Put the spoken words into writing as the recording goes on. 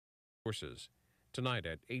Forces, tonight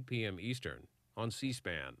at 8 p.m. Eastern on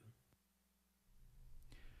C-SPAN.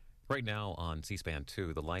 Right now on C-SPAN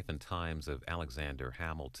 2, the life and times of Alexander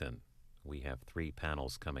Hamilton. We have 3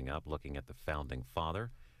 panels coming up looking at the founding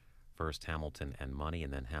father. First, Hamilton and money,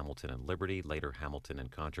 and then Hamilton and liberty. Later, Hamilton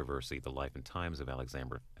and controversy, the life and times of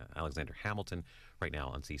Alexander Hamilton, right now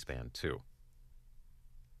on C-SPAN 2.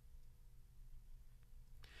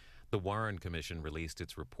 The Warren Commission released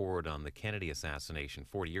its report on the Kennedy assassination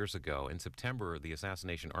 40 years ago. In September, the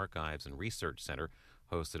Assassination Archives and Research Center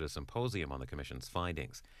hosted a symposium on the commission's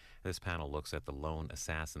findings. This panel looks at the lone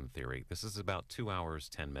assassin theory. This is about 2 hours,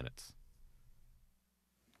 10 minutes.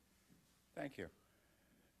 Thank you.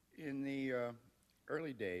 In the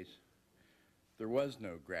early days, there was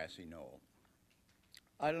no grassy knoll.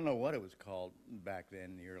 I don't know what it was called back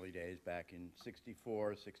then in the early days, back in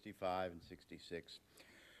 64, 65, and 66.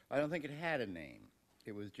 I don't think it had a name.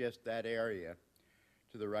 It was just that area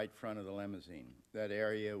to the right front of the limousine, that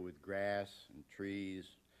area with grass and trees,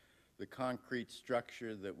 the concrete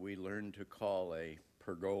structure that we learned to call a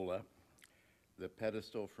pergola, the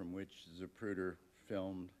pedestal from which Zapruder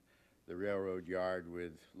filmed the railroad yard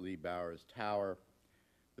with Lee Bower's tower,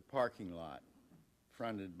 the parking lot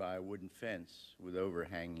fronted by a wooden fence with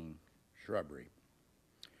overhanging shrubbery.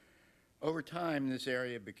 Over time, this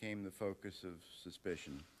area became the focus of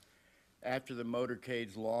suspicion. After the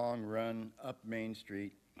motorcade's long run up Main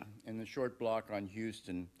Street and the short block on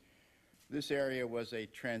Houston, this area was a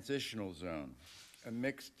transitional zone, a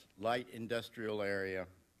mixed light industrial area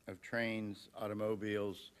of trains,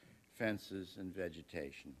 automobiles, fences, and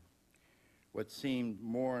vegetation. What seemed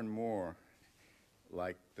more and more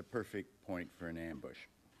like the perfect point for an ambush.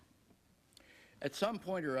 At some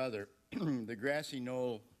point or other, the grassy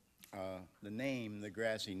knoll, the name, the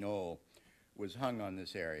grassy knoll, was hung on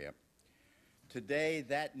this area. Today,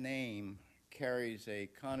 that name carries a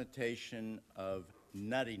connotation of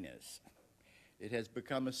nuttiness. It has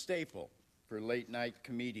become a staple for late-night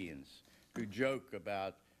comedians who joke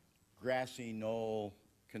about grassy knoll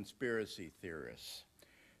conspiracy theorists.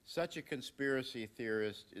 Such a conspiracy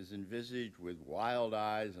theorist is envisaged with wild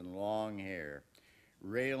eyes and long hair,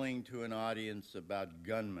 railing to an audience about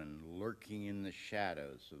gunmen lurking in the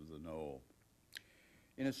shadows of the knoll.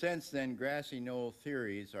 In a sense, then, grassy knoll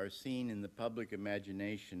theories are seen in the public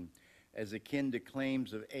imagination as akin to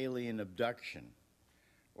claims of alien abduction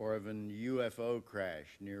or of an UFO crash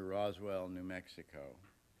near Roswell, New Mexico.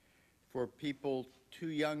 For people too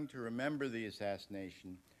young to remember the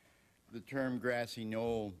assassination, the term grassy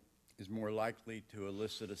knoll is more likely to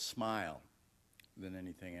elicit a smile than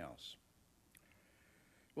anything else.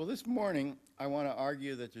 Well, this morning, I want to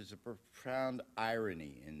argue that there's a profound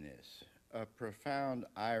irony in this, a profound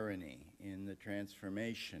irony in the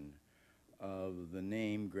transformation of the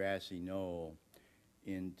name grassy knoll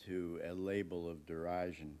into a label of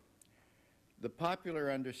derision. The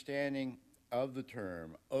popular understanding of the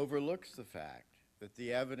term overlooks the fact that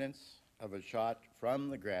the evidence of a shot from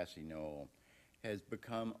the grassy knoll has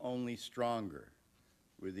become only stronger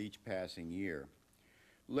with each passing year.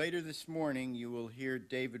 Later this morning, you will hear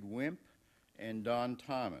David Wimp and Don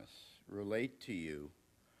Thomas relate to you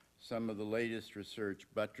some of the latest research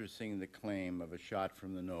buttressing the claim of a shot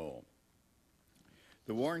from the knoll.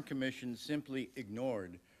 The Warren Commission simply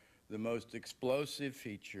ignored the most explosive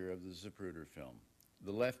feature of the Zapruder film,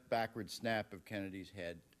 the left backward snap of Kennedy's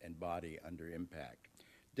head and body under impact.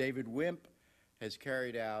 David Wimp has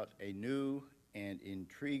carried out a new and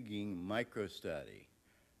intriguing micro-study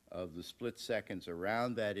of the split seconds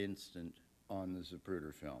around that instant on the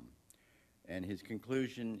Zapruder film, and his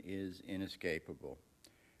conclusion is inescapable.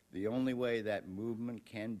 The only way that movement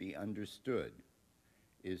can be understood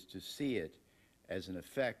is to see it as an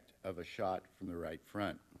effect of a shot from the right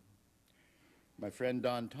front. My friend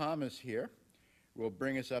Don Thomas here will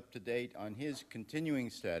bring us up to date on his continuing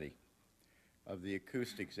study of the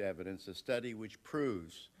acoustics evidence, a study which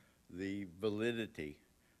proves the validity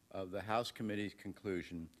of the House Committee's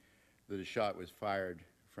conclusion that a shot was fired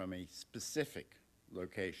from a specific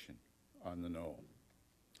location on the knoll.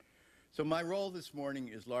 So my role this morning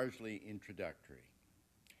is largely introductory.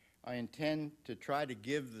 I intend to try to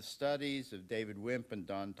give the studies of David Wimp and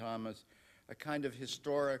Don Thomas a kind of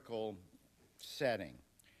historical setting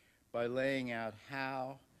by laying out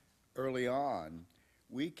how, early on,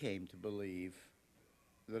 we came to believe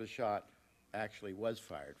that a shot actually was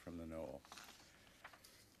fired from the knoll.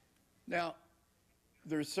 Now,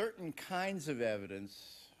 there are certain kinds of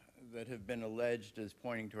evidence that have been alleged as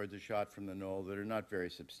pointing towards a shot from the knoll that are not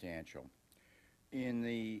very substantial. In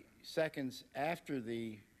the seconds after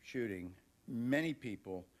the shooting, many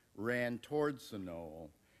people ran towards the knoll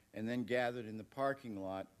and then gathered in the parking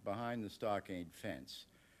lot behind the stockade fence.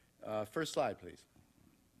 First slide, please.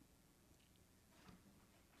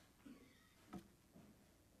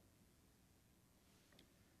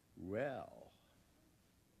 Well,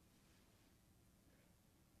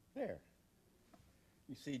 there.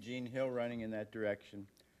 You see Gene Hill running in that direction.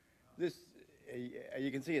 This,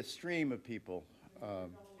 you can see a stream of people.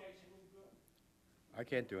 I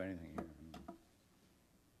can't do anything here.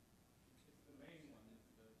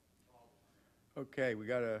 Okay, we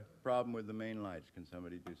got a problem with the main lights. Can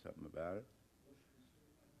somebody do something about it?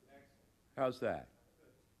 How's that?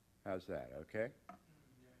 How's that? Okay.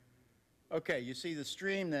 Okay, you see the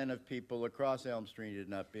stream then of people across Elm Street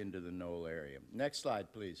and up into the Knoll area. Next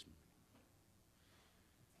slide, please.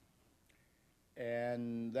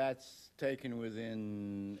 And that's taken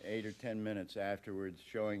within 8 or 10 minutes afterwards,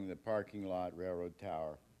 showing the parking lot, railroad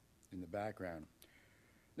tower in the background.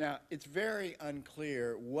 Now, it's very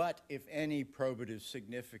unclear what, if any, probative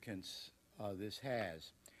significance this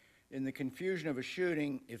has. In the confusion of a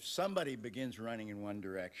shooting, if somebody begins running in one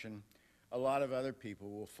direction, a lot of other people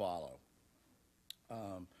will follow.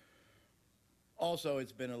 Also,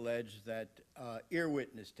 it's been alleged that ear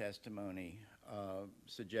witness testimony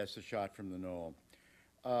suggests a shot from the knoll.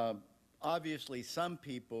 Obviously, some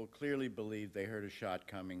people clearly believe they heard a shot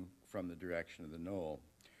coming from the direction of the knoll.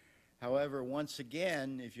 However, once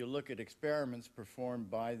again, if you look at experiments performed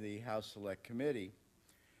by the House Select Committee,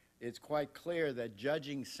 it's quite clear that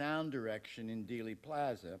judging sound direction in Dealey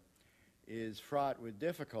Plaza is fraught with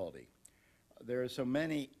difficulty. There are so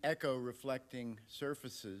many echo-reflecting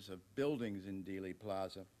surfaces of buildings in Dealey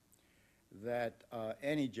Plaza that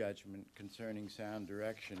any judgment concerning sound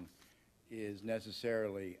direction is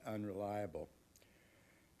necessarily unreliable.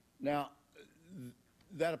 Now,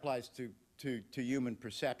 that applies to human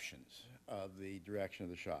perceptions of the direction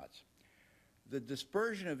of the shots. The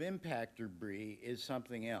dispersion of impact debris is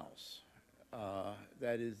something else.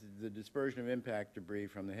 That is the dispersion of impact debris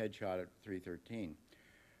from the headshot at 313.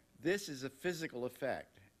 This is a physical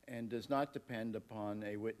effect and does not depend upon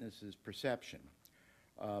a witness's perception.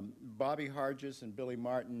 Bobby Hargis and Billy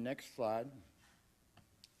Martin, next slide.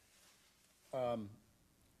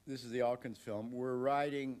 This is the Alkins film. We're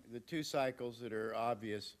riding the two cycles that are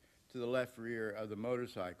obvious to the left rear of the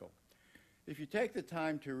motorcycle. If you take the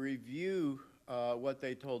time to review what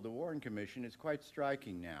they told the Warren Commission, it's quite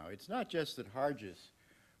striking now. It's not just that Hargis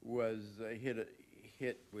was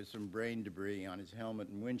hit with some brain debris on his helmet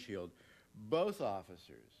and windshield. Both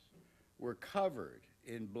officers were covered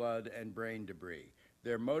in blood and brain debris.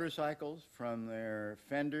 Their motorcycles, from their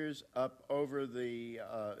fenders up over the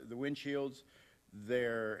windshields,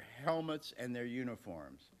 their helmets and their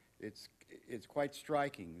uniforms. It's quite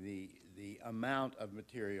striking, the amount of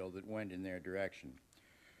material that went in their direction.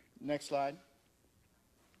 Next slide.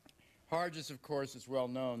 Hargis, of course, is well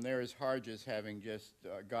known. There is Hargis having just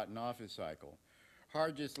gotten off his cycle.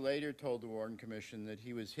 Hargis later told the Warren Commission that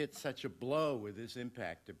he was hit such a blow with this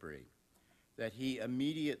impact debris that he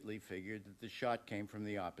immediately figured that the shot came from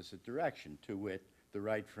the opposite direction, to wit, the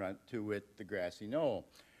right front, to wit, the grassy knoll.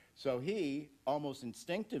 So he, almost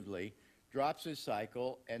instinctively, drops his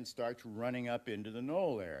cycle and starts running up into the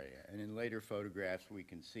knoll area. And in later photographs, we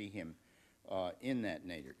can see him in that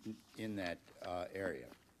area.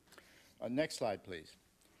 Next slide, please.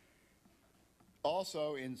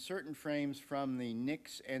 Also, in certain frames from the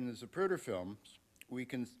Nix and the Zapruder films, we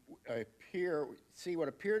can see what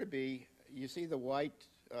appear to be, you see the white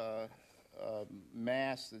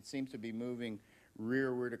mass that seems to be moving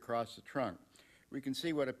rearward across the trunk. We can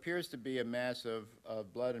see what appears to be a mass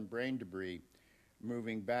of blood and brain debris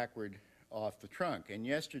moving backward off the trunk. And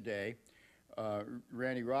yesterday,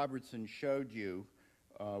 Randy Robertson showed you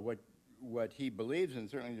what he believes, and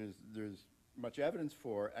certainly there's much evidence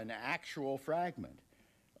for, an actual fragment,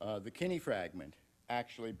 the Kinney fragment,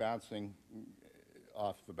 actually bouncing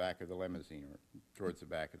off the back of the limousine, or towards the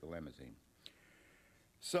back of the limousine.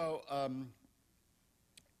 So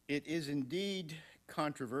it is indeed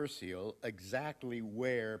controversial exactly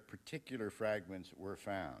where particular fragments were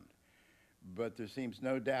found. But there seems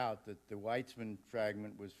no doubt that the Weitzman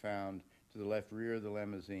fragment was found to the left rear of the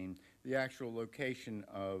limousine. The actual location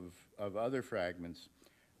of other fragments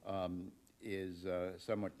is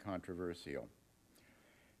somewhat controversial.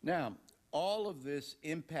 Now, all of this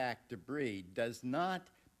impact debris does not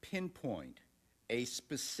pinpoint a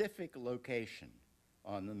specific location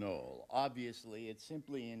on the knoll. Obviously, it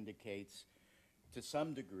simply indicates to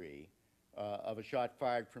some degree of a shot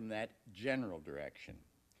fired from that general direction.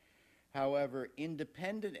 However,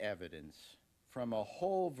 independent evidence from a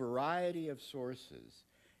whole variety of sources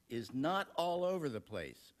is not all over the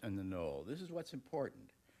place in the knoll. This is what's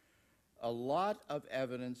important. a lot of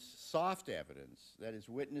evidence, soft evidence, that is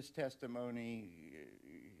witness testimony,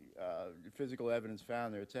 physical evidence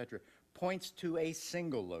found there, etc., points to a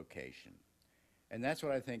single location. And that's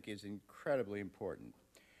what I think is incredibly important.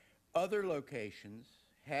 Other locations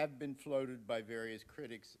have been floated by various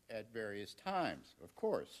critics at various times, of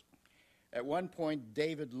course. At one point,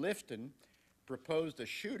 David Lifton proposed a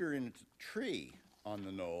shooter in a tree on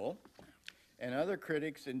the knoll, and other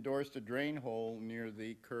critics endorsed a drain hole near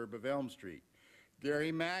the curb of Elm Street.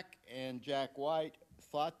 Gary Mack and Jack White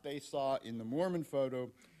thought they saw in the Mormon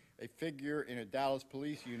photo a figure in a Dallas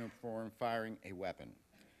police uniform firing a weapon.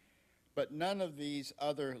 But none of these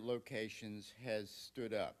other locations has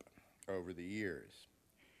stood up over the years.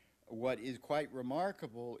 What is quite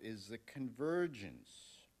remarkable is the convergence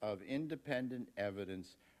of independent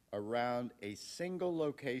evidence around a single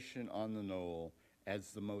location on the knoll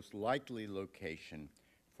as the most likely location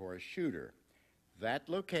for a shooter. That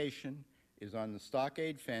location is on the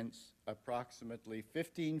stockade fence approximately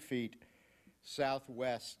 15 feet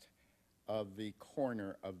southwest of the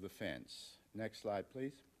corner of the fence. Next slide,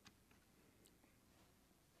 please.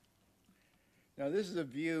 Now, this is a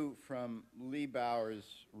view from Lee Bower's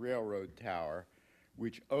railroad tower,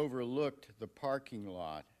 which overlooked the parking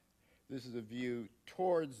lot. This is a view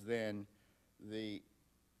towards, then, the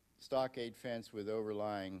stockade fence with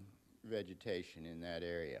overlying vegetation in that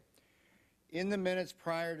area. In the minutes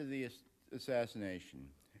prior to the assassination,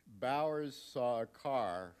 Bowers saw a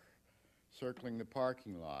car circling the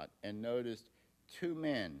parking lot and noticed two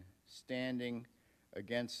men standing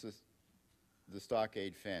against the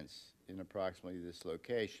stockade fence in approximately this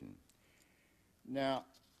location. Now,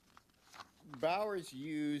 Bowers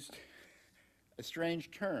used a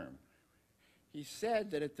strange term. He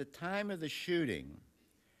said that at the time of the shooting,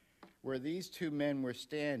 where these two men were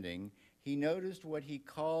standing, he noticed what he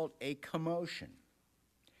called a commotion.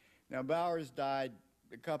 Now, Bowers died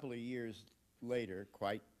a couple of years later,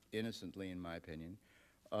 quite innocently in my opinion,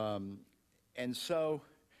 and so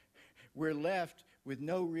we're left with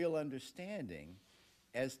no real understanding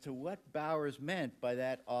as to what Bowers meant by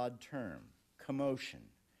that odd term, commotion.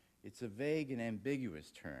 It's a vague and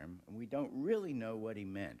ambiguous term, and we don't really know what he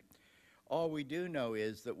meant. All we do know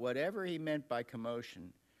is that whatever he meant by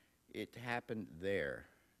commotion, it happened there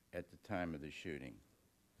at the time of the shooting.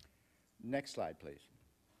 Next slide, please.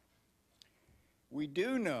 We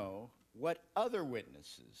do know what other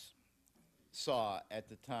witnesses saw at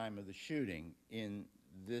the time of the shooting in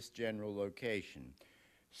this general location.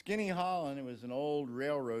 Skinny Holland was an old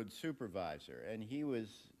railroad supervisor, and he was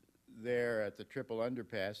there at the Triple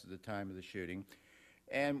Underpass at the time of the shooting.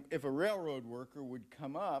 And if a railroad worker would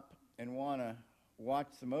come up and want to watch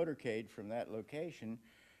the motorcade from that location,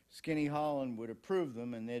 Skinny Holland would approve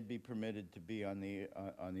them, and they'd be permitted to be on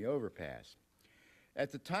the overpass.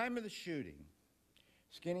 At the time of the shooting,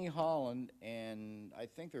 Skinny Holland and I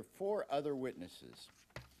think there are 4 other witnesses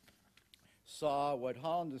saw what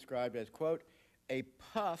Holland described as, quote, a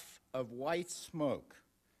puff of white smoke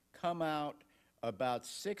come out about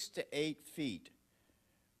 6 to 8 feet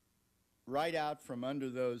right out from under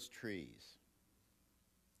those trees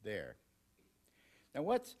there. Now,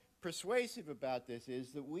 what's persuasive about this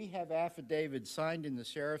is that we have affidavits signed in the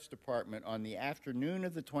Sheriff's Department on the afternoon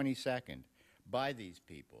of the 22nd by these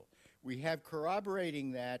people. We have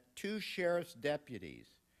corroborating that 2 sheriff's deputies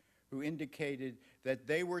who indicated that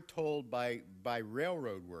they were told by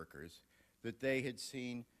railroad workers that they had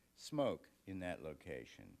seen smoke in that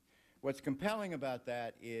location. What's compelling about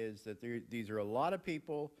that is that these are a lot of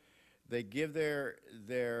people. They give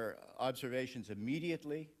their observations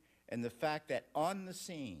immediately, and the fact that on the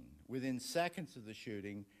scene, within seconds of the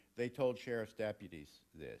shooting, they told sheriff's deputies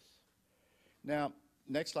this. Now,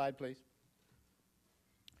 next slide, please.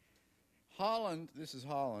 Holland, this is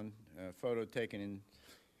Holland, a photo taken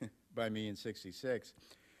by me in '66,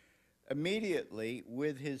 immediately,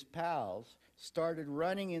 with his pals, started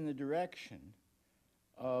running in the direction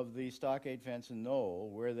of the stockade fence and knoll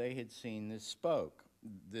where they had seen this smoke.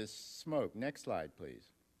 Next slide, please.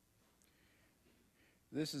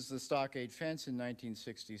 This is the stockade fence in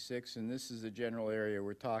 1966, and this is the general area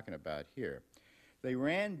we're talking about here. They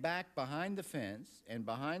ran back behind the fence, and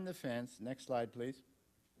behind the fence, next slide, please.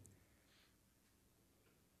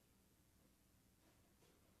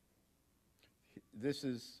 This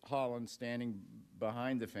is Holland standing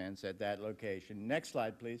behind the fence at that location. Next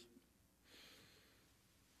slide, please.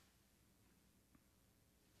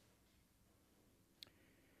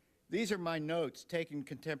 These are my notes taken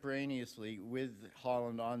contemporaneously with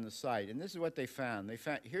Holland on the site, and this is what they found.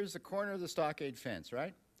 Here's the corner of the stockade fence,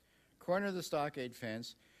 right? Corner of the stockade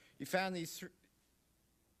fence. You found these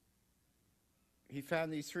he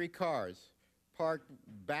found these 3 cars parked,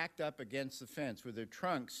 backed up against the fence with their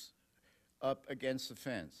trunks up against the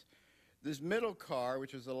fence. This middle car,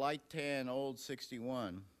 which was a light tan old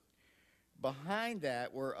 61, behind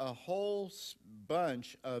that were a whole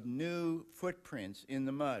bunch of new footprints in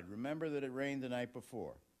the mud. Remember that it rained the night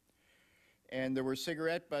before. And there were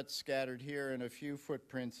cigarette butts scattered here and a few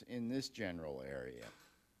footprints in this general area.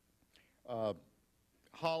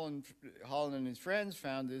 Holland and his friends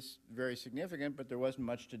found this very significant, but there wasn't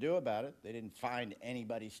much to do about it. They didn't find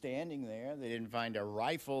anybody standing there. They didn't find a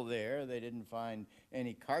rifle there. They didn't find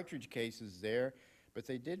any cartridge cases there, but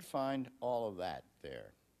they did find all of that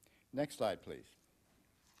there. Next slide, please.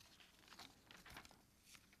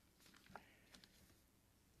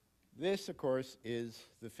 This, of course, is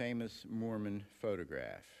the famous Mormon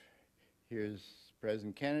photograph. Here's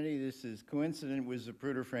President Kennedy. This is coincident with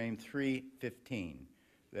Zapruder frame 315.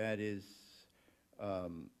 That is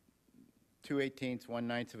 2/18,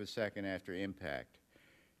 1/9 of a second after impact.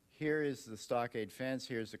 Here is the stockade fence.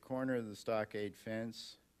 Here's the corner of the stockade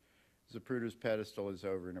fence. Zapruder's pedestal is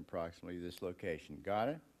over in approximately this location. Got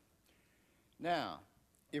it? Now,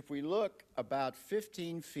 if we look about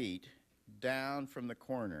 15 feet down from the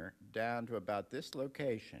corner, down to about this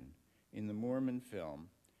location in the Mormon film,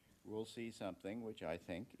 we'll see something which I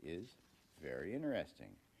think is very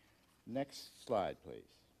interesting. Next slide, please.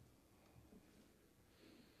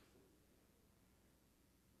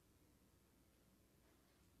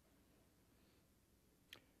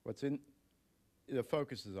 What's in? The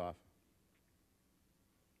focus is off.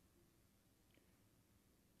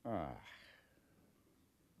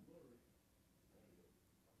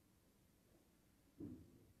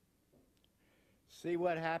 See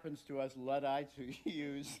what happens to us Luddites who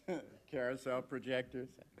use carousel projectors?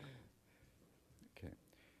 Okay.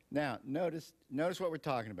 Now, notice what we're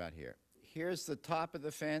talking about here. Here's the top of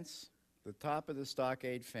the fence, the top of the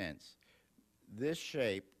stockade fence. This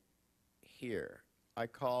shape here, I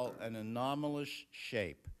call an anomalous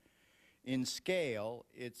shape. In scale,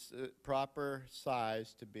 it's a proper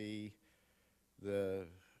size to be the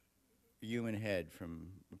human head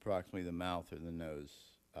from approximately the mouth or the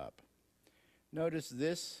nose up. Notice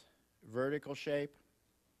this vertical shape.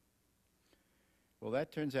 Well,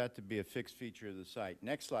 that turns out to be a fixed feature of the site.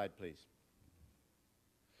 Next slide, please.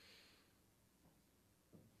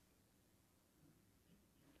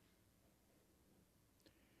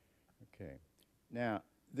 Okay. Now,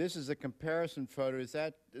 this is a comparison photo. Is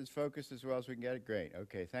that as focused as well as we can get it? Great.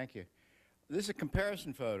 Okay, thank you. This is a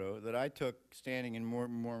comparison photo that I took standing in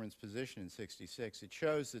Mormon's position in '66. It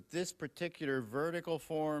shows that this particular vertical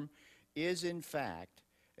form is, in fact,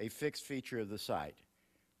 a fixed feature of the site.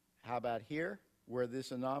 How about here, where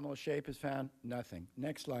this anomalous shape is found? Nothing.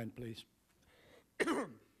 Next slide, please.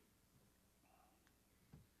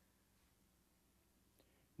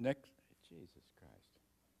 Next. Jesus Christ.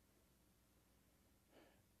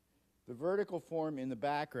 The vertical form in the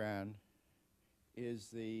background is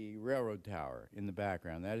the railroad tower in the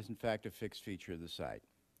background. That is, in fact, a fixed feature of the site.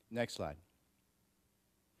 Next slide.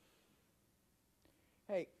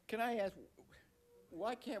 Hey, can I ask,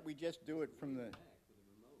 why can't we just do it from the...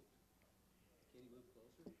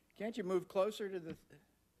 Can't you move closer to the...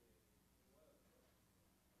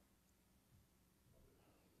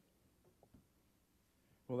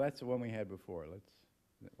 Well, that's the one we had before. That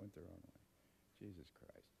went the wrong way. Jesus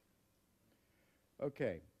Christ.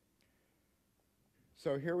 Okay.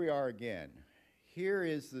 So here we are again.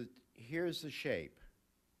 Here's the shape.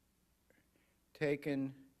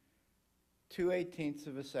 Taken 2/18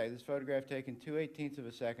 of a second. This photograph taken 2/18 of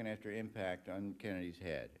a second after impact on Kennedy's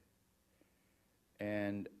head.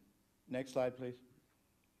 And next slide, please.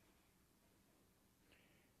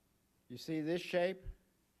 You see this shape?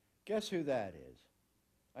 Guess who that is?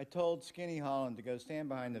 I told Skinny Holland to go stand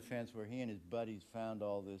behind the fence where he and his buddies found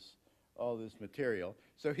all this material.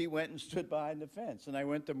 So he went and stood behind the fence, and I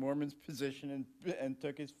went to Mormon's position and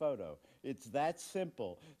took his photo. It's that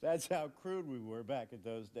simple. That's how crude we were back in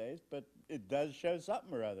those days, but it does show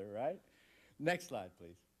something or other, right? Next slide,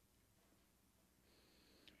 please.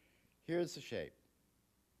 Here's the shape.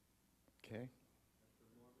 Okay.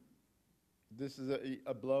 This is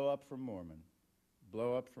a blow up from Mormon.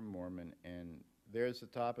 Blow up from Mormon, and there's the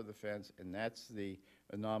top of the fence, and that's the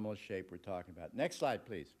anomalous shape we're talking about. Next slide,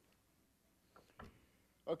 please.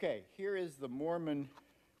 Okay, here is the Mormon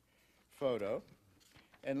photo.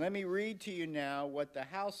 And let me read to you now what the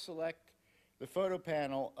the photo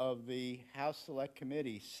panel of the House Select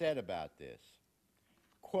Committee said about this.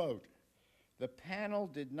 Quote, "The panel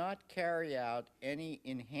did not carry out any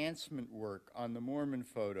enhancement work on the Mormon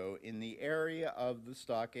photo in the area of the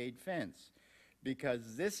stockade fence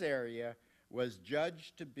because this area was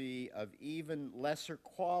judged to be of even lesser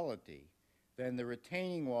quality than the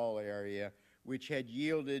retaining wall area, which had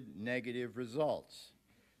yielded negative results.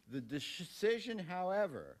 The decision,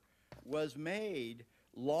 however, was made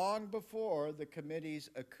long before the committee's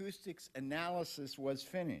acoustics analysis was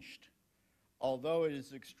finished, although it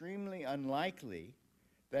is extremely unlikely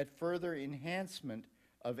that further enhancement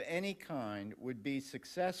of any kind would be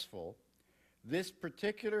successful. This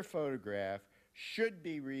particular photograph should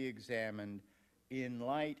be re-examined in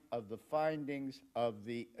light of the findings of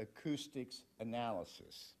the acoustics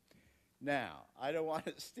analysis. Now, I don't want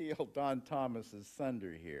to steal Don Thomas's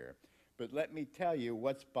thunder here, but let me tell you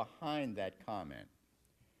what's behind that comment.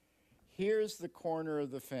 Here's the corner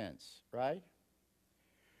of the fence, right?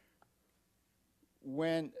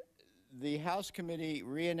 When the House committee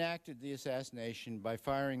reenacted the assassination by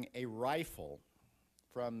firing a rifle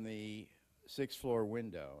from the sixth-floor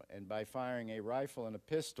window and by firing a rifle and a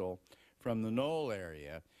pistol from the knoll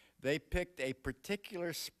area, they picked a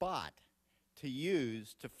particular spot to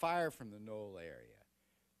use to fire from the knoll area.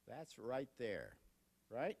 That's right there,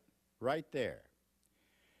 right? Right there.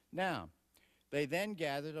 Now, they then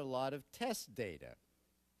gathered a lot of test data.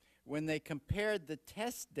 When they compared the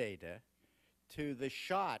test data to the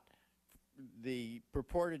shot, the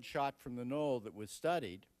purported shot from the knoll that was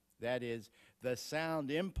studied, that is, the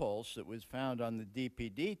sound impulse that was found on the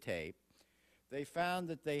DPD tape, they found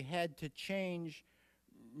that they had to change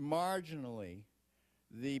marginally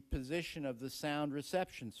the position of the sound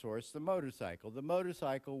reception source, the motorcycle. The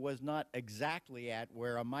motorcycle was not exactly at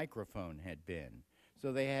where a microphone had been.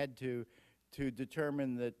 So they had to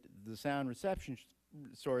determine that the sound reception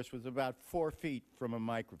source was about 4 feet from a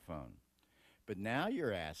microphone. But now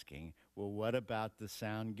you're asking, well, what about the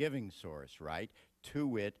sound giving source, right? To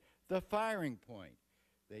wit, the firing point.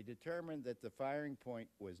 They determined that the firing point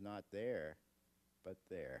was not there, but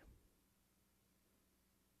there.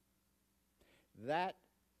 That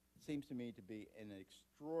seems to me to be an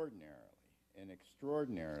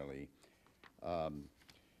extraordinarily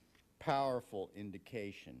powerful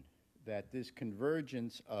indication that this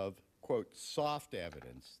convergence of, quote, soft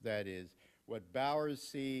evidence, that is, what Bowers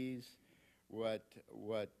sees, what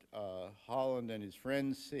Holland and his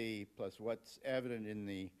friends see, plus what's evident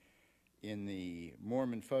in the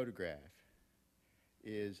Mormon photograph,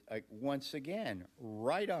 is once again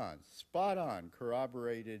right on, spot on,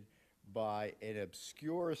 corroborated by an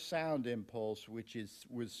obscure sound impulse which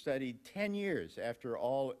was studied 10 years after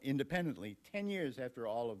all, independently, 10 years after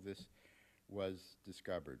all of this was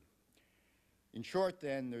discovered. In short,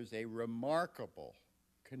 then, there's a remarkable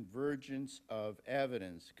convergence of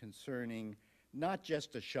evidence concerning not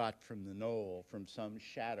just a shot from the knoll from some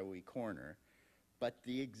shadowy corner, but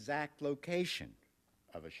the exact location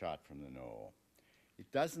of a shot from the knoll.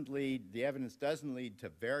 The evidence doesn't lead to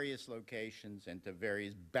various locations and to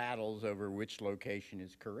various battles over which location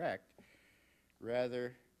is correct.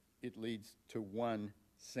 Rather, it leads to one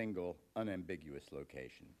single unambiguous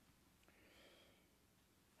location.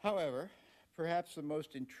 However, perhaps the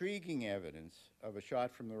most intriguing evidence of a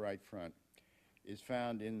shot from the right front is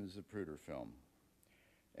found in the Zapruder film.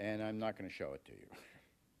 And I'm not going to show it to you,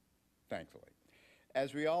 thankfully.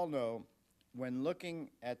 As we all know, when looking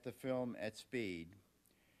at the film at speed,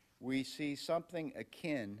 we see something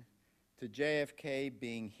akin to JFK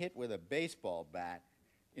being hit with a baseball bat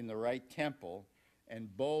in the right temple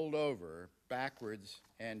and bowled over backwards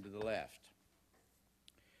and to the left.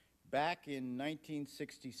 Back in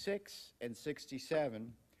 1966 and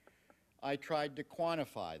 67, I tried to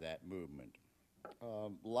quantify that movement.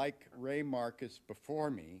 Like Ray Marcus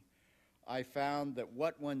before me, I found that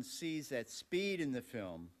what one sees at speed in the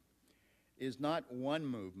film is not one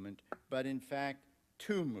movement, but in fact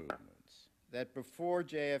 2 movements. That before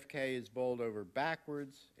JFK is bowled over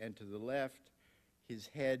backwards and to the left, his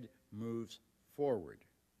head moves forward.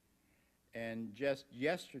 And just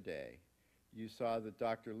yesterday, you saw that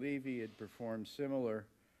Dr. Levy had performed similar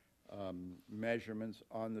measurements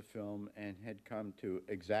on the film and had come to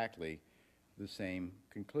exactly the same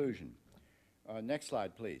conclusion. Next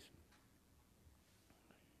slide, please.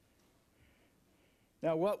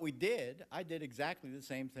 Now, what we did, I did exactly the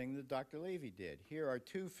same thing that Dr. Levy did. Here are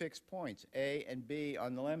 2 fixed points, A and B,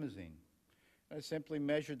 on the limousine. I simply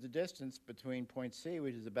measured the distance between point C,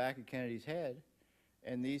 which is the back of Kennedy's head,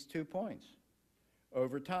 and these 2 points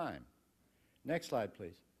over time. Next slide,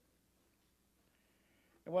 please.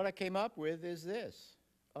 And what I came up with is this.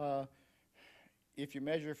 If you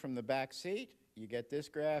measure from the back seat, you get this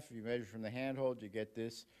graph. If you measure from the handhold, you get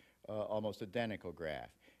this almost identical graph.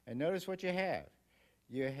 And notice what you have.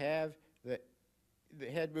 You have the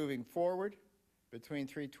head moving forward between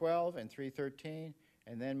 312 and 313,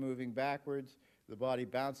 and then moving backwards, the body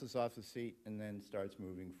bounces off the seat and then starts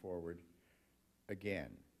moving forward again.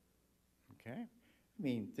 Okay? I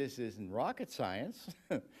mean, this isn't rocket science,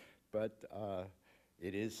 but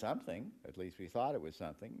it is something. At least we thought it was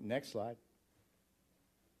something. Next slide.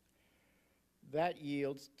 That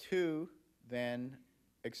yields two, then,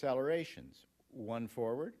 accelerations, one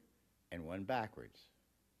forward and one backwards.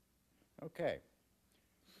 Okay.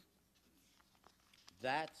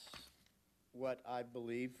 That's what I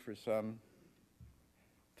believed for some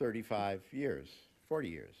 35 years, 40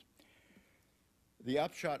 years. The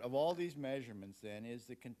upshot of all these measurements, then, is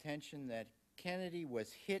the contention that Kennedy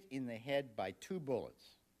was hit in the head by two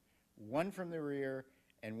bullets, one from the rear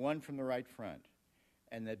and one from the right front,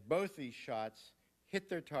 and that both these shots hit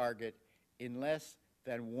their target in less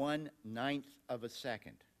than 1/9 of a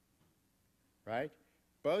second, right?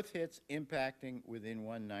 Both hits impacting within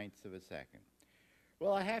 1/9 of a second.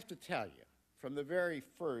 Well, I have to tell you, from the very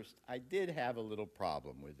first, I did have a little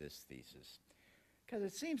problem with this thesis, because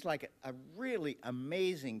it seems like a really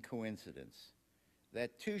amazing coincidence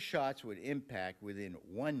that two shots would impact within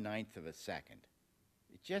 1/9 of a second.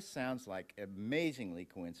 It just sounds like amazingly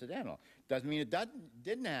coincidental. Doesn't mean it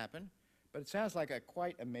didn't happen, but it sounds like a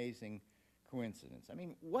quite amazing coincidence. I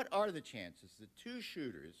mean, what are the chances that two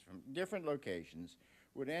shooters from different locations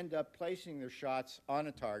would end up placing their shots on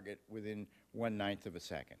a target within 1/9 of a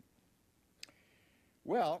second?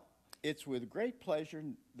 Well, it's with great pleasure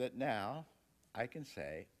that now I can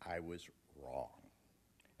say I was wrong.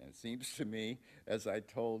 And it seems to me, as I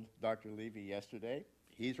told Dr. Levy yesterday,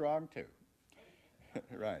 he's wrong too.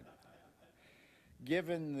 Right.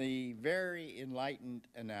 Given the very enlightened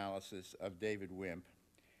analysis of David Wimp,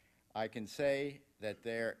 I can say that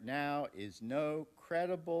there now is no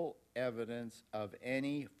credible evidence of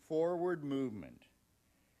any forward movement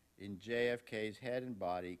in JFK's head and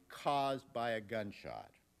body caused by a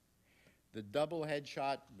gunshot. The double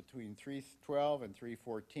headshot between 312 and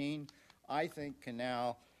 314, I think, can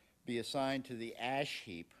now be assigned to the ash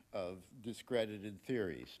heap of discredited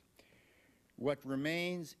theories. What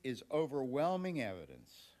remains is overwhelming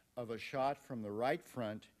evidence of a shot from the right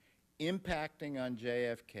front impacting on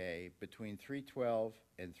JFK between 312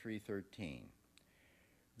 and 313.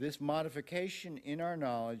 This modification in our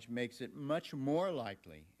knowledge makes it much more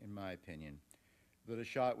likely, in my opinion, that a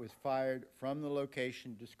shot was fired from the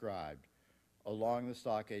location described along the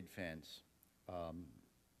stockade fence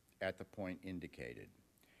at the point indicated.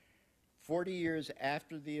 40 years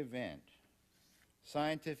after the event,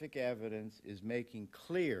 scientific evidence is making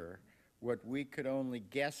clear what we could only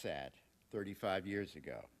guess at 35 years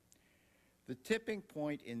ago. The tipping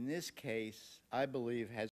point in this case, I believe,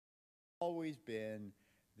 has always been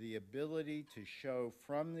the ability to show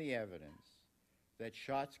from the evidence that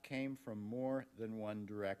shots came from more than one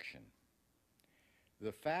direction.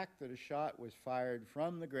 The fact that a shot was fired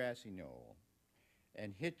from the grassy knoll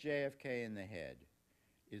and hit JFK in the head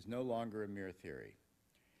is no longer a mere theory.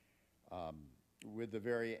 With the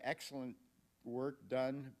very excellent work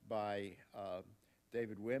done by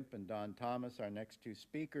David Wimp and Don Thomas, our next two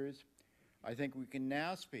speakers, I think we can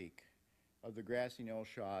now speak of the grassy knoll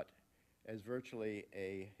shot as virtually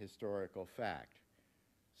a historical fact.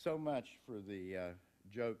 So much for the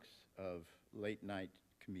jokes of late-night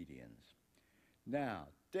comedians. Now,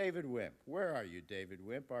 David Wimp. Where are you, David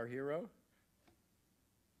Wimp, our hero?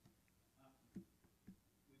 We've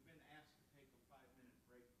been asked to take a 5-minute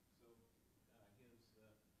break so his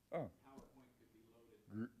PowerPoint could be loaded.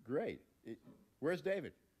 Great. Where's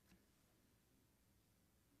David?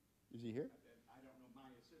 Is he here? I don't know. My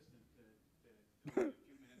assistant told me a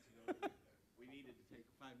few minutes ago that we needed to take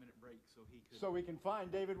a 5-minute break so he could... So we can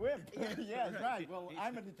find David Wimp. Yes, right. Well,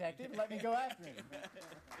 I'm a detective. Let me go after him.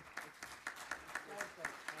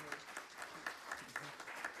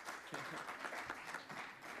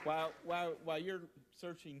 While you're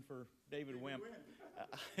searching for David Wimp,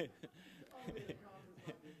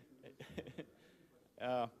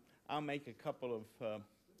 I'll make a couple of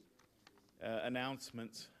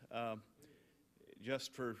announcements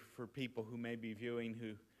just for people who may be viewing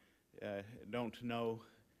who don't know.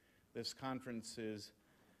 This conference is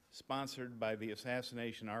sponsored by the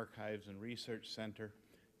Assassination Archives and Research Center,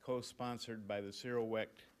 co-sponsored by the Cyril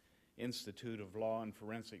Wecht Institute of Law and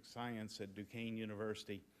Forensic Science at Duquesne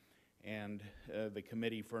University and the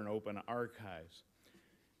Committee for an Open Archives.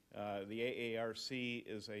 The AARC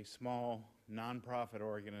is a small nonprofit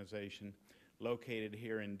organization located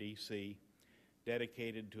here in D.C.,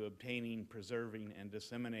 dedicated to obtaining, preserving, and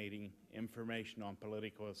disseminating information on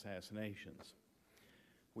political assassinations.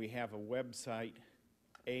 We have a website,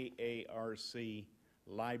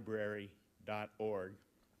 aarclibrary.org,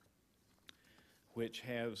 which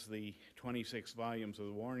has the 26 volumes of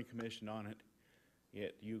the Warren Commission on it.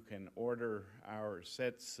 You can order our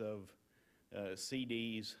sets of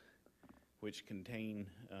CDs, which contain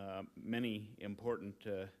many important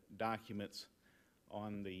documents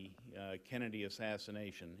on the Kennedy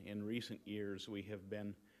assassination. In recent years, we have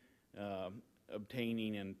been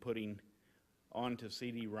obtaining and putting onto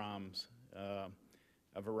CD-ROMs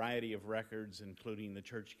a variety of records, including the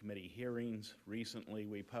Church Committee hearings. Recently,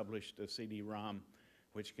 we published a CD-ROM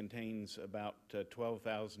which contains about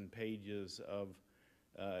 12,000 pages of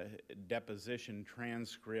deposition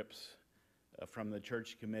transcripts from the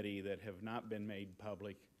Church Committee that have not been made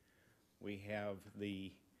public. We have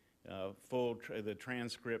the the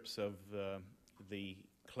transcripts of the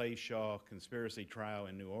Clay Shaw conspiracy trial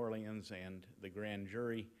in New Orleans and the grand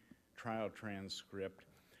jury trial transcript.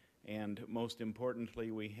 And most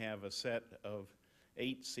importantly, we have a set of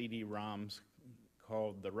 8 CD-ROMs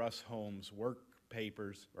called the Russ Holmes Work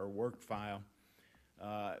Papers, or Work File.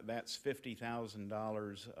 That's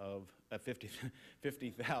 $50,000 of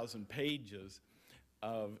 50,000 pages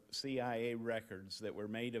of CIA records that were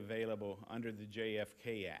made available under the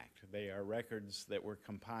JFK Act. They are records that were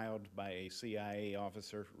compiled by a CIA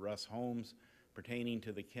officer, Russ Holmes, pertaining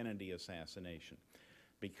to the Kennedy assassination.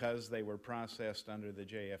 Because they were processed under the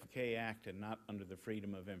JFK Act and not under the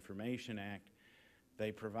Freedom of Information Act,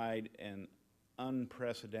 they provide an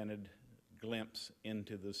unprecedented glimpse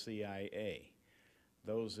into the CIA.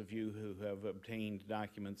 Those of you who have obtained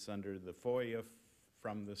documents under the FOIA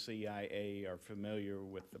from the CIA are familiar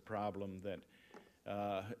with the problem that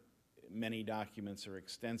many documents are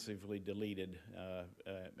extensively deleted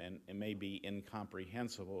and may be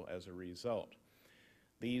incomprehensible as a result.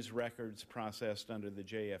 These records processed under the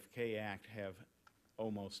JFK Act have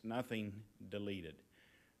almost nothing deleted.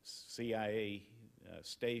 CIA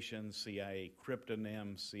stations, CIA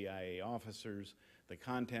cryptonyms, CIA officers, the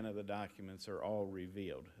content of the documents are all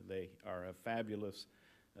revealed. They are a fabulous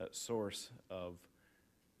source of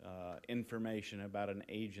information about an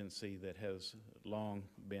agency that has long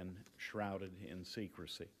been shrouded in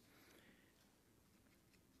secrecy.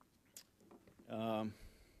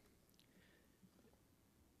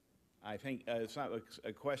 I think it's not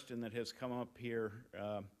a question that has come up here,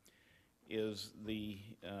 is the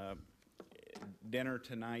dinner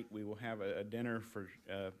tonight. We will have a dinner for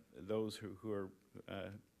those who are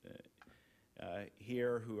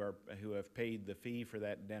here, who have paid the fee for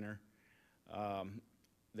that dinner.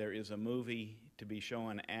 There is a movie to be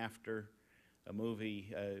shown after, a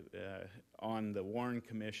movie on the Warren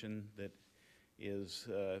Commission that is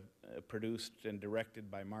produced and directed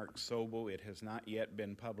by Mark Sobel. It has not yet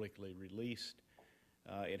been publicly released.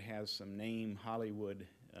 It has some name Hollywood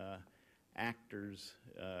actors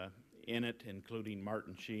in it, including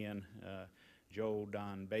Martin Sheehan, Joel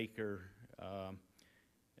Don Baker,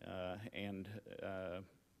 and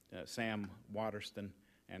Sam Waterston,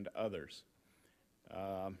 and others.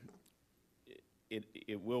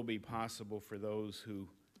 It will be possible for those who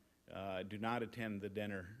do not attend the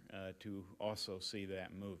dinner to also see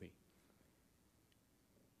that movie.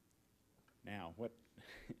 Now, what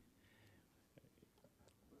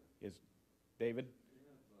is David?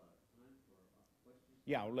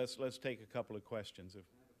 Yeah, well, let's take a couple of questions.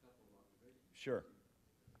 Sure.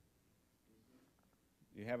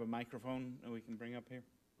 You have a microphone that we can bring up here?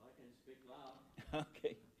 I can speak loud.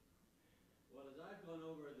 Okay. Well, as I've gone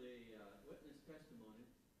over the witness testimony,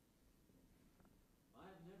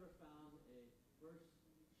 I've never found a first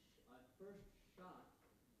shot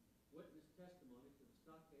witness testimony to the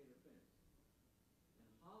stockade offense.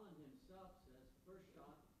 And Holland himself says first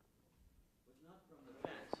shot was not from the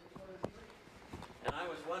fence. And I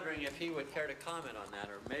was wondering if he would care to comment on that,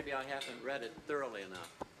 or maybe I haven't read it thoroughly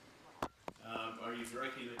enough. Are you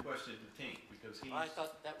directing the question to Tink? Because he's... I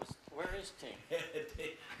thought that was, where is Tink?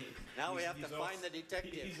 Now we have to find the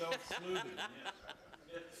detective. He's out sleuthing,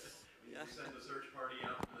 yes. We need to send the search party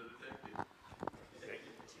out for the detective. Thank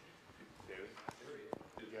you. David,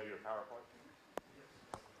 did you have your PowerPoint?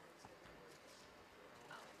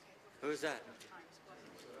 Who's that?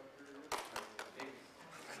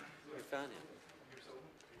 We found him.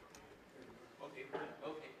 Okay,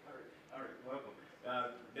 all right, welcome.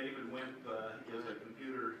 David Wimp is a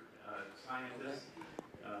computer scientist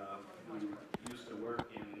who used to work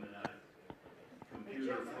in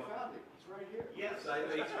computer. I found it. It's right here. Yes,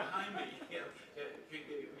 it's behind me. Yeah.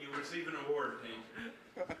 You receive an award, Tink.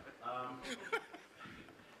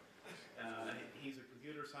 He's a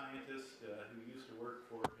computer scientist who used to work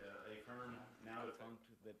for a firm now defunct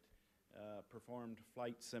that performed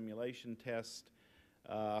flight simulation tests.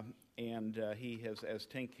 And he has, as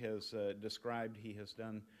Tink has described, he has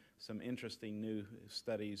done some interesting new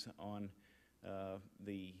studies on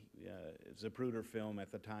the Zapruder film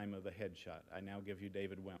at the time of the headshot. I now give you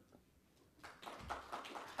David Wimp.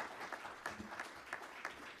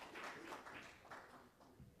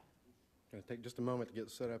 Going to take just a moment to get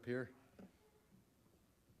set up here.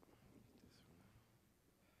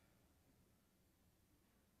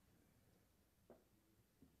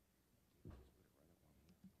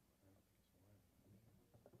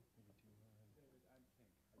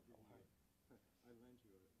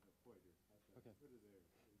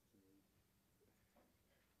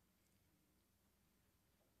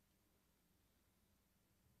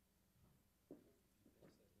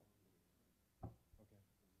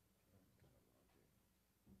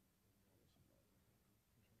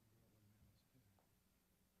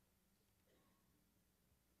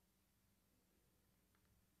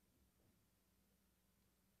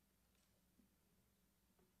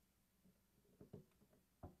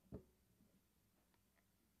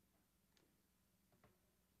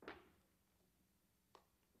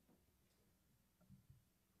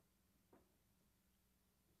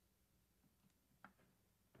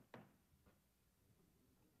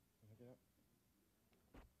 Yep.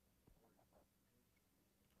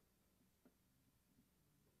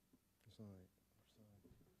 Sorry.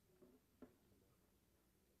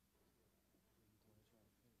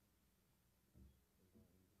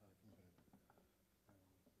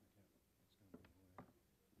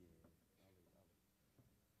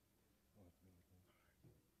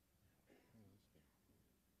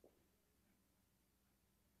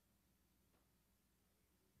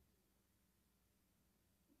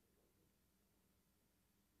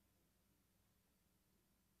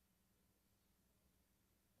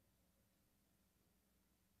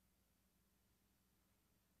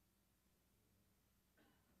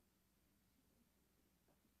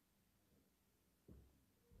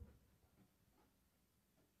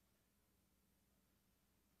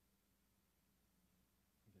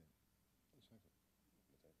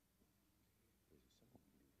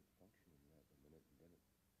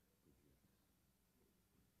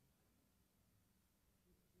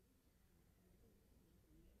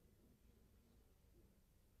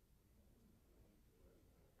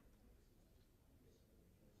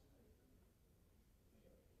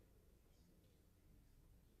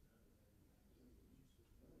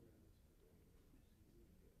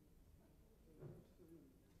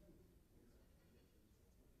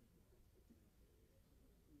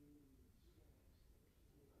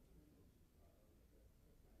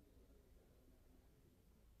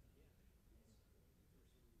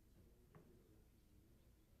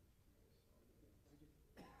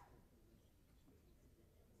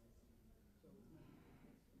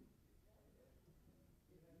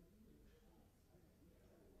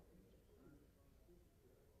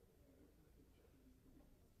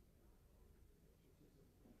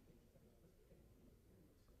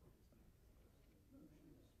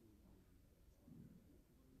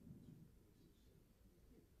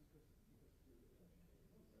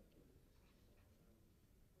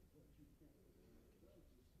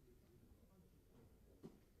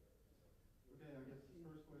 Okay, I guess the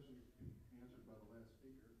first question answered by the last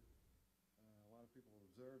speaker. A lot of people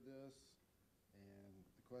observe this, and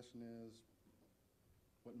the question is,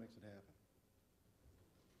 what makes it happen?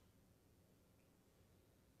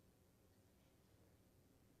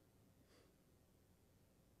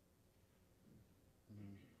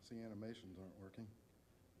 See, animations aren't working.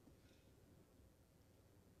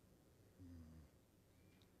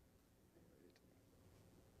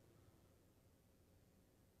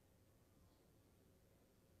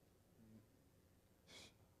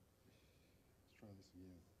 Let's try this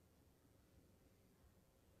again.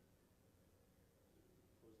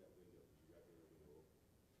 Close that window. Did you wrap your window open?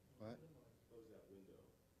 What? Close that window.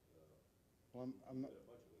 Well, I'm not. Got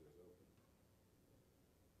a bunch of windows open.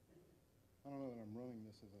 I don't know that I'm running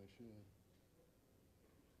this as I should.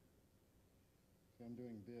 See, I'm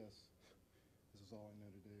doing this. This is all I know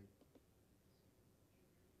to do.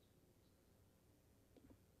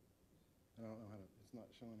 I don't know how to, it's not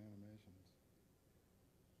showing animations.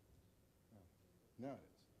 Oh, now it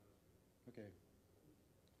is. Okay.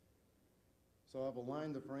 So I've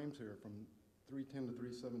aligned the frames here from 310 to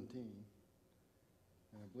 317.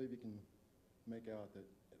 And I believe you can make out that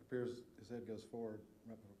it appears his head goes forward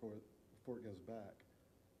right before it goes back.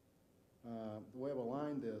 The way I've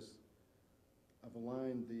aligned this, I've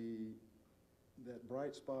aligned that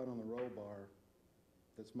bright spot on the roll bar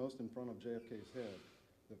that's most in front of JFK's head,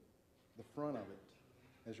 the front of it,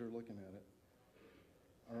 as you're looking at it,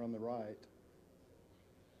 are on the right.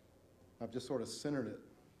 I've just sort of centered it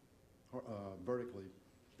vertically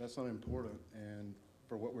That's not important and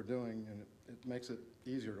for what we're doing, and it makes it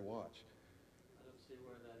easier to watch. I don't see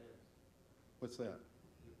where that is. What's that?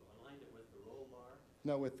 You aligned it with the roll bar.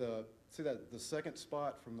 No, with the, see that, the second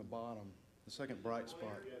spot from the bottom, the second bright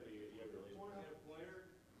spot.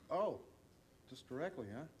 Oh, just directly,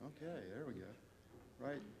 huh? Okay, there we go.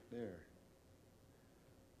 Right there.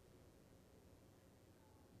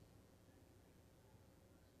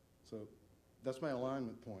 So that's my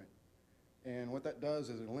alignment point. And what that does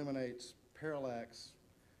is it eliminates parallax,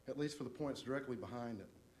 at least for the points directly behind it,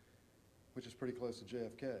 which is pretty close to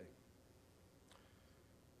JFK.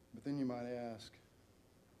 But then you might ask,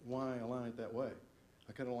 why align it that way?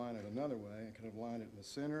 I could align it another way. I could have aligned it in the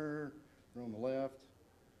center or on the left.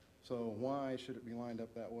 So why should it be lined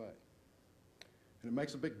up that way? And it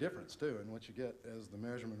makes a big difference, too, in what you get as the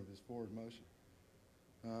measurement of his forward motion.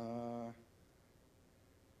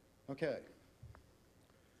 Okay.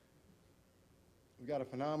 We've got a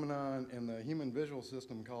phenomenon in the human visual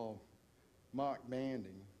system called mock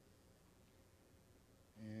banding.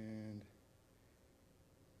 And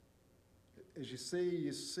as you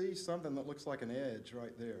see something that looks like an edge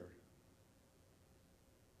right there.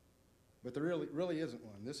 But there really isn't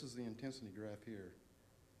one. This is the intensity graph here.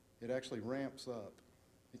 It actually ramps up.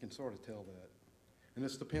 You can sort of tell that. And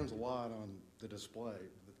this depends a lot on the display,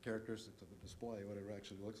 the characteristics of the display, what it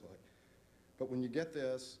actually looks like. But when you get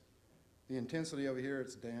this, the intensity over here,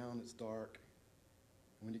 it's down, it's dark.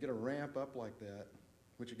 And when you get a ramp up like that,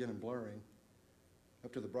 which again in blurring,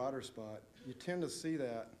 up to the broader spot, you tend to see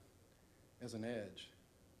that as an edge.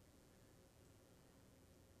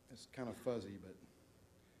 It's kind of fuzzy, but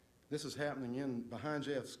this is happening behind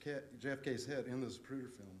JFK's head in the Zapruder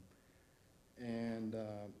film. And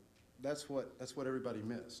that's what everybody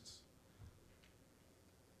missed.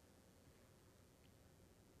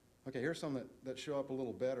 Okay, here's some that show up a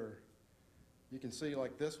little better. You can see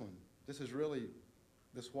like this one. This is really,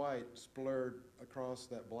 this white splurred across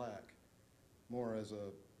that black, more as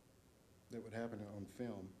that would happen on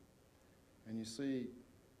film. And you see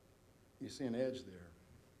an edge there.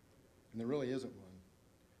 And there really isn't one.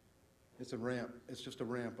 It's a ramp, it's just a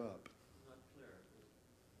ramp up. Not clear.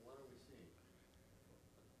 What are we seeing?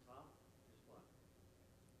 At the top is what?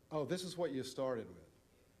 Oh, this is what you started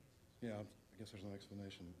with. Yeah, I guess there's no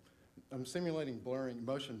explanation. I'm simulating blurring,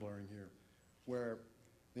 motion blurring here, where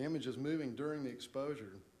the image is moving during the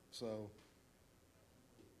exposure. So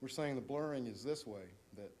we're saying the blurring is this way,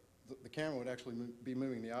 that the camera would actually be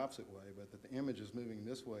moving the opposite way, but that the image is moving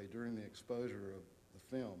this way during the exposure of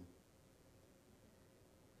the film.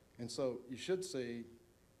 And so you should see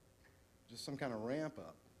just some kind of ramp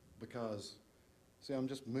up because, see, I'm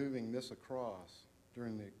just moving this across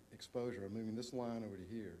during the exposure. I'm moving this line over to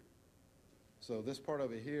here. So this part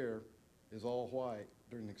over here is all white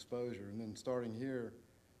during the exposure, and then starting here,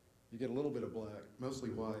 you get a little bit of black,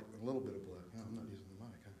 mostly white, a little bit of black. No, I'm not using the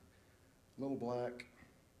mic. Huh? A little black,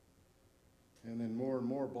 and then more and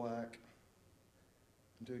more black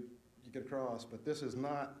until you get across. But this is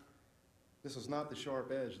not the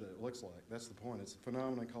sharp edge that it looks like. That's the point. It's a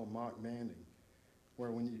phenomenon called mock banding,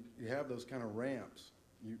 where when you have those kind of ramps,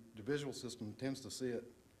 the visual system tends to see it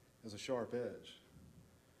as a sharp edge.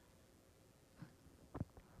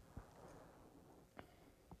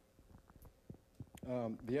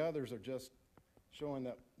 The others are just showing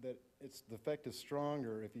that the effect is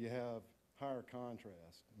stronger if you have higher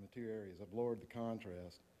contrast in the two areas. I've lowered the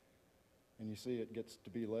contrast, and you see it gets to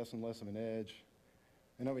be less and less of an edge.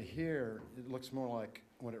 And over here, it looks more like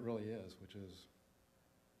what it really is, which is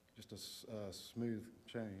just a smooth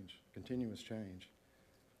change, continuous change.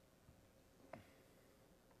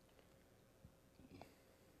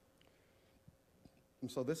 And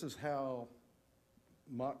so this is how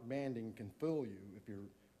mock banding can fool you if you're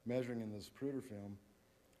measuring in this Zapruder film.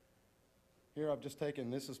 Here I've just taken,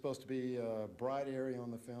 this is supposed to be a bright area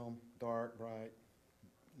on the film, dark, bright,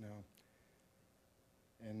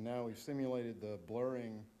 and now we've simulated the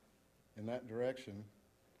blurring in that direction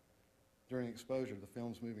during exposure. The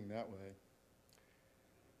film's moving that way,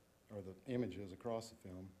 or the image is across the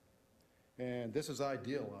film. And this is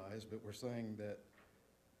idealized, but we're saying that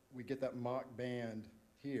we get that mock band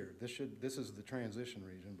here. This is the transition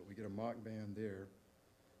region, but we get a mock band there.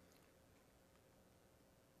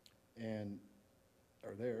 And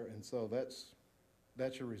so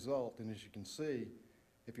that's your result. And as you can see,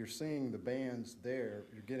 if you're seeing the bands there,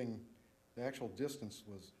 you're getting the actual distance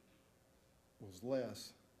was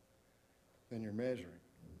less than you're measuring.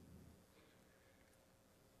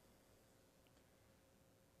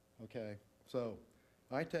 Okay, so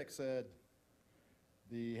ITEC said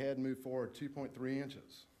the head moved forward 2.3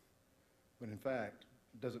 inches, but in fact,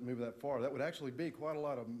 does it move that far? That would actually be quite a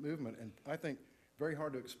lot of movement, and I think very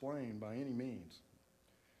hard to explain by any means.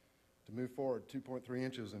 To move forward 2.3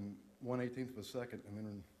 inches in 1/18 of a second and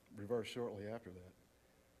then reverse shortly after that.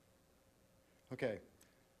 Okay.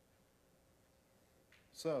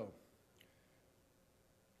 So,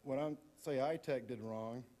 what I'm say iTech did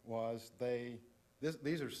wrong was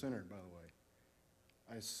these are centered, by the way.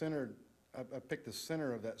 I picked the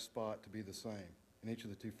center of that spot to be the same in each of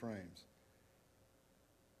the two frames.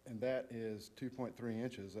 And that is 2.3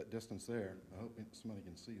 inches, that distance there. I hope somebody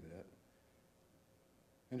can see that.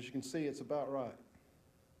 And as you can see, it's about right.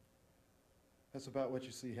 That's about what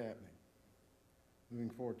you see happening. Moving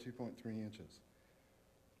forward 2.3 inches.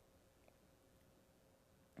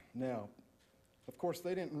 Now, of course,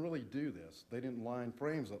 they didn't really do this. They didn't line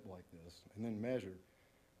frames up like this and then measure.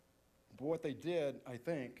 But what they did, I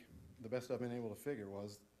think, the best I've been able to figure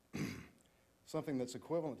was something that's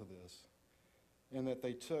equivalent to this, in that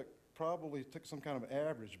they probably took some kind of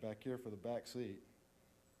average back here for the back seat.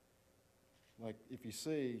 Like if you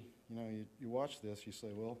see, you watch this, you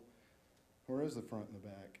say, well, where is the front and the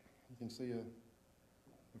back? You can see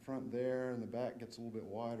the front there, and the back gets a little bit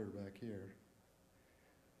wider back here.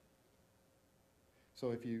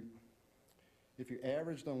 So if you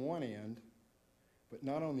averaged on one end, but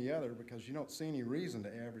not on the other, because you don't see any reason to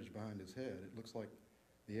average behind his head. It looks like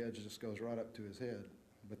the edge just goes right up to his head.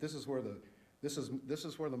 But this is where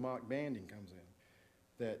the mock banding comes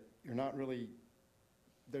in. That you're not really,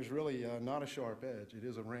 there's really not a sharp edge. It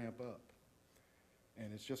is a ramp up.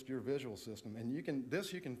 And it's just your visual system. And you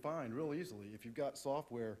can find real easily if you've got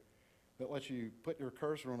software that lets you put your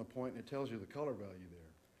cursor on a point and it tells you the color value there.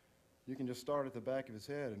 You can just start at the back of his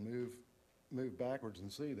head and move backwards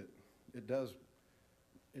and see that it does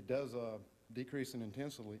decrease in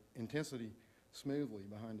intensity smoothly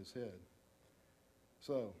behind his head.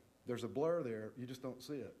 So there's a blur there, you just don't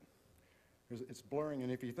see it. It's blurring,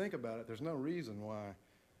 and if you think about it, there's no reason why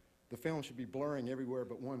the film should be blurring everywhere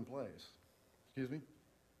but one place. Excuse me?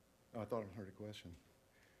 Oh, I thought I heard a question.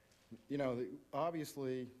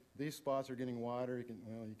 Obviously, these spots are getting wider. You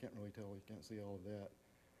can't really tell. You can't see all of that.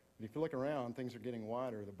 But if you look around, things are getting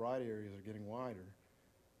wider. The bright areas are getting wider.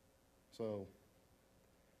 So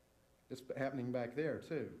it's happening back there,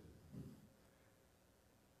 too.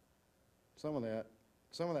 Some of that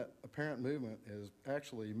apparent movement is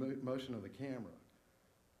actually motion of the camera,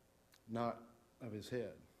 not of his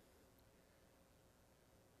head.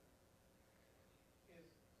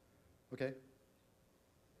 Okay?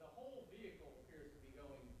 The whole vehicle appears to be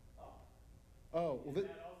going up. Oh, well, is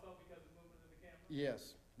that also because of movement of the camera?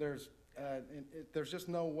 yes. There's just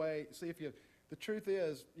no way. See, the truth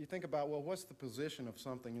is, you think about, well, what's the position of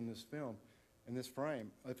something in this film, in this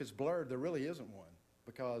frame? If it's blurred, there really isn't one,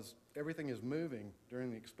 because everything is moving during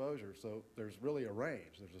the exposure, so there's really a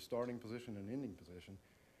range. There's a starting position and ending position.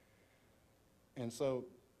 And so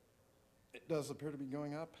it does appear to be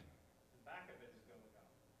going up. The back of it is going up,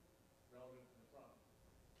 relative to the front.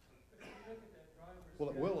 If you look at that driver's Well,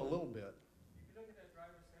 it will a little bit. If you look at that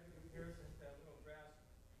driver's side in comparison to that little grass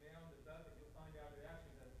mound above it, you'll find out that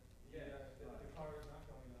actually the car is not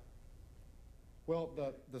going up. Well,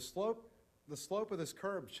 the slope of this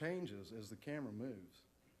curve changes as the camera moves.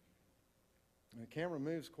 And the camera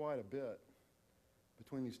moves quite a bit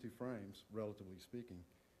between these two frames, relatively speaking.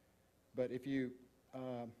 But if you,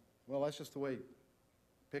 well, that's just the way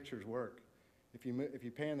pictures work. If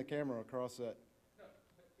you pan the camera across that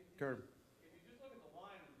curve. If you just look at the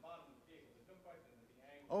line at the bottom of the vehicle, there's no question that the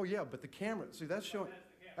angle. Oh yeah, but the camera, see that's showing, That's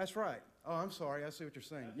the camera. that's right. Oh, I'm sorry, I see what you're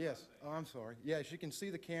saying. Yes, oh, I'm sorry. Yes, you can see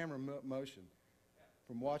the camera motion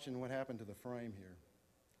from watching what happened to the frame here.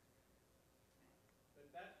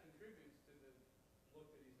 But that contributes to the look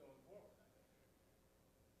that he's going forward,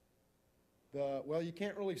 I think. Well, you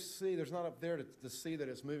can't really see, there's not up there to see that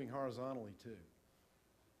it's moving horizontally too.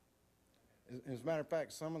 As a matter of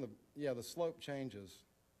fact, some of the slope changes.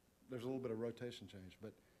 There's a little bit of rotation change,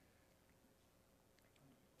 but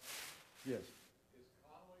yes. Is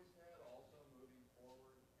Conway's head also moving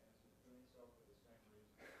forward, and is it doing so for the same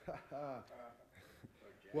reason?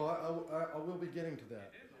 Well, I will be getting to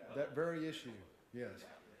that very issue, yes.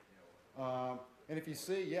 And if you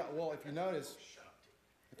see, well, if you notice,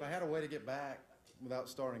 if I had a way to get back without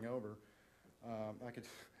starting over,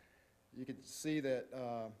 you could see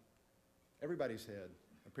that everybody's head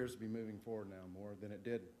appears to be moving forward now more than it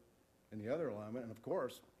did in the other alignment. And of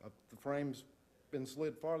course, the frame's been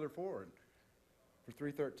slid farther forward for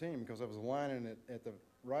 313 because I was aligning it at the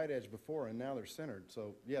right edge before, and now they're centered.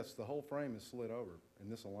 So yes, the whole frame is slid over in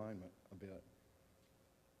this alignment a bit.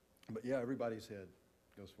 But yeah, everybody's head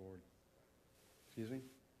goes forward. Excuse me?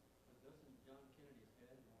 Doesn't John Kennedy's head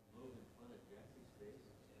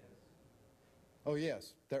Oh,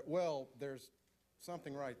 yes. Well, there's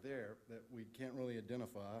something right there that we can't really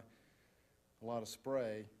identify. A lot of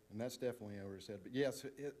spray, and that's definitely over his head. But yes,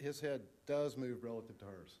 his head does move relative to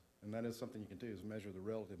hers, and that is something you can do, is measure the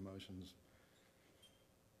relative motions.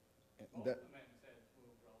 And Both that, the men's heads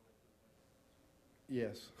move relative to the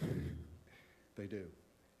women's. yes, they do.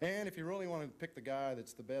 And if you really want to pick the guy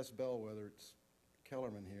that's the best bellwether, it's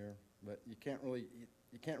Kellerman here, but you can't really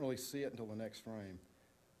see it until the next frame.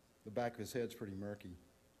 The back of his head's pretty murky.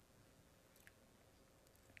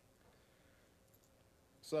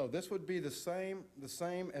 So this would be the same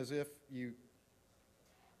as if you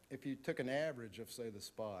took an average of, say, the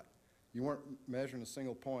spot. You weren't measuring a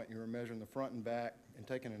single point, you were measuring the front and back and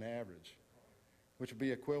taking an average, which would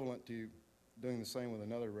be equivalent to doing the same with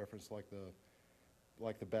another reference like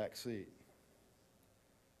the back seat.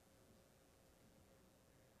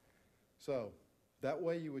 So that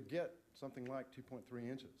way you would get something like 2.3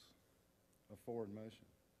 inches of forward motion.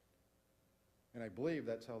 And I believe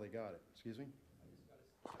that's how they got it. Excuse me?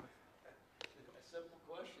 A simple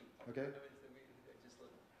question. Okay. It's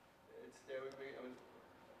there with me. I mean,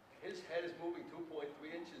 his head is moving 2.3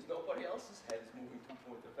 inches. Nobody else's head is moving 2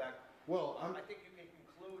 points. In fact, Well, I think you can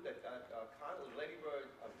conclude that Connolly, Lady Bird,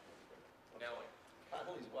 Nellie,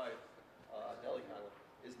 Connolly's wife, Nellie Connolly,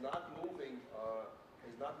 is not moving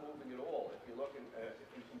at all. If you look if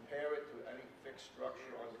you compare it to any fixed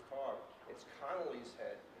structure on the car, it's Connolly's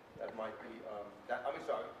head that might be.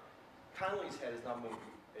 Connolly's head is not moving.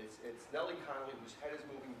 It's Nellie Connolly whose head is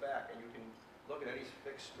moving back, and you can look at any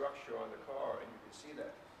fixed structure on the car, and you can see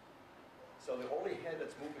that. So the only head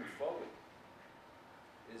that's moving forward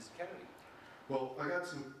is Kennedy. Well, I got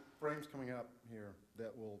some frames coming up here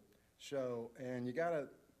that will show, and you gotta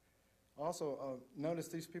also notice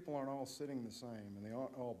these people aren't all sitting the same, and they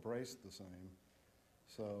aren't all braced the same.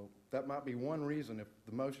 So that might be one reason, if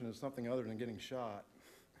the motion is something other than getting shot,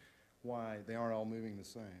 why they aren't all moving the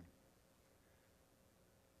same.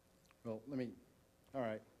 Well, all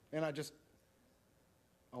right, and I just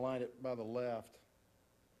aligned it by the left.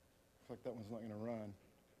 Looks like that one's not gonna run.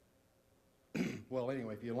 Well,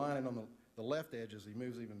 anyway, if you align it on the left edges, he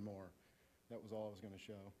moves even more. That was all I was gonna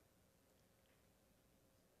show.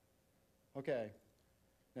 Okay,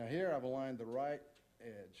 now here I've aligned the right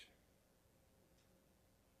edge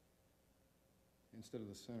instead of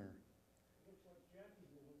the center. Looks like Jackie's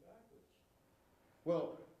moving backwards.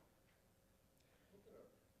 Well,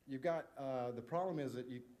 you've got, the problem is that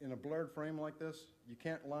in a blurred frame like this, you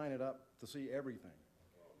can't line it up to see everything.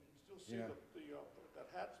 Well, you can still see Yeah. that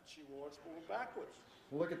hat that she wore, it's moving backwards.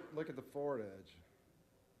 Well, look at the forward edge.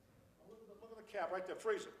 Look at the cap right there,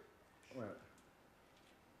 freeze it. Right.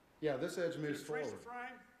 Yeah, this edge Can you moves freeze forward. the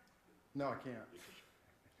frame? No, I can't.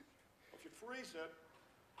 If you freeze it,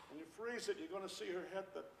 when you freeze it, you're gonna see her head,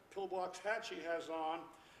 the pillbox hat she has on,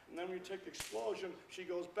 and then when you take the explosion, she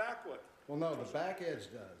goes backward. Well, no, the back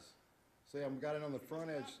edge does. See, I've got it on the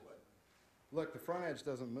front edge. Look, the front edge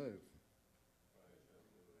doesn't move.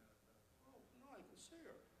 Oh, no, you can see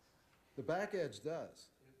her. The back edge does.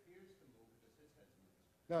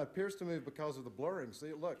 No, it appears to move because of the blurring.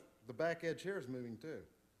 See, look, the back edge here is moving too.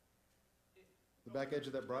 The back edge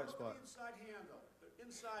of that bright Look spot. at the inside handle, the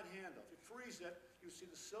inside handle. If you freeze it, you see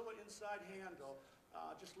the silver inside handle,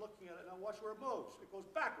 just looking at it. Now watch where it moves. It goes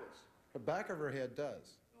backwards. The back of her head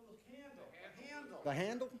does. No, the handle. The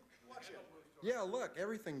handle? Watch it. Yeah, look,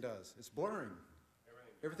 everything does. It's blurring.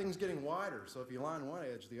 Everything's getting wider, so if you line one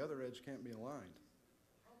edge, the other edge can't be aligned.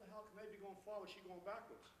 How the hell can they be going forward, she going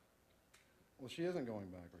backwards? Well, she isn't going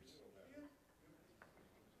backwards.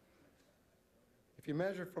 If you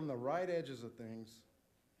measure from the right edges of things,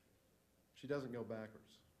 she doesn't go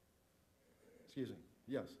backwards. Excuse me.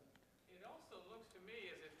 Yes? It also looks to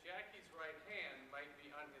me as if Jackie's right hand might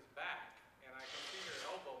be on his back, and I can see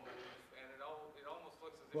her elbow move, and it almost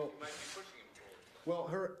looks as if Well- she might be pushing him forward. Well,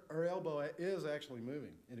 her elbow is actually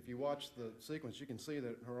moving, and if you watch the sequence, you can see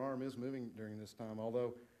that her arm is moving during this time,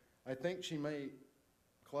 although I think she may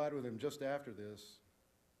collide with him just after this.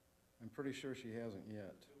 I'm pretty sure she hasn't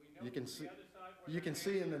yet. Do we know You can from see, the other side where you her can hand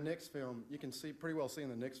see in is? the Nix film, you can see, pretty well see in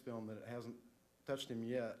the Nix film that it hasn't touched him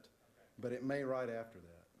yet, but it may right after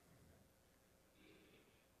that.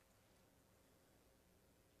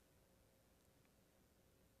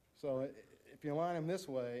 So if you align them this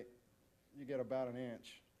way, you get about an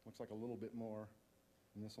inch. Looks like a little bit more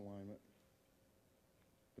in this alignment.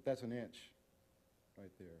 But that's an inch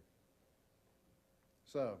right there.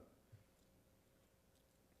 So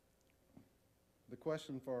the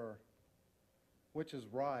question for which is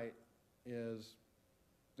right is,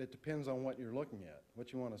 it depends on what you're looking at,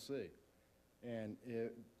 what you want to see. And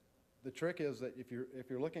the trick is that if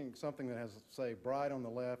you're looking at something that has, say, bright on the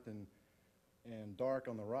left and dark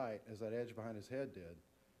on the right, as that edge behind his head did,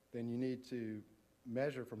 then you need to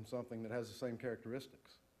measure from something that has the same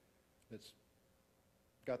characteristics. It's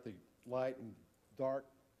got the light and dark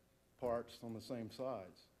parts on the same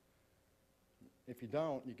sides. If you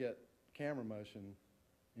don't, you get camera motion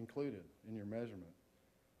included in your measurement.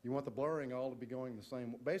 You want the blurring all to be going the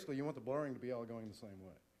same, basically you want the blurring to be all going the same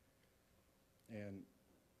way. And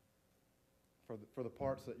for the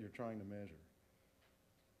parts that you're trying to measure.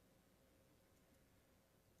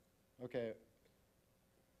 Okay.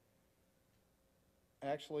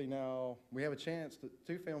 Actually now, we have a chance,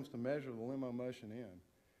 two films to measure the limo motion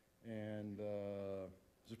in. And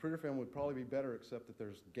Zapruder film would probably be better except that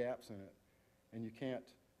there's gaps in it. And you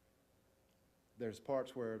can't, there's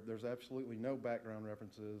parts where there's absolutely no background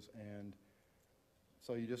references, and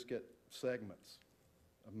so you just get segments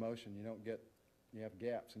of motion. You don't get, you have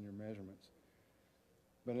gaps in your measurements.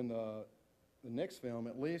 But in the Nix film,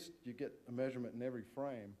 at least you get a measurement in every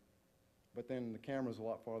frame, but then the camera's a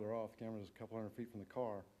lot farther off. The camera's a couple hundred feet from the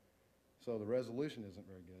car, so the resolution isn't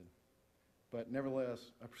very good. But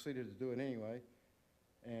nevertheless, I proceeded to do it anyway.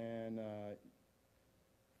 And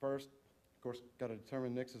first, of course, got to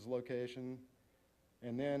determine Nix's location.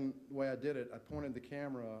 And then the way I did it, I pointed the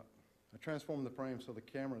camera, I transformed the frame so the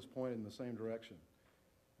camera is pointed in the same direction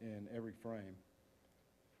in every frame.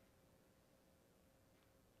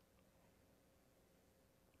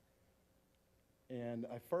 And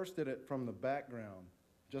I first did it from the background,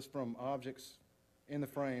 just from objects in the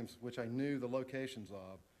frames, which I knew the locations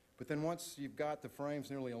of. But then once you've got the frames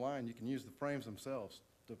nearly aligned, you can use the frames themselves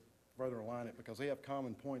to further align it, because they have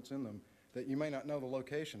common points in them that you may not know the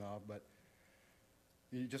location of, but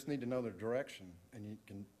you just need to know their direction, and you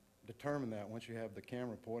can determine that once you have the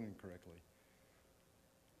camera pointing correctly.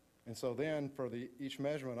 And so then for each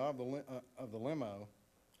measurement of the limo,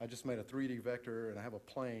 I just made a 3D vector, and I have a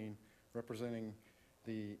plane representing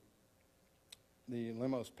the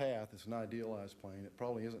limo's path. It's an idealized plane. It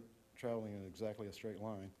probably isn't traveling in exactly a straight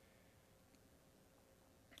line.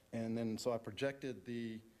 And then so I projected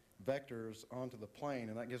the vectors onto the plane,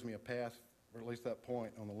 and that gives me a path, or at least that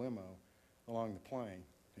point on the limo, along the plane.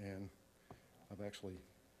 And I've actually,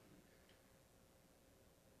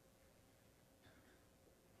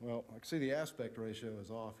 well, I can see the aspect ratio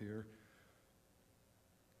is off here,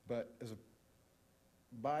 but as a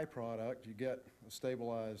byproduct, you get a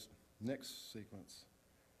stabilized Nix sequence.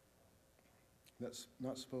 That's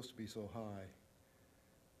not supposed to be so high.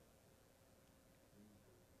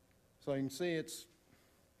 So you can see it's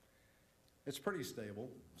pretty stable.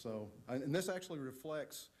 So, and this actually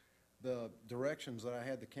reflects the directions that I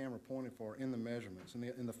had the camera pointed for in the measurements,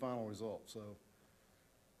 in the final result. So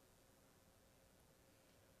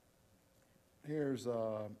here's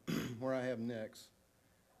where I have Nix.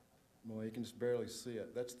 Well, you can just barely see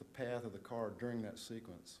it. That's the path of the car during that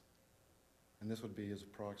sequence. And this would be his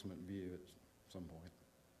approximate view at some point.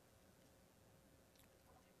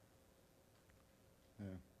 Yeah,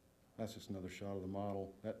 that's just another shot of the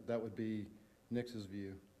model. That would be Nix's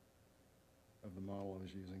view of the model I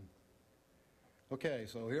was using. Okay,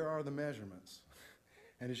 so here are the measurements.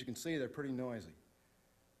 And as you can see, they're pretty noisy.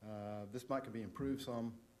 This could be improved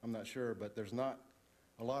some, I'm not sure, but there's not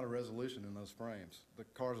a lot of resolution in those frames. The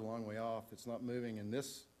car's a long way off, it's not moving, and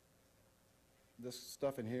this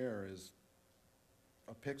stuff in here is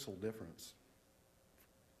a pixel difference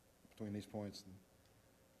between these points and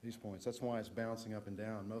these points. That's why it's bouncing up and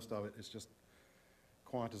down. Most of it is just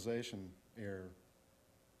quantization error.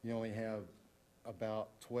 You only have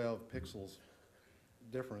about 12 pixels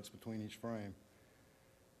difference between each frame.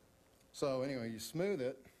 So anyway, you smooth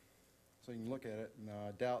it so you can look at it. Now,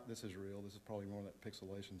 I doubt this is real. This is probably more of that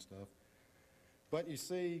pixelation stuff. But you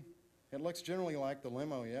see, it looks generally like the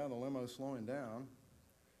limo. Yeah, the limo's slowing down.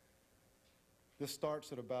 This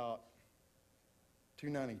starts at about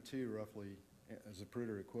 292 roughly as a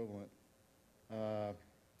Zapruder equivalent. The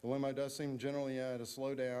limo does seem generally to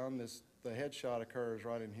slow down. The headshot occurs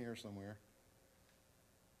right in here somewhere.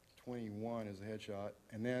 21 is the headshot.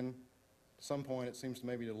 And then at some point it seems to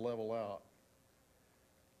maybe to level out.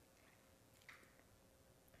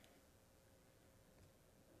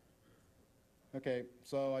 Okay,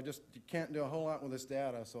 so you can't do a whole lot with this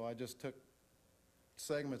data, so I just took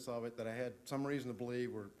segments of it that I had some reason to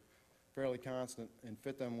believe were fairly constant and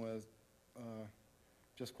fit them with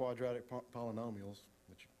just quadratic polynomials,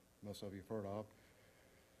 which most of you have heard of.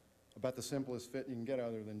 About the simplest fit you can get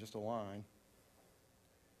other than just a line.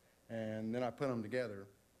 And then I put them together.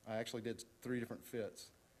 I actually did 3 different fits.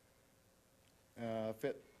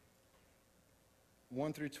 Fit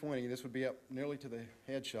 1 through 20, this would be up nearly to the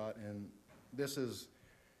headshot, and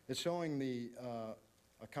it's showing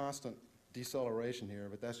a constant deceleration here,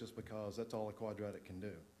 but that's just because that's all a quadratic can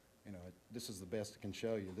do. You know, this is the best it can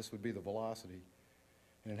show you. This would be the velocity,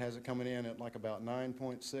 and it has it coming in at like about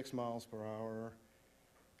 9.6 miles per hour,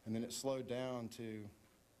 and then it slowed down to,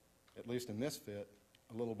 at least in this fit,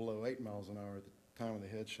 a little below 8 miles an hour at the time of the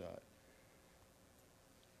headshot.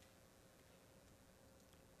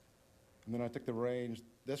 And then I took the range,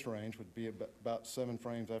 this range would be about 7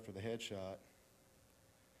 frames after the headshot.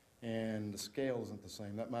 And the scale isn't the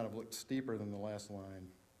same. That might have looked steeper than the last line,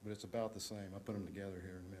 but it's about the same. I'll put them together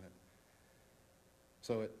here in a minute.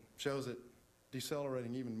 So it shows it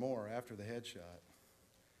decelerating even more after the headshot.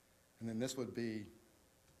 And then this would be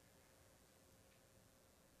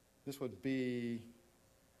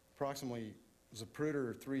approximately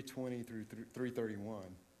Zapruder 320 through 331.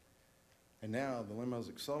 And now the limo's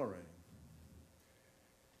accelerating.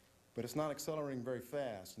 But it's not accelerating very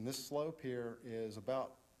fast. And this slope here is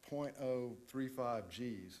about 0.035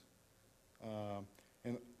 Gs.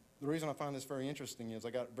 And the reason I find this very interesting is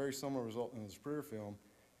I got a very similar result in the Zapruder film.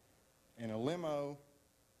 And a limo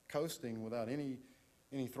coasting without any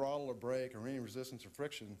throttle or brake or any resistance or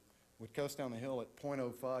friction would coast down the hill at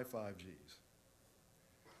 0.055 Gs.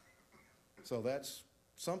 So that's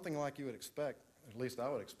something like you would expect, at least I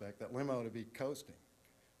would expect, that limo to be coasting,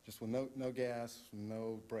 just with no gas,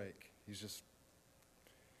 no brake. He's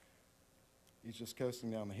just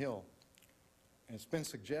coasting down the hill. And it's been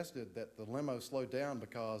suggested that the limo slowed down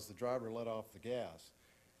because the driver let off the gas.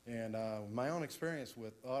 And my own experience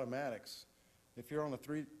with automatics, if you're on a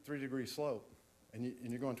 3-degree slope and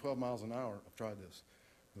you're going 12 miles an hour, I've tried this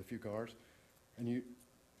with a few cars, and you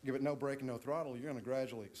give it no brake and no throttle, you're going to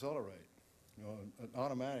gradually accelerate. You know, an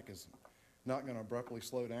automatic is not going to abruptly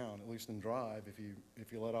slow down, at least in drive, if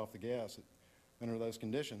you let off the gas under those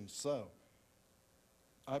conditions. So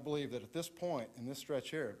I believe that at this point, in this stretch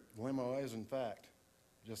here, the limo is in fact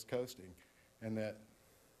just coasting, and that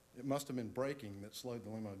it must have been braking that slowed the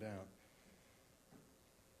limo down.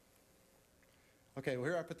 Okay, well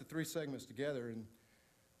here I put the 3 segments together, and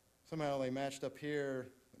somehow they matched up here,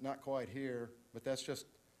 but not quite here, but that's just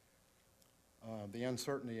the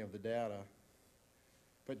uncertainty of the data.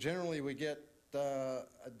 But generally we get a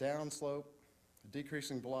downslope, a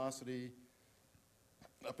decreasing velocity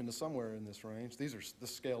up into somewhere in this range. This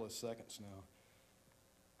scale is seconds now.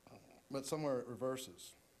 But somewhere it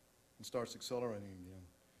reverses and starts accelerating again.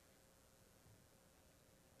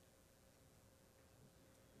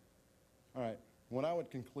 All right, what I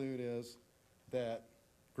would conclude is that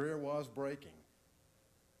Greer was braking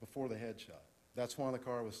before the headshot. That's why the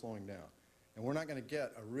car was slowing down. And we're not going to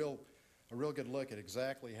get a real good look at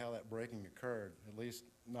exactly how that braking occurred, at least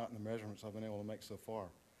not in the measurements I've been able to make so far.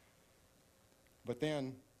 But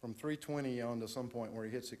then from 320 on to some point where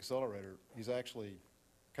he hits the accelerator, he's actually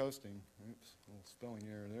coasting. Oops, a little spelling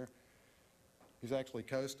error there. He's actually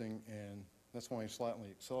coasting, and that's why he's slightly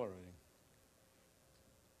accelerating.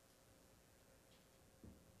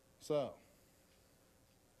 So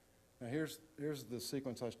now here's the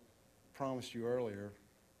sequence I promised you earlier.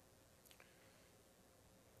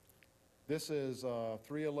 This is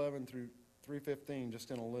 311 through 315 just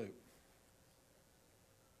in a loop.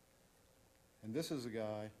 And this is a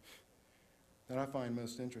guy that I find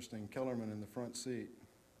most interesting, Kellerman in the front seat.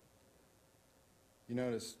 You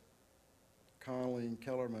notice Connolly and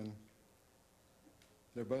Kellerman,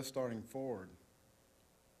 they're both starting forward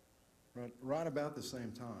right about the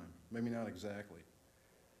same time, maybe not exactly.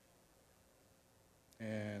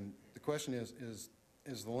 And the question is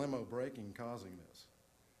the limo braking causing this?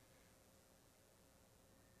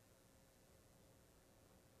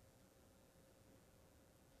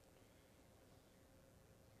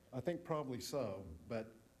 I think probably so,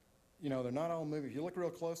 but you know, they're not all moving. If you look real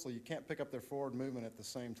closely, you can't pick up their forward movement at the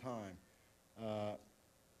same time.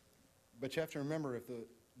 But you have to remember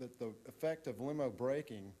that the effect of limo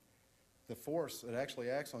braking, the force that actually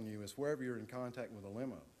acts on you is wherever you're in contact with a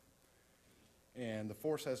limo. And the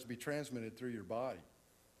force has to be transmitted through your body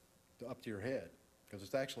up to your head, because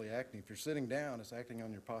it's actually acting. If you're sitting down, it's acting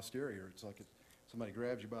on your posterior. It's like somebody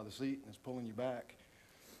grabs you by the seat and is pulling you back.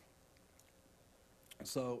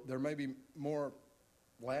 So there may be more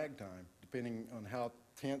lag time, depending on how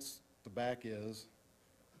tense the back is,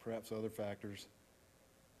 perhaps other factors.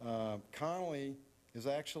 Connolly is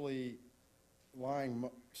actually lying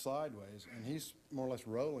sideways, and he's more or less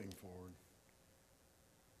rolling forward.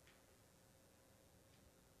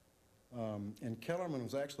 And Kellerman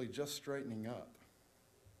was actually just straightening up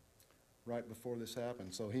right before this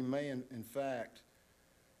happened. So he may, in fact,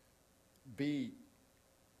 be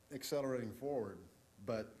accelerating forward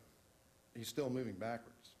but he's still moving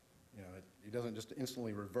backwards. You know, he doesn't just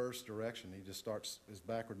instantly reverse direction. He just starts, his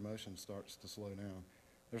backward motion starts to slow down.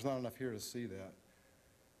 There's not enough here to see that.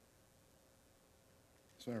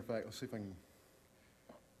 As a matter of fact, let's see if I can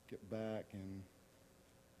get back and,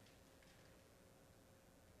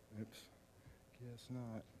 oops, guess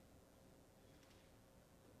not.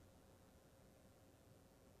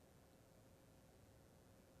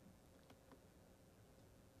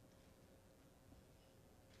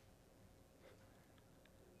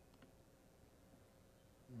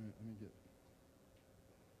 All right, let me get,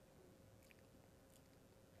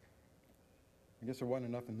 I guess there wasn't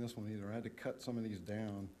enough in this one either. I had to cut some of these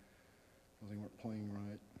down because they weren't playing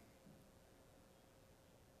right.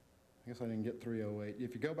 I guess I didn't get 308.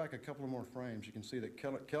 If you go back a couple of more frames, you can see that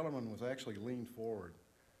Kellerman was actually leaned forward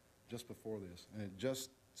just before this, and it just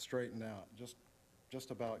straightened out, just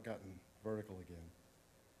about gotten vertical again.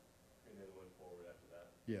 And then went forward after that?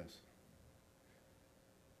 Yes.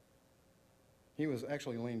 He was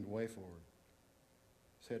actually leaned way forward.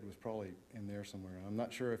 His head was probably in there somewhere. I'm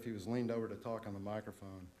not sure if he was leaned over to talk on the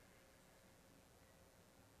microphone.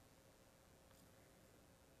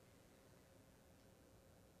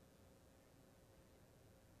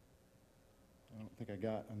 I don't think I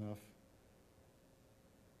got enough.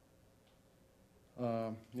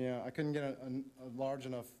 Yeah, I couldn't get a large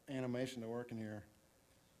enough animation to work in here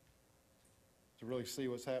to really see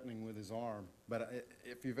what's happening with his arm. But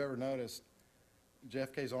if you've ever noticed,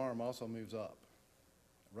 JFK's arm also moves up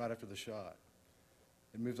right after the shot.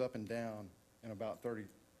 It moves up and down in about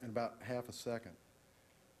half a second.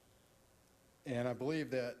 And I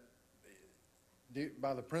believe that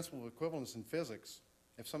by the principle of equivalence in physics,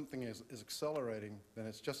 if something is accelerating, then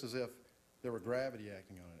it's just as if there were gravity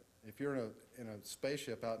acting on it. If you're in a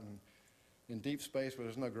spaceship out in deep space where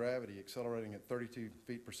there's no gravity, accelerating at 32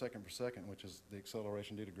 feet per second, which is the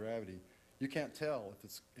acceleration due to gravity, you can't tell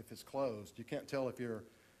if it's closed. You can't tell if you're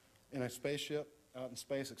in a spaceship out in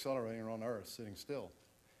space accelerating or on Earth sitting still.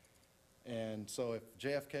 And so if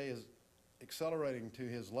JFK is accelerating to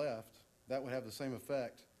his left, that would have the same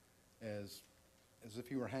effect as if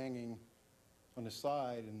he were hanging on his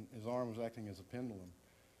side and his arm was acting as a pendulum.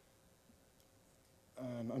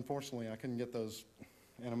 Unfortunately, I couldn't get those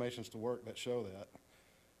animations to work that show that.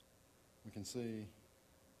 We can see.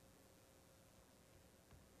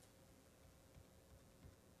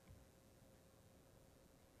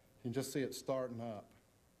 You can just see it starting up.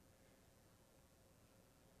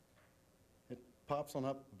 It pops on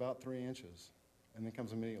up about 3 inches and then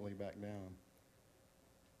comes immediately back down.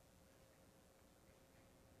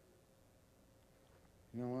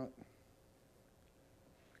 You know what?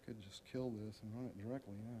 I could just kill this and run it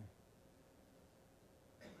directly, yeah.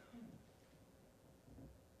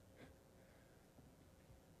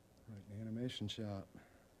 Right, the animation shop.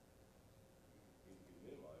 You can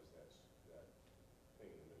minimize that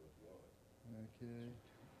thing in the middle if you want it. Okay.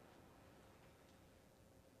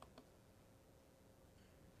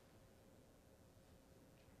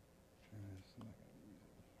 It's not gonna be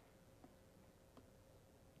easy.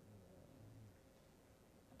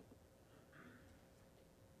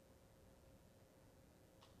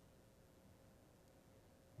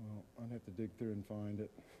 Well, I'd have to dig through and find it.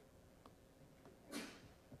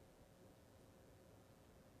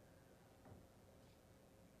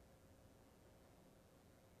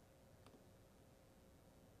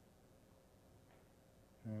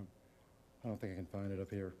 I don't think I can find it up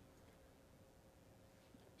here.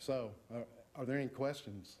 So, are there any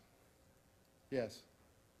questions? Yes.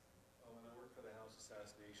 When I worked for the House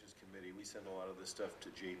Assassinations Committee, we sent a lot of this stuff to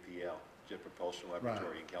JPL, Jet Propulsion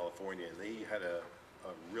Laboratory in California, and they had a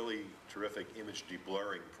really terrific image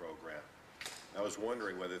deblurring program. I was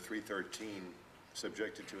wondering whether 313,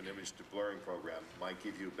 subjected to an image deblurring program, might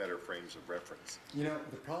give you better frames of reference. You know,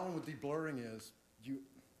 the problem with deblurring is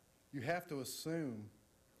you have to assume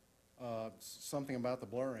something about the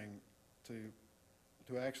blurring to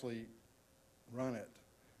actually run it.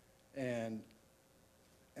 And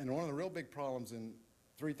one of the real big problems in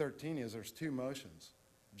 313 is there's two motions.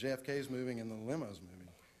 JFK's moving and the limo's moving.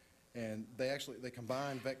 And they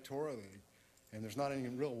combine vectorially, and there's not any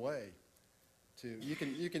real way to,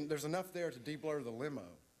 there's enough there to deblur the limo.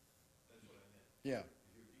 That's what I meant. Yeah.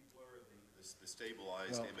 If you deblur the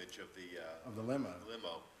stabilized image of the limo,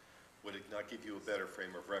 would it not give you a better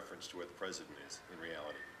frame of reference to where the president is in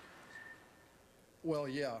reality? Well,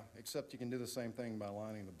 yeah, except you can do the same thing by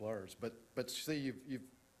aligning the blurs. But see,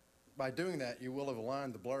 by doing that, you will have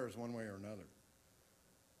aligned the blurs one way or another.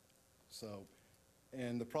 So,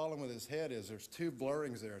 and the problem with his head is there's two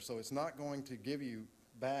blurrings there, so it's not going to give you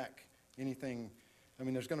back anything. I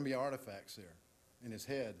mean, there's going to be artifacts there. in his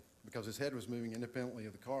head, because his head was moving independently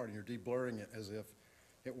of the car, and you're de-blurring it as if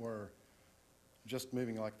it were just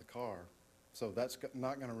moving like the car. So that's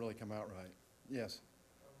not going to really come out right. Yes?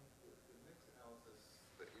 The mix analysis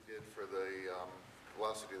that you did for the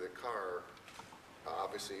velocity of the car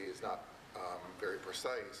obviously is not very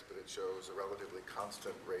precise, but it shows a relatively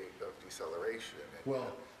constant rate of deceleration. And Well,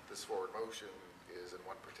 yet this forward motion is in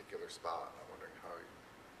one particular spot. I'm wondering how you...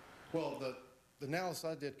 Well, the analysis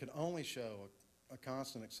I did could only show a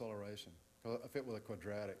constant acceleration if it was a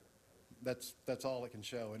quadratic. That's all it can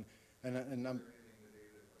show. And I'm... Is there anything in the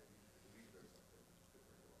data that you believe there's something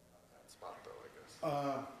different going on in that spot, though, I guess?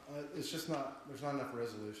 It's just not, there's not enough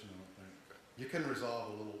resolution, I don't think. Okay. You couldn't resolve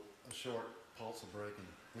a short pulse of braking,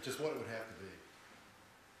 which is what it would have to be.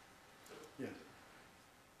 Yeah.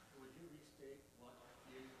 Would you restate what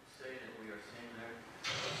you say that we are seeing there?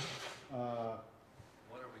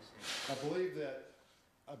 What are we seeing?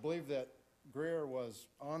 I believe that Greer was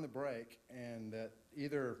on the brake and that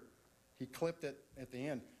either he clipped it at the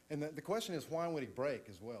end. And the question is, why would he brake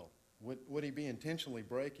as well? Would he be intentionally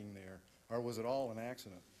braking there, or was it all an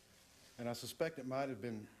accident? And I suspect it might have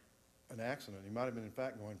been an accident. He might have been, in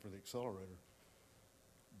fact, going for the accelerator.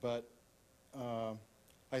 But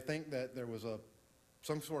I think that there was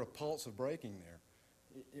some sort of pulse of braking there.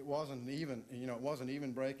 It wasn't even, it wasn't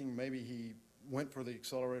even braking. Maybe he went for the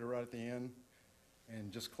accelerator right at the end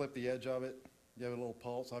and just clipped the edge of it, gave it a little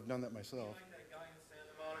pulse. I've done that myself. Like that guy in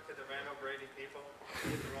Santa Monica that ran over 80 people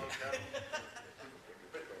with the wrong pedal.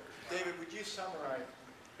 But, David, would you summarize,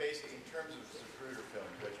 basically, in terms of Zapruder film,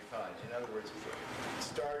 what you find? In other words,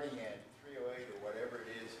 starting at 308 or whatever it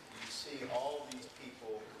is, you see all these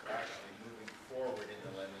people actually moving forward in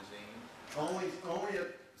the limousine. Only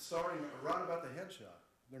at starting right about the headshot.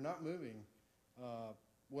 They're not moving.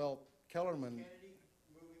 Well, Kellerman. Kennedy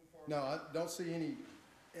moving forward? No, I don't see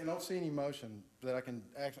any motion that I can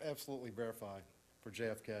absolutely verify for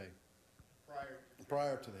JFK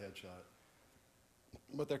prior to the headshot.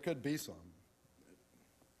 But there could be some.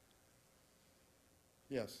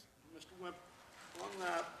 Yes. Mr. Wimp, on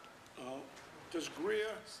that, does Greer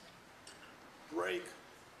brake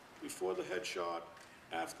before the headshot,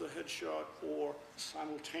 after the headshot, or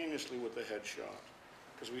simultaneously with the headshot?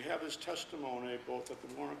 Because we have his testimony both at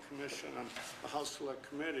the Warrant Commission and the House Select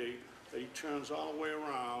Committee that he turns all the way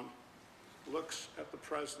around, looks at the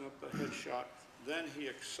president, the headshot, then he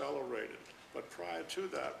accelerated. But prior to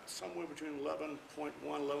that, somewhere between 11.1,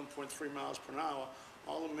 11.3 miles per hour,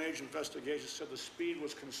 all the major investigations said the speed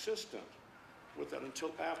was consistent with that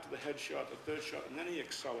until after the headshot, the third shot, and then he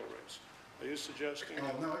accelerates. Are you suggesting?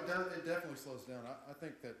 Oh, no, it definitely slows down. I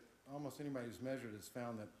think that almost anybody who's measured has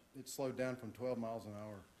found that it slowed down from 12 miles an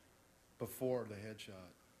hour before the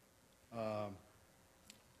headshot.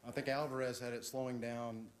 I think Alvarez had it slowing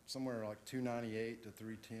down somewhere like 298 to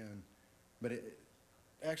 310. But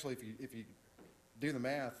actually, if you do the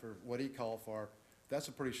math for what he called for, that's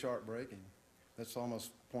a pretty sharp braking. That's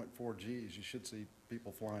almost 0.4 Gs. You should see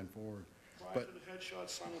people flying forward. Prior to the headshot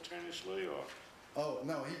simultaneously, or? Oh,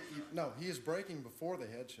 no, he is braking before the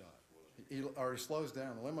headshot. He slows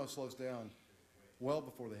down. The limo slows down well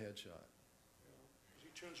before the headshot. He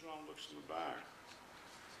turns around and looks in the back.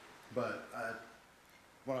 But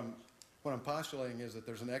what I'm postulating is that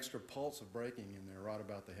there's an extra pulse of braking in there right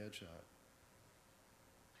about the headshot.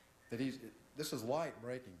 This is light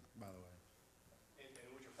braking, by the way. And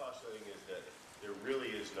what you're postulating is that there really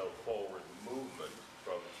is no forward movement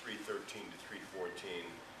from 313 to 314,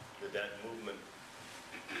 that movement,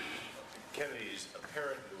 Kennedy's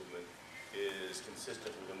apparent movement, is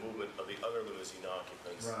consistent with the movement of the other limousine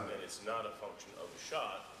occupants, right. And it's not a function of the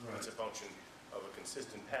shot, right. It's a function of a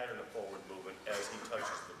consistent pattern of forward movement as he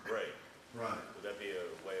touches the brake. Right. Would that be a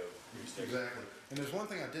way of restating? Exactly. And there's one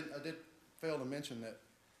thing I did fail to mention, that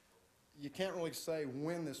you can't really say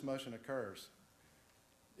when this motion occurs.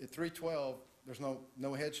 At 312, there's no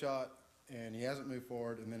headshot, and he hasn't moved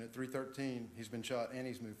forward, and then at 313, he's been shot and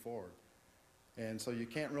he's moved forward. And so you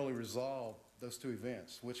can't really resolve those two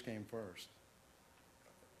events, which came first.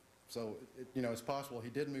 So, it's possible he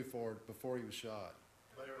did move forward before he was shot.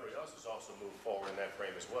 But everybody else has also moved forward in that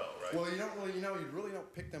frame as well, right? Well, you really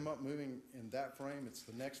don't pick them up moving in that frame. It's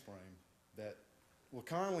the next frame that, well,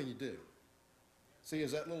 Connolly you do. See,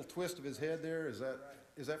 is that little twist of his head there? Is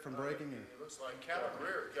that from braking? It looks like Keller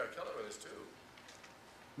in this too.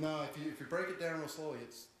 No, if you break it down real slowly,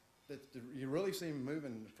 you really see him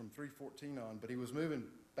moving from 314 on, but he was moving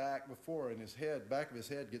back before, and back of his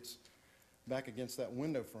head gets back against that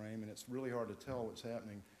window frame, and it's really hard to tell what's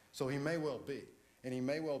happening. So he may well be, and he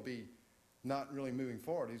may well be not really moving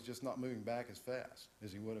forward. He's just not moving back as fast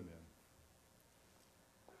as he would have been.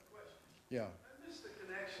 Question. Yeah. I missed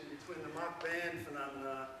connection between the mock band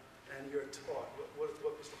phenomena and your talk? What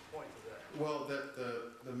was the point of that? Well, that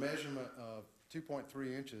the measurement of 2.3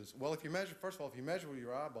 inches, well, if you measure, first of all, if you measure with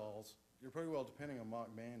your eyeballs, you're pretty well depending on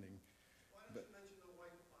mock banding. Why don't you mention the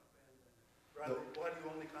white mock band then? Rather, why do you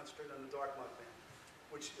only concentrate on the dark mock band?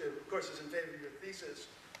 Which, of course, is in favor of your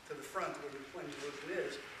thesis to the front where the twin illusion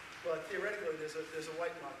is, but theoretically there's a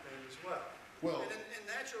white mock band as well. Well, and in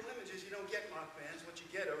natural images, you don't get mock bands. What you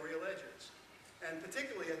get are real edges. And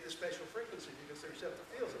particularly at this spatial frequency, because their receptive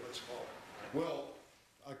fields are much smaller. well,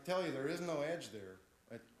 I tell you, there is no edge there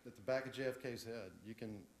at the back of JFK's head. You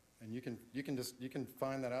can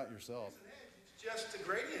find that out yourself. It's an edge. It's just a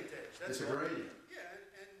gradient edge. That's It's a all. gradient. Yeah,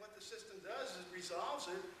 and what the system does is resolves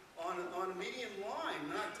it on a median line,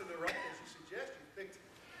 not to the right as you suggest. You picked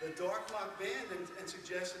the dark mock band and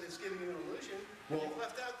suggested it's giving you an illusion. Well, you've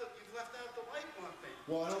left out the light mock band.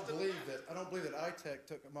 Well, I don't believe that iTech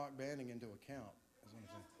took mock banding into account. Is what I'm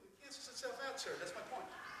saying. It cancels itself out, sir. That's my point.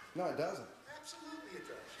 No, it doesn't. Absolutely, it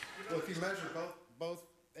does. Well, if you measure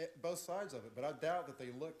both sides of it, but I doubt that they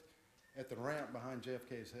looked at the ramp behind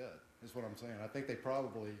JFK's head. Is what I'm saying. I think they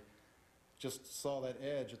probably just saw that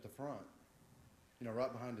edge at the front,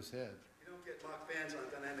 right behind his head. You don't get mock bands on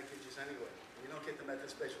dynamic edges anyway. You don't get them at the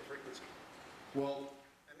spatial frequency. Well,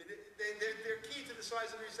 I mean, they're key to the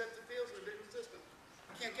size of the receptive fields of the visual system.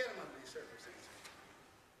 You can't get them under these circumstances.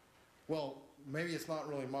 well, maybe it's not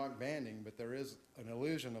really mock banding, but there is an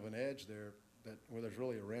illusion of an edge there where there's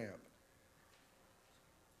really a ramp.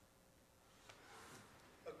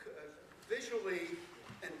 Visually,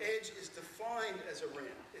 an edge is defined as a ramp.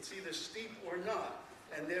 It's either steep or not.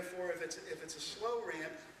 And therefore, if it's a slow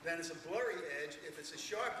ramp, then it's a blurry edge. If it's a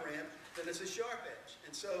sharp ramp, then it's a sharp edge.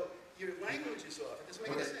 And so your language is off. It doesn't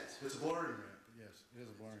make any sense. It's a blurry ramp. Yes, it is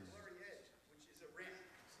a blurry ramp. Blurry edge, which is a ramp.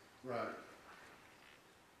 Right.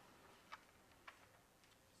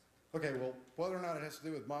 Okay, well, whether or not it has to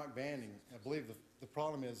do with mock banding, I believe the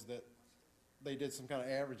problem is that they did some kind of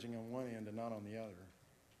averaging on one end and not on the other.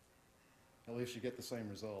 At least you get the same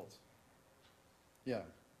results. Yeah.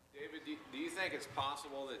 David, do you think it's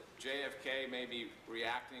possible that JFK may be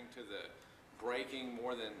reacting to the braking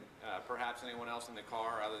more than perhaps anyone else in the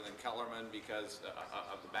car other than Kellerman because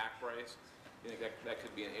of the back brace? Do you think that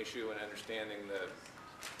could be an issue in understanding the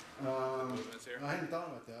movements here? I hadn't thought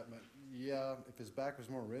about that, but yeah, if his back was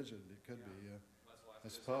more rigid, it could be, I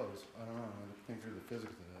suppose. I don't know. I don't think through the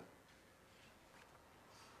physics of that.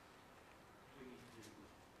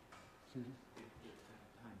 Excuse me?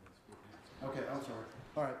 Okay, I'm sorry.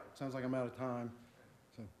 All right, sounds like I'm out of time.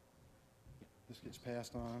 So this gets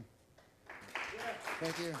passed on.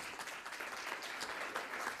 Thank you.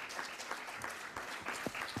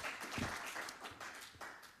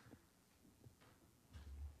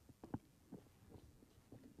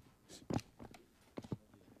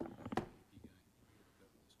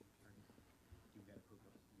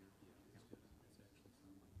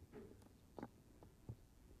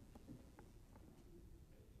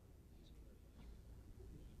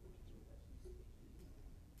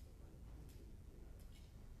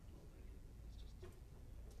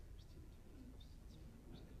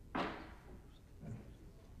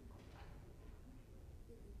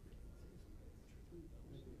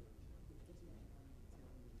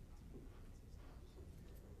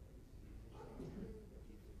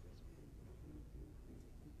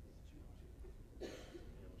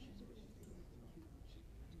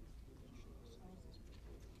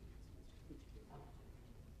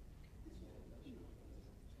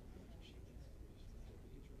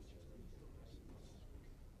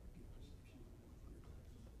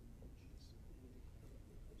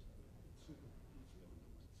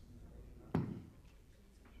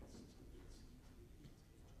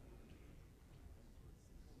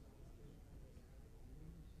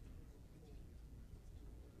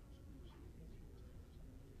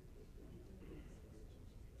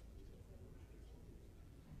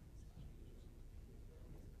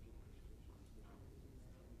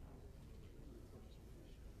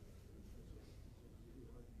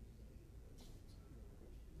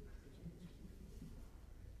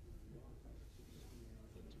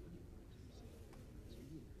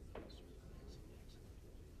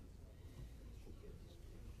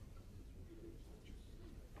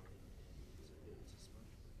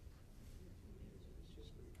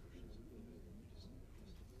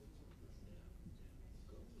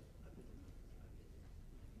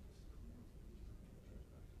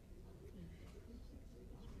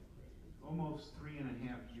 Almost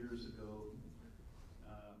 3.5 years ago,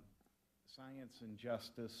 Science and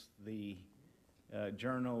Justice, the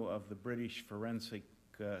journal of the British Forensic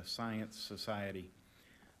Science Society,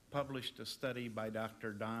 published a study by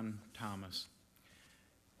Dr. Don Thomas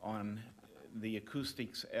on the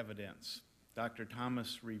acoustics evidence. Dr.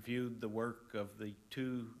 Thomas reviewed the work of the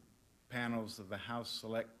two panels of the House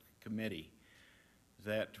Select Committee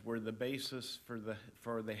that were the basis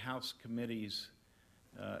for the House Committee's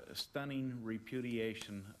stunning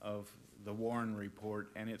repudiation of the Warren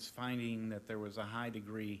Report and its finding that there was a high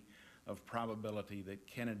degree of probability that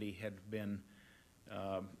Kennedy had been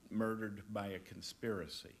murdered by a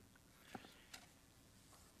conspiracy.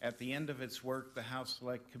 At the end of its work, the House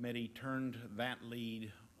Select Committee turned that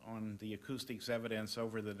lead on the acoustics evidence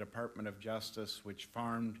over the Department of Justice, which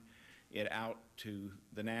farmed it out to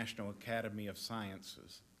the National Academy of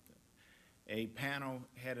Sciences. A panel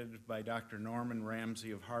headed by Dr. Norman Ramsey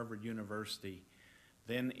of Harvard University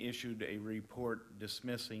then issued a report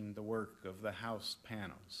dismissing the work of the House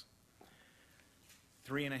panels.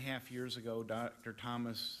 3.5 years ago, Dr.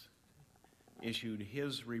 Thomas issued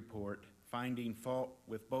his report finding fault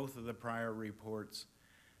with both of the prior reports,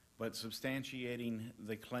 but substantiating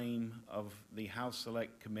the claim of the House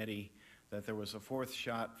Select Committee that there was a fourth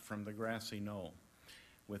shot from the grassy knoll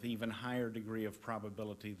with even higher degree of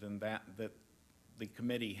probability than that the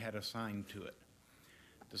committee had assigned to it.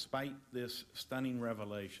 Despite this stunning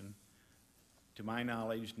revelation, to my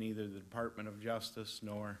knowledge, neither the Department of Justice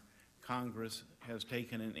nor Congress has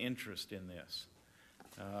taken an interest in this.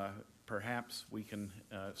 Perhaps we can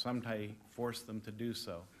someday force them to do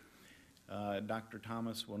so. Dr.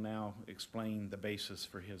 Thomas will now explain the basis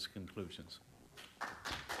for his conclusions.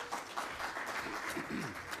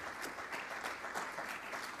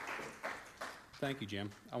 Thank you, Jim.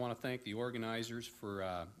 I want to thank the organizers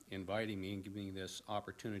for inviting me and giving me this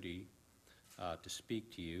opportunity to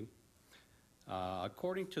speak to you.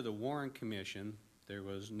 According to the Warren Commission, there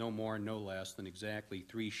was no more, no less than exactly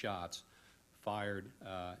 3 shots fired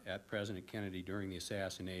at President Kennedy during the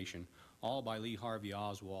assassination, all by Lee Harvey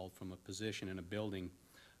Oswald from a position in a building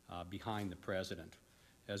behind the president.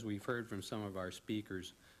 As we've heard from some of our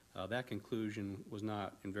speakers, that conclusion was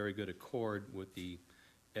not in very good accord with the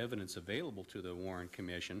evidence available to the Warren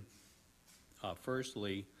Commission.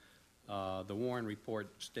 Firstly, the Warren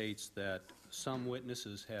report states that some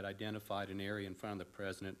witnesses had identified an area in front of the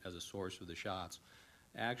president as a source of the shots.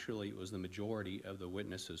 Actually, it was the majority of the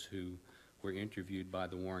witnesses who were interviewed by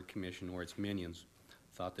the Warren Commission or its minions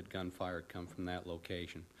thought that gunfire had come from that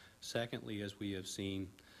location. Secondly, as we have seen,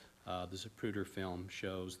 the Zapruder film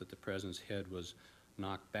shows that the president's head was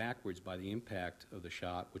knocked backwards by the impact of the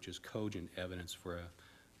shot, which is cogent evidence for a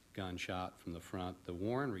gunshot from the front. The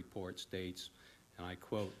Warren report states, and I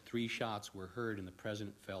quote, 3 shots were heard and the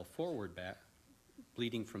president fell forward back,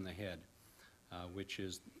 bleeding from the head, which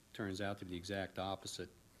turns out to be the exact opposite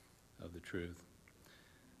of the truth.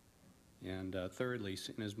 And thirdly,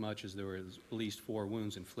 inasmuch as there were at least 4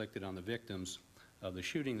 wounds inflicted on the victims of the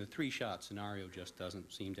shooting, the 3-shot scenario just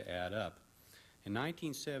doesn't seem to add up. In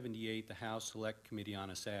 1978, the House Select Committee on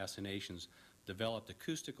Assassinations developed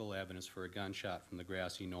acoustical evidence for a gunshot from the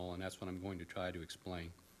grassy knoll, and that's what I'm going to try to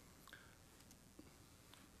explain.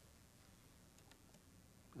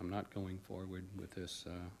 I'm not going forward with this.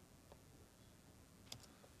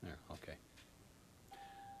 There, okay.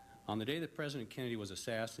 On the day that President Kennedy was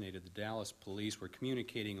assassinated, the Dallas police were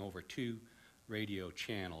communicating over 2 radio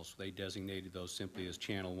channels. They designated those simply as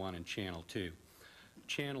Channel 1 and Channel 2.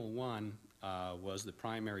 Channel 1 was the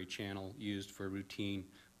primary channel used for routine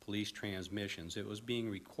police transmissions. It was being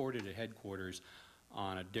recorded at headquarters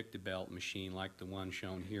on a dictabelt machine like the one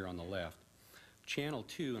shown here on the left. Channel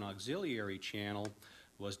 2, an auxiliary channel,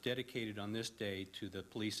 was dedicated on this day to the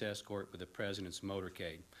police escort with the president's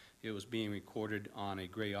motorcade. It was being recorded on a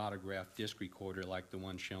gray autograph disc recorder like the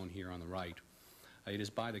one shown here on the right. It is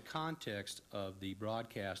by the context of the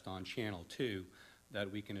broadcast on Channel 2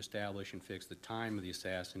 that we can establish and fix the time of the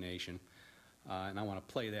assassination. And I want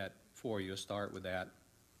to play that for you. Start with that.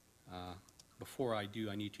 Before I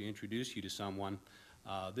do, I need to introduce you to someone.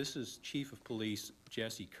 This is Chief of Police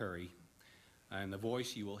Jesse Curry, and the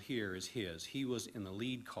voice you will hear is his. He was in the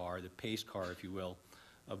lead car, the pace car, if you will,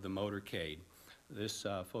 of the motorcade. This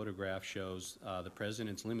photograph shows the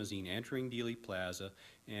president's limousine entering Dealey Plaza,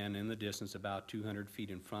 and in the distance, about 200 feet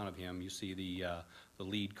in front of him, you see the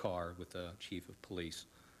lead car with the Chief of Police.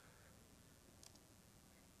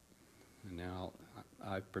 And now,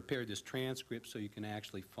 I've prepared this transcript so you can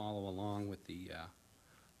actually follow along with the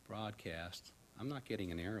broadcast. I'm not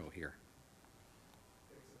getting an arrow here.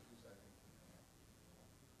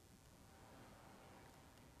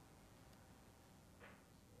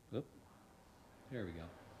 Oop. There we go.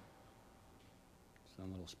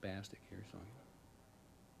 Some little spastic here, so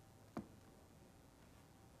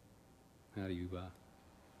how do you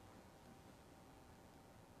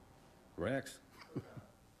Rex.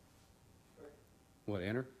 What,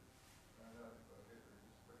 enter?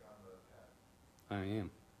 I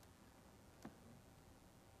am.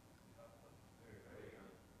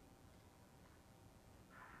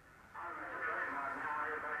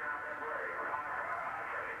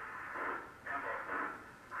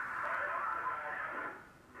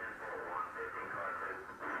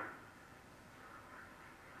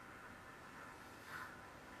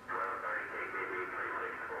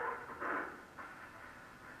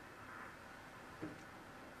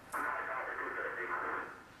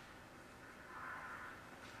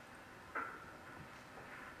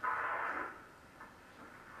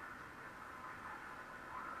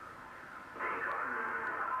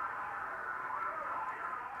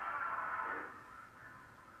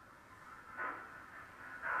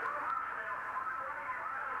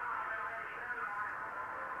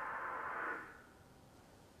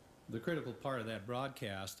 The critical part of that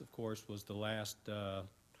broadcast, of course, was the last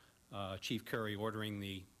Chief Curry ordering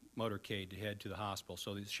the motorcade to head to the hospital.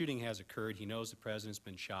 So the shooting has occurred. He knows the president's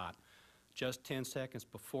been shot. Just 10 seconds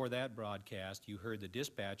before that broadcast, you heard the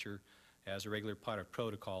dispatcher, as a regular part of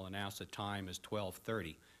protocol, announce the time as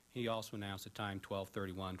 12:30. He also announced the time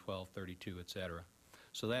 12:31, 12:32, etc.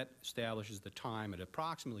 So that establishes the time at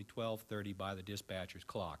approximately 12:30 by the dispatcher's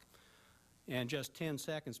clock. And just 10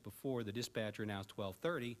 seconds before the dispatcher announced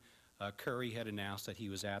 12:30, Curry had announced that he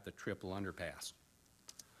was at the Triple Underpass.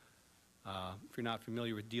 If you're not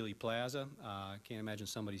familiar with Dealey Plaza, I can't imagine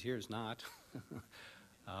somebody's here is not.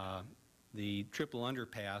 The Triple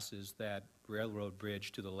Underpass is that railroad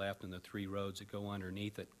bridge to the left and the three roads that go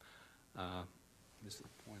underneath it. This is the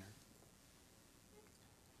pointer.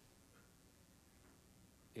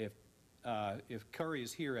 If Curry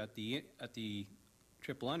is here at the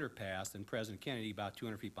Triple Underpass, then President Kennedy, about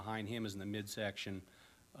 200 feet behind him, is in the midsection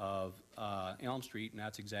of Elm Street, and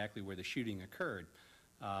that's exactly where the shooting occurred.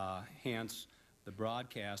 Hence, the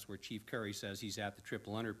broadcast where Chief Curry says he's at the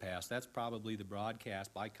Triple Underpass, that's probably the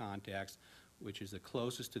broadcast by context which is the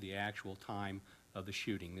closest to the actual time of the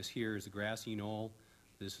shooting. This here is the grassy knoll.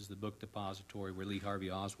 This is the book depository where Lee Harvey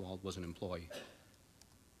Oswald was an employee.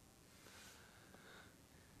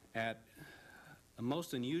 At a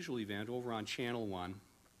most unusual event over on Channel 1,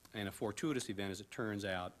 and a fortuitous event as it turns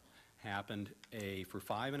out, happened for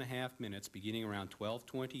 5.5 minutes beginning around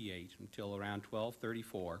 12:28 until around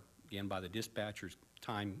 12:34, again by the dispatcher's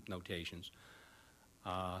time notations.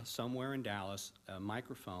 Somewhere in Dallas, a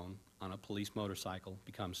microphone on a police motorcycle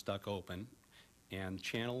becomes stuck open, and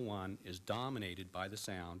Channel 1 is dominated by the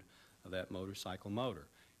sound of that motorcycle motor.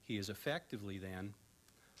 He is effectively then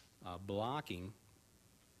blocking,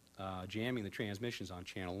 jamming the transmissions on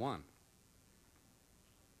Channel 1.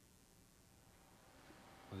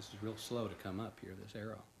 Well, this is real slow to come up here, this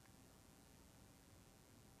arrow.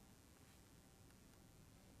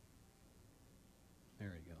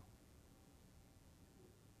 There you go.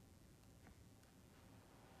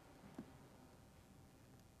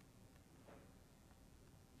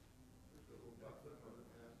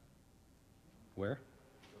 Where?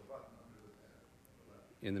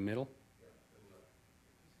 In the middle?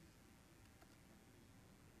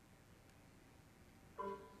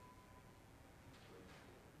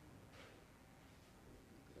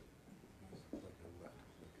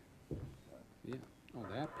 Yeah. Oh,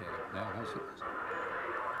 that pad. That was it.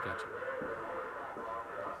 Gotcha.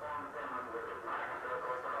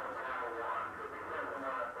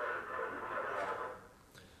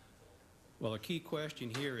 Well, a key question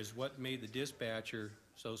here is what made the dispatcher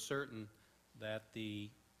so certain that the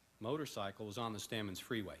motorcycle was on the Stemmons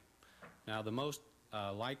Freeway. Now, the most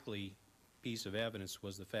likely piece of evidence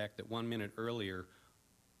was the fact that 1 minute earlier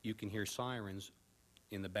you can hear sirens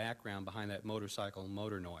in the background behind that motorcycle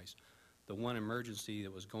motor noise. The one emergency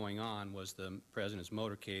that was going on was the president's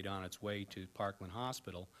motorcade on its way to Parkland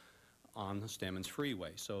Hospital on the Stemmons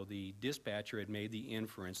Freeway. So the dispatcher had made the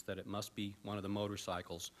inference that it must be one of the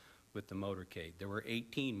motorcycles with the motorcade. There were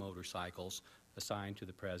 18 motorcycles assigned to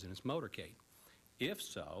the president's motorcade. If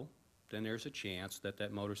so, then there's a chance that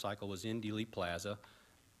that motorcycle was in Dealey Plaza,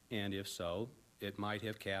 and if so, it might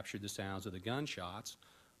have captured the sounds of the gunshots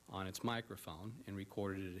on its microphone and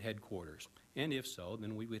recorded it at headquarters. And if so,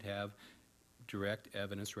 then we would have direct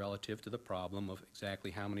evidence relative to the problem of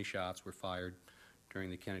exactly how many shots were fired during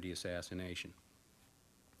the Kennedy assassination.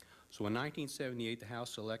 So in 1978, the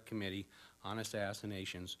House Select Committee on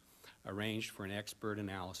Assassinations arranged for an expert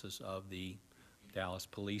analysis of the Dallas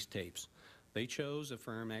police tapes. They chose a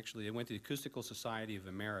firm, actually, they went to the Acoustical Society of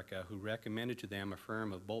America, who recommended to them a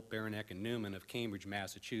firm of Bolt, Beranek, and Newman of Cambridge,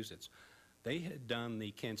 Massachusetts. They had done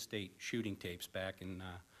the Kent State shooting tapes back in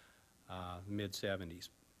the mid-70s.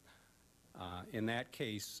 In that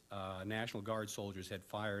case, National Guard soldiers had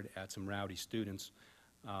fired at some rowdy students.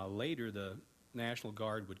 Later, the National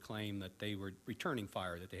Guard would claim that they were returning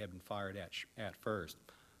fire, that they had been fired at first.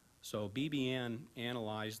 So BBN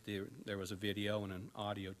analyzed, there was a video and an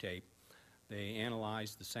audio tape. They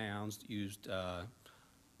analyzed the sounds, used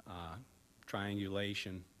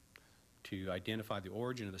triangulation to identify the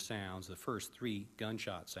origin of the sounds, the first 3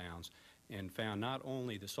 gunshot sounds, and found not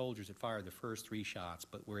only the soldiers that fired the first 3 shots,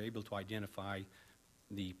 but were able to identify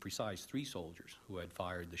the precise 3 soldiers who had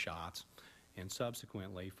fired the shots. And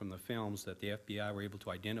subsequently, from the films, that the FBI were able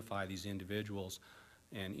to identify these individuals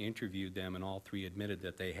and interviewed them, and all 3 admitted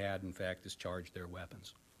that they had, in fact, discharged their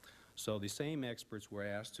weapons. So the same experts were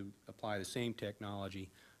asked to apply the same technology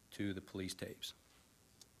to the police tapes.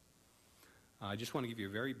 I just want to give you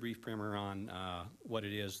a very brief primer on what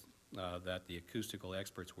it is that the acoustical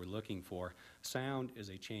experts were looking for. Sound is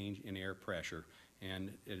a change in air pressure,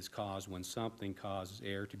 and it is caused when something causes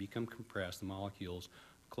air to become compressed, the molecules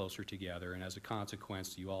closer together, and as a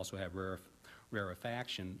consequence you also have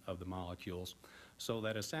rarefaction of the molecules, so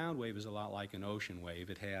that a sound wave is a lot like an ocean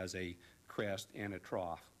wave. It has a crest and a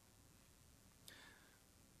trough.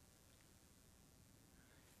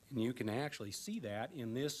 And you can actually see that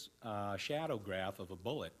in this shadow graph of a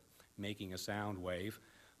bullet making a sound wave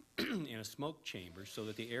in a smoke chamber, so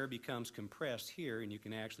that the air becomes compressed here, and you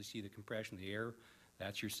can actually see the compression of the air.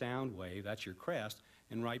 That's your sound wave, that's your crest,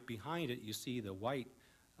 and right behind it you see the white,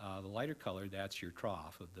 the lighter color, that's your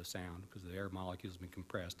trough of the sound, because the air molecules have been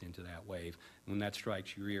compressed into that wave. And when that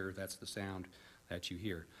strikes your ear, that's the sound that you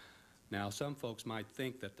hear. Now, some folks might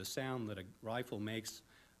think that the sound that a rifle makes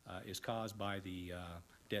is caused by the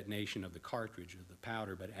detonation of the cartridge of the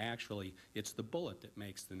powder, but actually it's the bullet that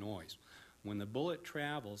makes the noise. When the bullet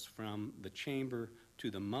travels from the chamber to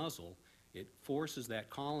the muzzle, it forces that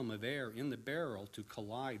column of air in the barrel to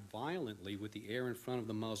collide violently with the air in front of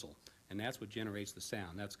the muzzle, and that's what generates the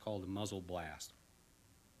sound. That's called a muzzle blast.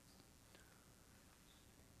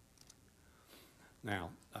 Now,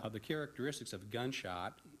 the characteristics of a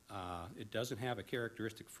gunshot, it doesn't have a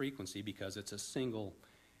characteristic frequency because it's a single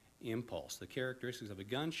impulse. The characteristics of a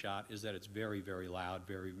gunshot is that it's very, very loud,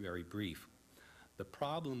 very, very brief. The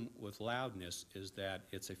problem with loudness is that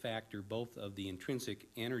it's a factor both of the intrinsic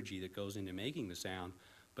energy that goes into making the sound,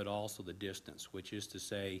 but also the distance, which is to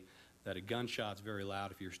say that a gunshot's very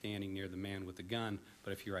loud if you're standing near the man with the gun,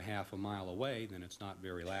 but if you're a half a mile away, then it's not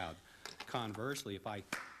very loud. Conversely, if I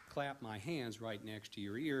clap my hands right next to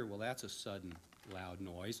your ear, well, that's a sudden loud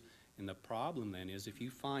noise. And the problem then is, if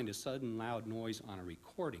you find a sudden loud noise on a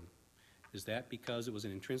recording, is that because it was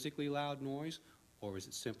an intrinsically loud noise, or is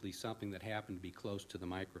it simply something that happened to be close to the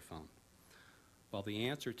microphone? Well, the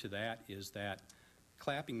answer to that is that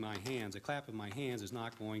clapping my hands, a clap of my hands is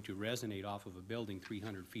not going to resonate off of a building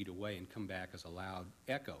 300 feet away and come back as a loud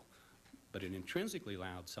echo, but an intrinsically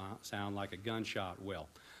loud sound like a gunshot will.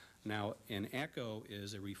 Now, an echo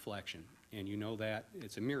is a reflection, and you know that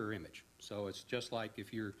it's a mirror image. So it's just like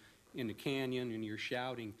if you're in the canyon and you're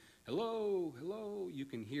shouting, hello, hello, you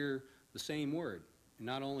can hear the same word. And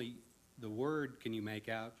not only the word can you make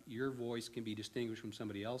out, your voice can be distinguished from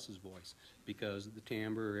somebody else's voice because the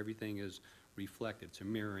timbre, everything is reflected. It's a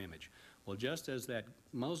mirror image. Well, just as that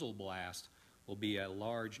muzzle blast will be a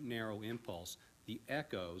large, narrow impulse, the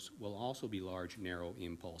echoes will also be large, narrow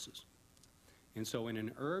impulses. And so in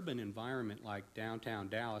an urban environment like downtown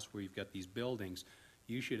Dallas, where you've got these buildings,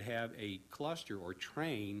 you should have a cluster or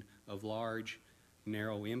train of large,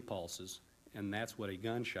 narrow impulses, and that's what a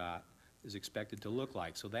gunshot is expected to look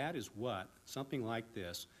like. So that is what, something like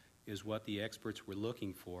this, is what the experts were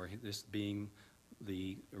looking for, this being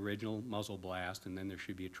the original muzzle blast, and then there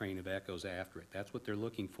should be a train of echoes after it. That's what they're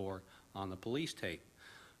looking for on the police tape.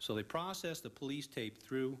 So they process the police tape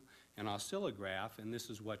through an oscillograph, and this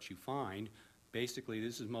is what you find. Basically,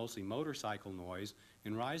 this is mostly motorcycle noise,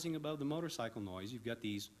 and rising above the motorcycle noise, you've got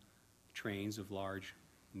these trains of large,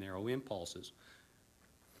 narrow impulses.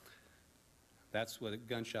 That's what a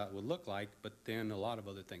gunshot would look like, but then a lot of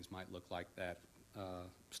other things might look like that.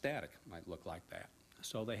 Static might look like that.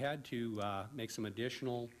 So they had to make some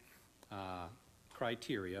additional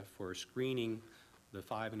criteria for screening the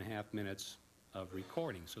 5.5 minutes of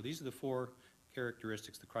recording. So these are the 4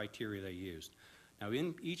 characteristics, the criteria they used. Now,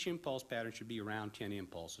 in each impulse pattern should be around 10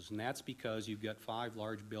 impulses, and that's because you've got 5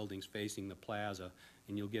 large buildings facing the plaza,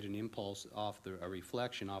 and you'll get an impulse off a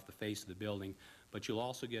reflection off the face of the building, but you'll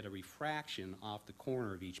also get a refraction off the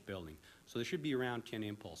corner of each building. So there should be around 10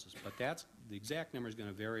 impulses, but that's, the exact number is going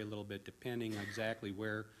to vary a little bit depending on exactly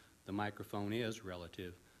where the microphone is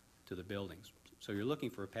relative to the buildings. So you're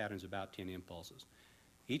looking for patterns about 10 impulses.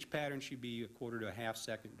 Each pattern should be a quarter to a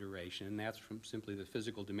half-second duration, and that's from simply the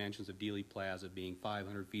physical dimensions of Dealey Plaza being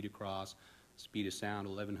 500 feet across, speed of sound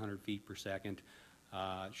 1,100 feet per second.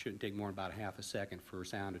 It shouldn't take more than about a half a second for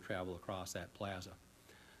sound to travel across that plaza.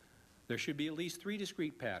 There should be at least 3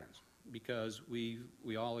 discrete patterns, because we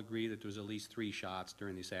all agree that there was at least 3 shots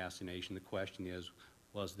during the assassination. The question is,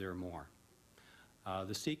 was there more?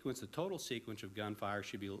 The total sequence of gunfire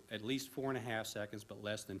should be at least 4.5 seconds, but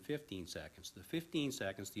less than 15 seconds. The 15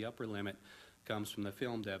 seconds, the upper limit, comes from the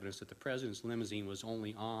filmed evidence that the president's limousine was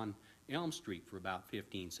only on Elm Street for about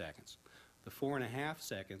 15 seconds. The 4.5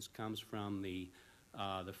 seconds comes from the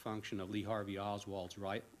function of Lee Harvey Oswald's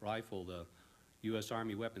rifle. The U.S.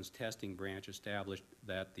 Army Weapons Testing Branch established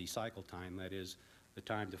that the cycle time, that is, the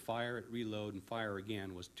time to fire it, reload, and fire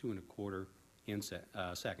again, was 2.25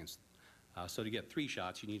 seconds. So to get 3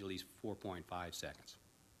 shots, you need at least 4.5 seconds.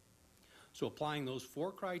 So applying those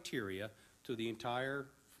 4 criteria to the entire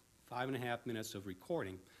 5.5 minutes of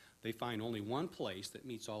recording, they find only one place that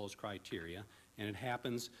meets all those criteria, and it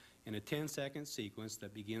happens in a 10-second sequence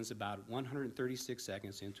that begins about 136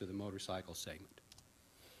 seconds into the motorcycle segment.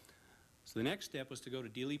 So the next step was to go to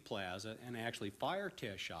Dealey Plaza and actually fire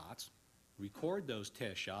test shots, record those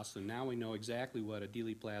test shots, so now we know exactly what a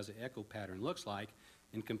Dealey Plaza echo pattern looks like,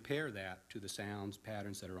 and compare that to the sounds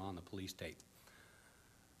patterns that are on the police tape.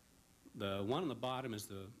 The one on the bottom is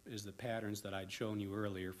the patterns that I'd shown you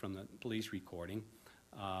earlier from the police recording.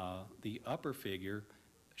 The upper figure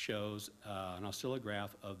shows an oscillograph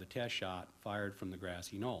of the test shot fired from the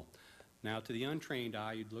grassy knoll. Now, to the untrained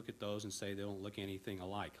eye, you'd look at those and say they don't look anything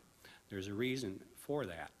alike. There's a reason for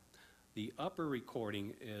that. The upper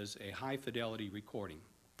recording is a high-fidelity recording.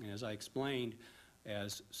 And as I explained,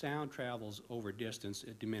 as sound travels over distance,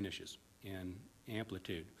 it diminishes in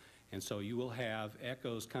amplitude. And so you will have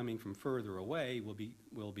echoes coming from further away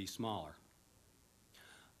will be smaller.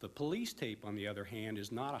 The police tape, on the other hand,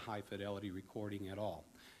 is not a high-fidelity recording at all.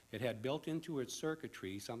 It had built into its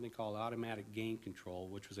circuitry something called automatic gain control,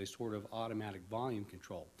 which was a sort of automatic volume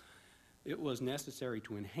control. It was necessary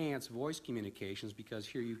to enhance voice communications because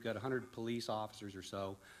here you've got 100 police officers or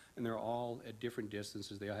so, and they're all at different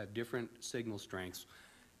distances. They all have different signal strengths.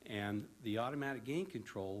 And the automatic gain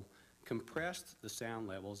control compressed the sound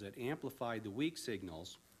levels, it amplified the weak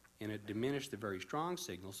signals, and it diminished the very strong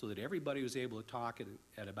signals so that everybody was able to talk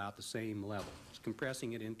at about the same level. It's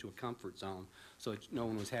compressing it into a comfort zone so that no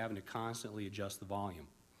one was having to constantly adjust the volume.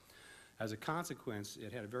 As a consequence,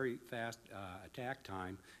 it had a very fast attack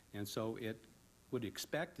time, and so it would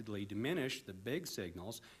expectedly diminish the big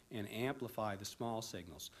signals and amplify the small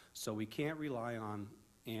signals. So we can't rely on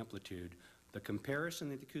amplitude. The comparison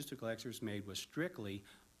that the acoustical experts made was strictly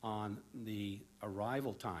on the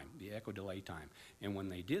arrival time, the echo delay time. And when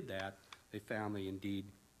they did that, they found they indeed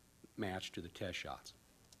matched to the test shots.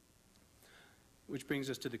 Which brings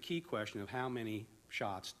us to the key question of how many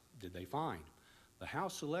shots did they find? The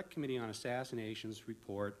House Select Committee on Assassinations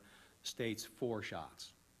report states 4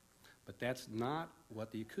 shots. But that's not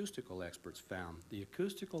what the acoustical experts found. The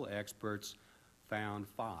acoustical experts found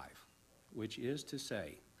 5, which is to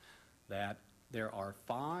say that there are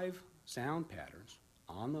 5 sound patterns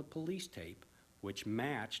on the police tape which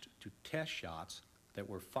matched to test shots that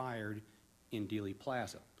were fired in Dealey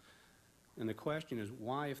Plaza. And the question is,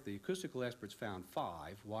 why, if the acoustical experts found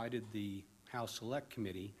 5, why did the House Select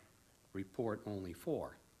Committee report only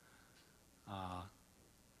 4?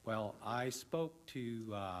 Well, I spoke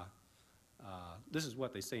to, this is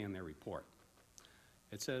what they say in their report.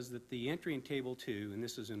 It says that the entry in Table 2, and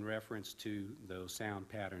this is in reference to those sound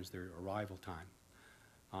patterns, their arrival time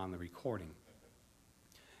on the recording.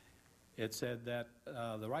 It said that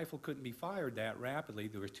the rifle couldn't be fired that rapidly.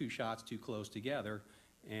 There were 2 shots too close together,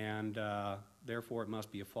 and therefore it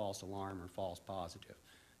must be a false alarm or false positive.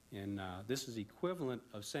 And this is equivalent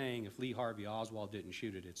of saying if Lee Harvey Oswald didn't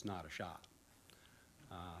shoot it, it's not a shot.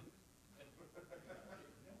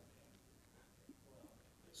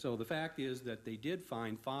 So the fact is that they did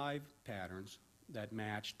find 5 patterns that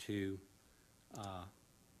matched to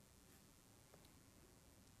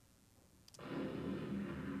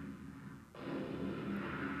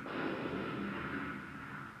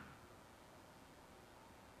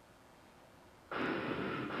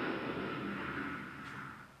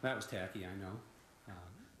that was tacky, I know. Oh,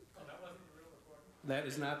 that wasn't the real recording? That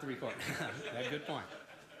is not the recording. Good point.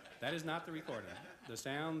 That is not the recording. The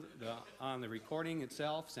sound on the recording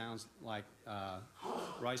itself sounds like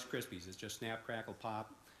Rice Krispies. It's just snap, crackle,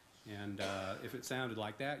 pop. And if it sounded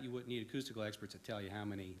like that, you wouldn't need acoustical experts to tell you how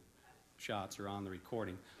many shots are on the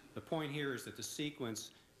recording. The point here is that the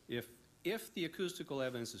sequence, if the acoustical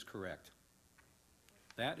evidence is correct,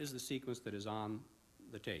 that is the sequence that is on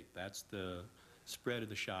the tape. That's the spread of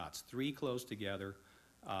the shots. 3 close together,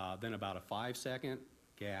 then about a 5-second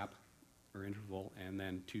gap or interval, and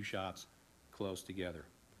then 2 shots close together.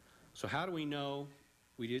 So how do we know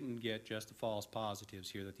we didn't get just the false positives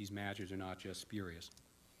here, that these matches are not just spurious?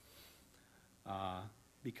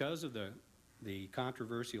 Because of the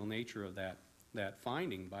controversial nature of that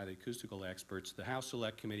finding by the acoustical experts, the House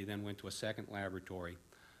Select Committee then went to a second laboratory,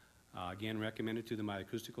 again recommended to them by the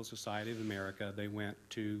Acoustical Society of America. They went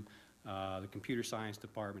to the Computer Science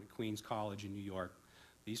Department at Queens College in New York.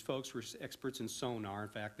 These folks were experts in sonar. In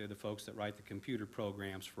fact, they're the folks that write the computer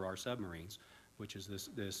programs for our submarines, which is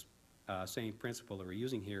this same principle that we're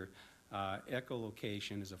using here.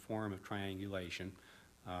 Echolocation is a form of triangulation.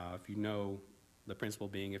 If you know, the principle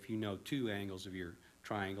being, if you know 2 angles of your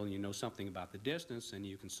triangle and you know something about the distance, then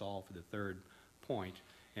you can solve for the third point.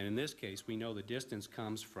 And in this case, we know the distance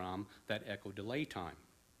comes from that echo delay time.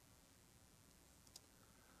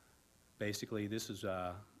 Basically, this is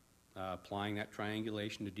applying that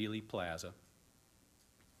triangulation to Dealey Plaza.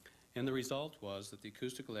 And the result was that the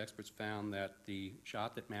acoustical experts found that the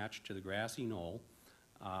shot that matched to the grassy knoll,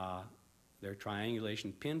 their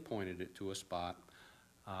triangulation pinpointed it to a spot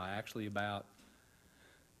actually about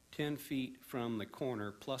 10 feet from the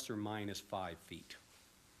corner, plus or minus 5 feet,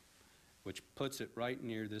 which puts it right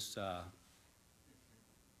near this,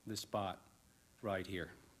 this spot right here.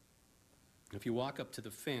 If you walk up to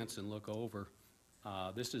the fence and look over,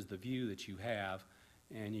 this is the view that you have,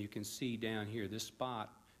 and you can see down here, this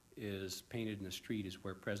spot is painted in the street is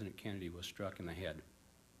where President Kennedy was struck in the head.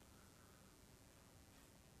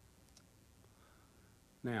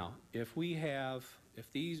 Now, if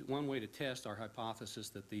these, one way to test our hypothesis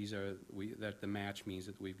that that the match means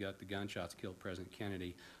that we've got the gunshots killed President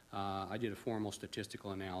Kennedy, I did a formal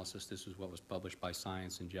statistical analysis. This is what was published by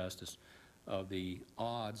Science and Justice of the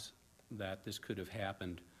odds that this could have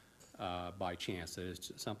happened by chance, that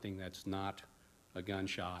it's something that's not a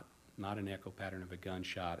gunshot, not an echo pattern of a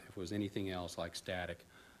gunshot. If it was anything else like static,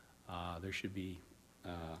 there should be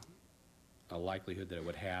a likelihood that it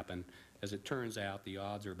would happen. As it turns out, the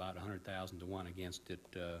odds are about 100,000 to 1 against it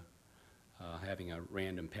having a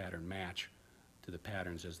random pattern match to the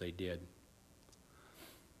patterns as they did.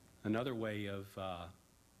 Another way of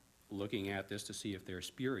looking at this to see if they're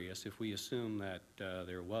spurious, if we assume that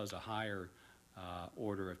there was a higher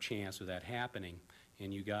order of chance of that happening,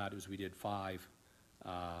 and you got, as we did, 5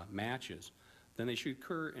 matches, then they should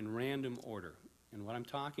occur in random order. And what I'm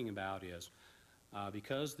talking about is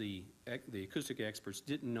because the acoustic experts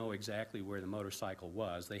didn't know exactly where the motorcycle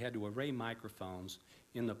was, they had to array microphones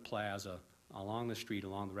in the plaza along the street,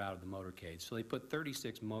 along the route of the motorcade. So they put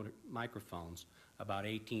 36 microphones about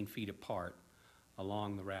 18 feet apart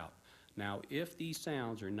along the route. Now, if these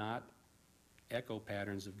sounds are not echo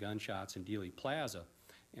patterns of gunshots in Dealey Plaza,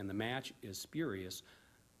 and the match is spurious,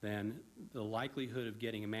 then the likelihood of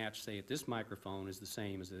getting a match, say, at this microphone is the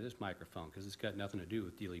same as at this microphone, because it's got nothing to do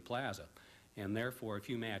with Dealey Plaza. And therefore, if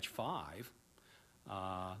you match 5,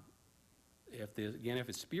 again, if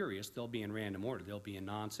it's spurious, they'll be in random order. They'll be in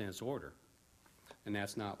nonsense order. And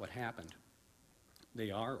that's not what happened.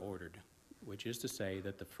 They are ordered, which is to say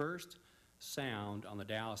that the first sound on the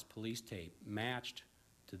Dallas police tape matched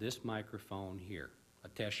to this microphone here, a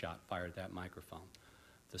test shot fired at that microphone.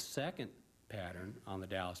 The second pattern on the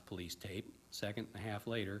Dallas police tape, second and a half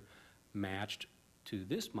later, matched to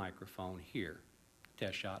this microphone here,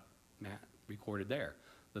 test shot recorded there.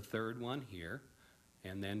 The third one here,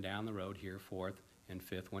 and then down the road here, 4th and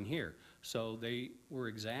 5th one here. So they were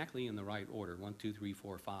exactly in the right order, 1, 2, 3,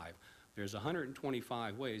 4, 5. There's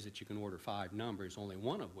 125 ways that you can order 5 numbers, only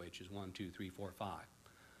one of which is 1, 2, 3, 4, 5.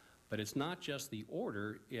 But it's not just the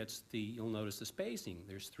order, it's the, you'll notice the spacing.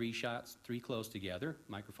 There's 3 shots, 3 close together,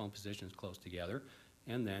 microphone positions close together,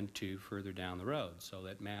 and then 2 further down the road. So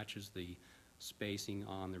that matches the spacing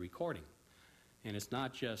on the recording. And it's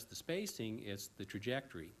not just the spacing, it's the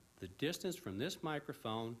trajectory. The distance from this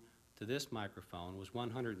microphone to this microphone was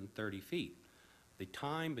 130 feet. The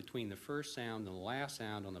time between the first sound and the last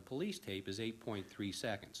sound on the police tape is 8.3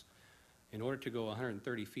 seconds. In order to go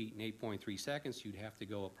 130 feet in 8.3 seconds, you'd have to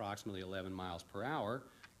go approximately 11 miles per hour.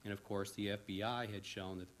 And of course, the FBI had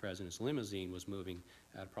shown that the president's limousine was moving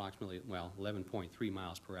at approximately, well, 11.3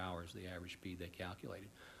 miles per hour is the average speed they calculated.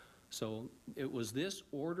 So it was this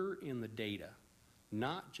order in the data,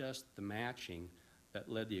 not just the matching, that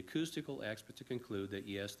led the acoustical experts to conclude that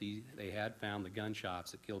yes, they had found the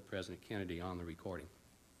gunshots that killed President Kennedy on the recording.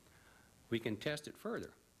 We can test it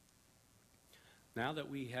further. Now that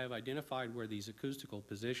we have identified where these acoustical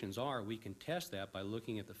positions are, we can test that by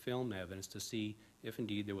looking at the film evidence to see if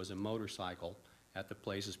indeed there was a motorcycle at the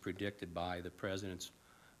places predicted by the president's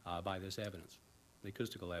by this evidence, the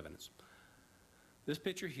acoustical evidence. This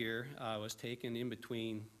picture here was taken in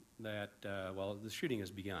between that, well, the shooting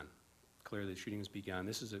has begun. Clearly the shooting has begun.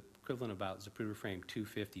 This is equivalent about Zapruder frame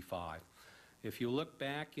 255. If you look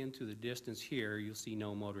back into the distance here, you'll see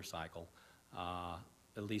no motorcycle,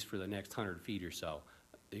 at least for the next 100 feet or so.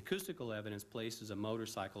 The acoustical evidence places a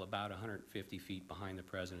motorcycle about 150 feet behind the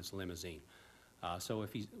president's limousine. So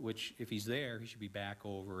if he's there, he should be back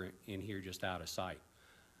over in here just out of sight.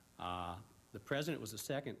 The president was the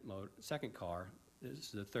second car. This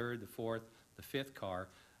is the third, the fourth, the fifth car.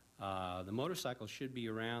 The motorcycle should be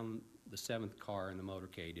around the seventh car in the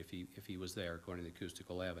motorcade if he was there, according to the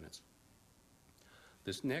acoustical evidence.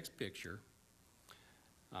 This next picture,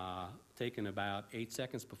 taken about 8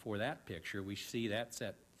 seconds before that picture, we see that's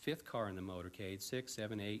that fifth car in the motorcade, 6,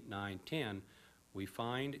 7, 8, 9, 10. We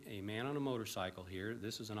find a man on a motorcycle here.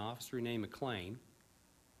 This is an officer named McLean.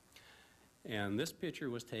 And this picture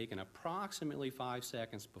was taken approximately 5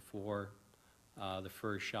 seconds before the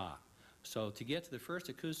first shot. So to get to the first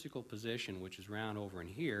acoustical position, which is round over in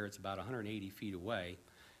here, it's about 180 feet away.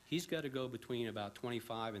 He's got to go between about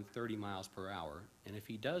 25 and 30 miles per hour. And if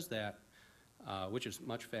he does that, which is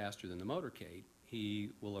much faster than the motorcade, he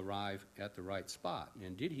will arrive at the right spot.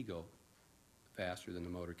 And did he go faster than the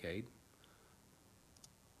motorcade?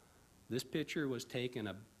 This picture was taken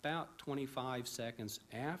about 25 seconds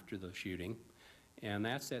after the shooting, and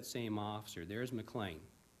that's that same officer. There's McLean.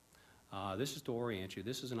 This is to orient you.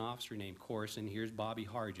 This is an officer named Corson. Here's Bobby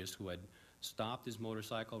Hargis, who had stopped his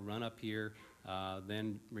motorcycle, run up here,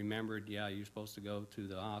 then remembered, yeah, you're supposed to go to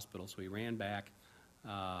the hospital, so he ran back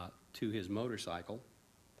to his motorcycle.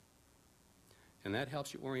 And that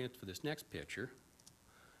helps you orient for this next picture.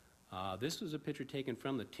 This was a picture taken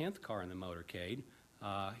from the 10th car in the motorcade.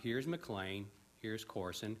 Here's McLean, here's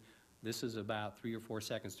Corson. This is about 3 or 4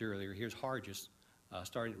 seconds earlier. Here's Hargis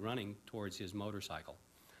starting running towards his motorcycle.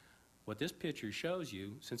 What this picture shows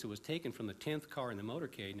you, since it was taken from the 10th car in the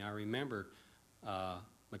motorcade, now remember,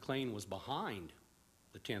 McLean was behind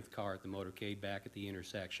the 10th car at the motorcade back at the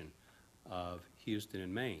intersection of Houston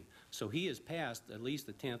and Maine. So he has passed at least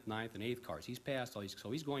the 10th, 9th, and 8th cars. He's passed all these, so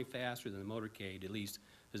he's going faster than the motorcade, at least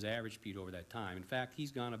his average speed over that time. In fact,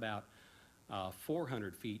 he's gone about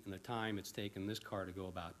 400 feet in the time it's taken this car to go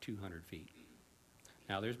about 200 feet.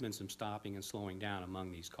 Now, there's been some stopping and slowing down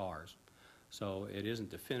among these cars. So it isn't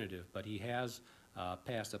definitive, but he has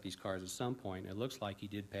passed up these cars at some point. It looks like he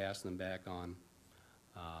did pass them back on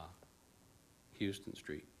Houston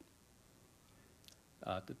Street.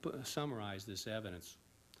 To summarize this evidence,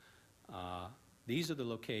 these are the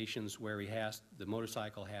locations where the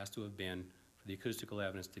motorcycle has to have been for the acoustical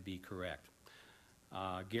evidence to be correct.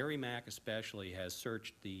 Gary Mack especially has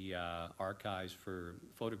searched the archives for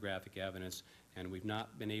photographic evidence, and we've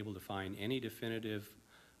not been able to find any definitive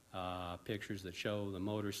pictures that show the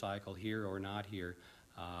motorcycle here or not here.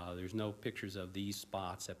 There's no pictures of these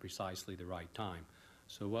spots at precisely the right time.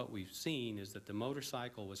 So what we've seen is that the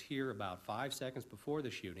motorcycle was here about 5 seconds before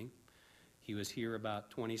the shooting. He was here about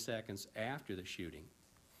 20 seconds after the shooting.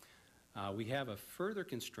 We have a further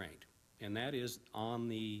constraint, and that is on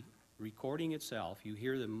the recording itself. You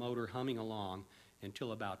hear the motor humming along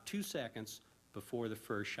until about 2 seconds before the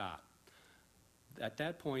first shot. At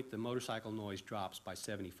that point, the motorcycle noise drops by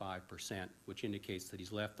 75%, which indicates that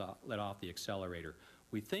he's let off the accelerator.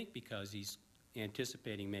 We think because he's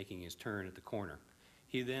anticipating making his turn at the corner.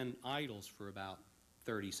 He then idles for about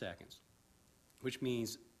 30 seconds, which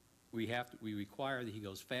means we require that he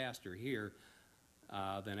goes faster here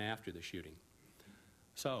than after the shooting.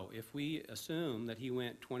 So if we assume that he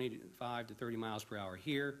went 25 to 30 miles per hour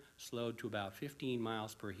here, slowed to about 15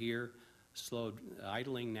 miles per here,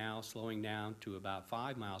 idling now, slowing down to about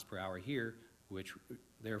 5 miles per hour here, which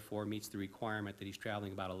therefore meets the requirement that he's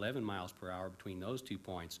traveling about 11 miles per hour between those 2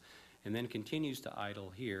 points, and then continues to idle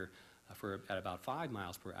here at about 5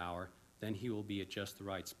 miles per hour, then he will be at just the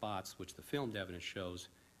right spots, which the filmed evidence shows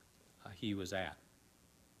he was at.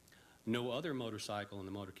 No other motorcycle in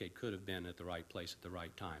the motorcade could have been at the right place at the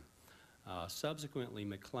right time. Subsequently,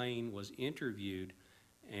 McLean was interviewed,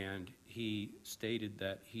 and he stated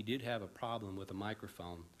that he did have a problem with a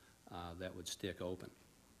microphone that would stick open.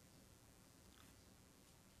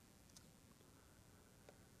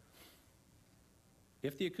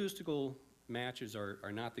 If the acoustical matches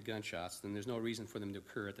are not the gunshots, then there's no reason for them to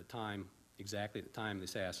occur at the time, exactly at the time of the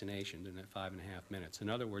assassination, in that 5.5 minutes. In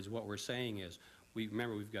other words, what we're saying is,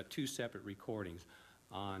 remember we've got 2 separate recordings.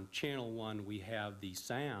 On channel 1, we have the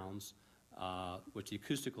sounds, which the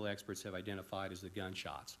acoustical experts have identified as the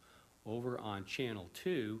gunshots. Over on channel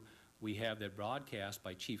 2, we have that broadcast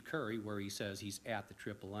by Chief Curry where he says he's at the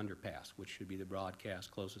triple underpass, which should be the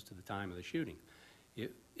broadcast closest to the time of the shooting.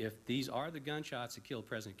 If these are the gunshots that killed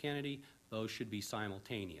President Kennedy, those should be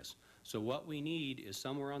simultaneous. So what we need is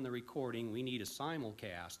somewhere on the recording, we need a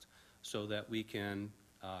simulcast so that we can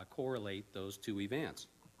correlate those two events,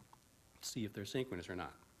 see if they're synchronous or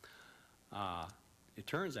not. It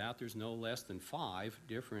turns out there's no less than 5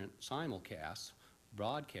 different simulcasts,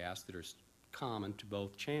 broadcasts that are common to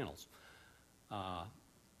both channels.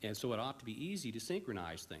 And so it ought to be easy to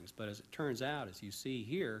synchronize things. But as it turns out, as you see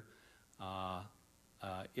here,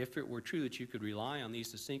 if it were true that you could rely on these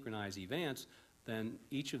to synchronize events, then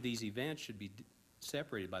each of these events should be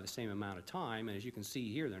separated by the same amount of time. And as you can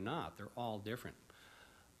see here, they're not. They're all different.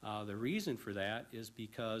 The reason for that is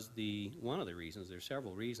because one of the reasons, there's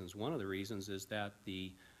several reasons, one of the reasons is that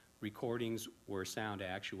the recordings were sound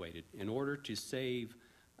actuated. In order to save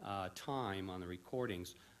time on the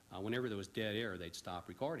recordings, whenever there was dead air, they'd stop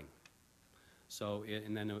recording. So,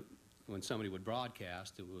 and then when somebody would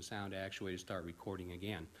broadcast, it was sound actuated to start recording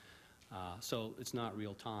again. So it's not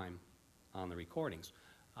real time on the recordings.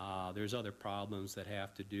 There's other problems that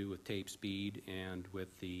have to do with tape speed and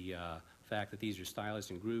with the fact that these are stylus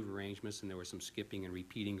and groove arrangements, and there was some skipping and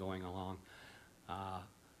repeating going along.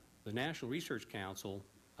 The National Research Council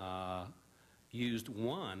used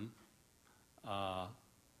one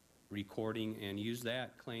recording and used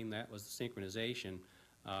that, claimed that was the synchronization,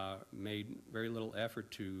 made very little effort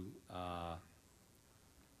to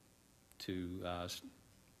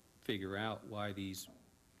figure out why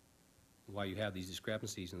you have these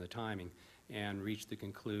discrepancies in the timing, and reached the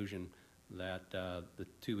conclusion that the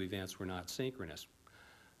two events were not synchronous.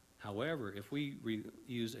 However, if we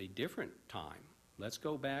use a different time, let's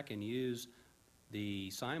go back and use the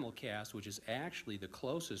simulcast, which is actually the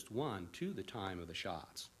closest one to the time of the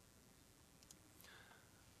shots,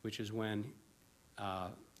 which is when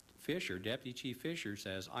Fisher, Deputy Chief Fisher,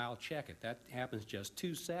 says, "I'll check it." That happens just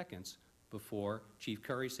 2 seconds before Chief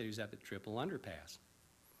Curry said he was at the triple underpass.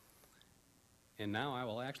 And now I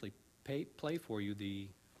will actually play for you the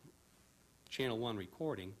Channel 1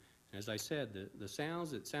 recording. As I said, the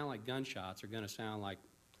sounds that sound like gunshots are going to sound like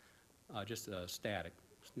just a static,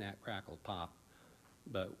 snap, crackle, pop.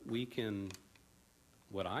 But we can,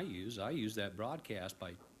 I use that broadcast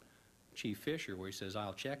by Chief Fisher where he says,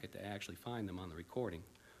 "I'll check it," to actually find them on the recording.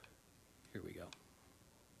 Here we go.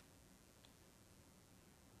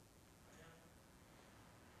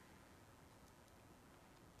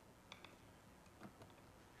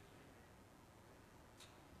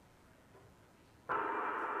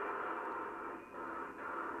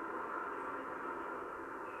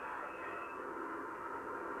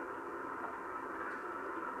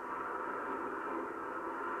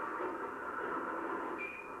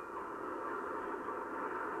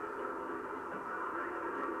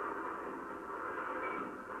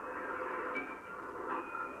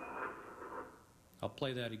 I'll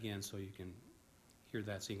play that again so you can hear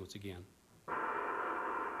that sequence again.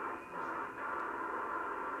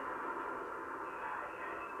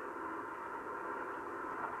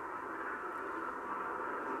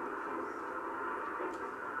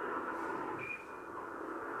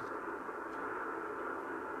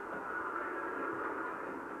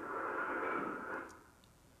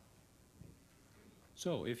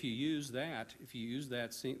 So if you use that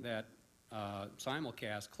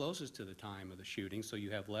simulcast closest to the time of the shooting, so you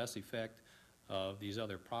have less effect of these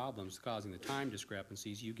other problems causing the time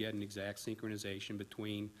discrepancies, you get an exact synchronization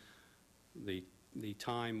between the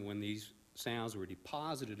time when these sounds were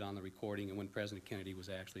deposited on the recording and when President Kennedy was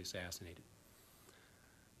actually assassinated.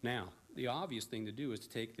 Now, the obvious thing to do is to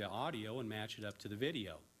take the audio and match it up to the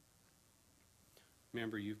video.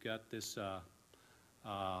 Remember, you've got this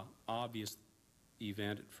obvious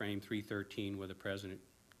event at frame 313 where the President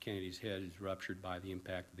Kennedy's head is ruptured by the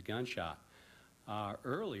impact of the gunshot.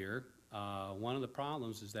 Earlier, one of the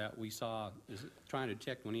problems is that we saw, trying to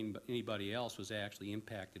detect when anybody else was actually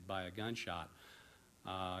impacted by a gunshot.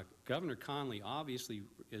 Governor Connally obviously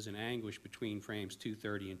is in anguish between frames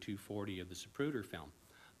 230 and 240 of the Zapruder film.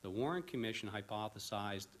 The Warren Commission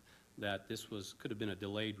hypothesized that this could have been a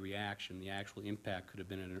delayed reaction. The actual impact could have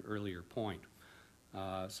been at an earlier point.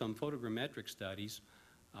 Some photogrammetric studies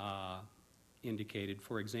indicated,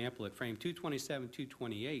 for example, at frame 227,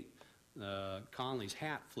 228, Connally's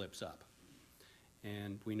hat flips up.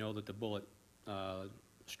 And we know that the bullet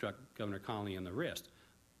struck Governor Connally in the wrist.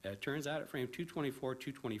 It turns out at frame 224,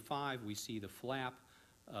 225, we see the flap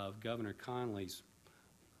of Governor Connally's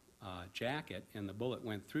jacket, and the bullet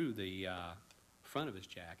went through the front of his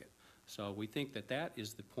jacket. So we think that that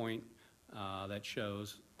is the point that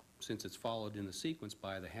shows since it's followed in the sequence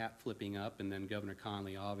by the hat flipping up and then Governor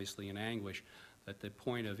Conley obviously in anguish, that the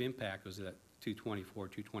point of impact was at 224,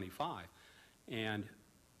 225. And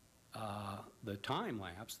the time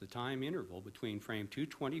lapse, the time interval between frame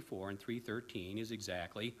 224 and 313 is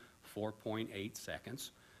exactly 4.8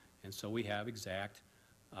 seconds. And so we have exact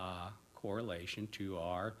correlation to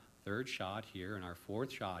our third shot here and our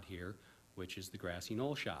fourth shot here, which is the grassy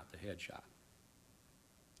knoll shot, the head shot.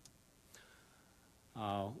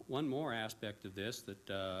 One more aspect of this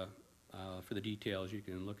that, for the details, you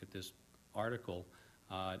can look at this article.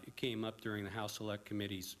 It came up during the House Select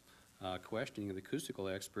Committee's questioning of the acoustical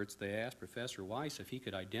experts. They asked Professor Weiss if he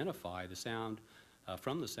could identify the sound,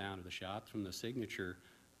 from the sound of the shot, from the signature,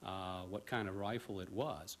 what kind of rifle it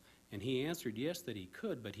was. And he answered yes that he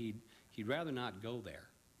could, but he'd rather not go there.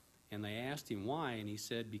 And they asked him why, and he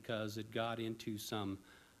said because it got into some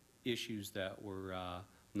issues that were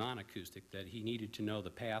non-acoustic, that he needed to know the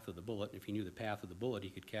path of the bullet, and if he knew the path of the bullet, he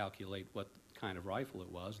could calculate what kind of rifle it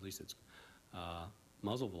was, at least its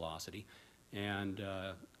muzzle velocity, and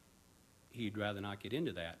he'd rather not get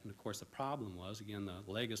into that. And of course the problem was, again, the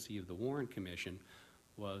legacy of the Warren Commission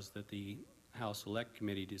was that the House Select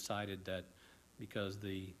Committee decided that because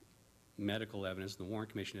the medical evidence, the Warren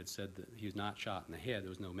Commission had said that he was not shot in the head, there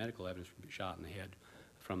was no medical evidence for shot in the head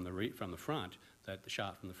from the front, that the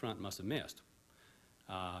shot from the front must have missed.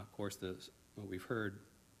 Of course, what we've heard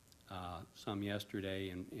some yesterday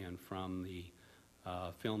and from the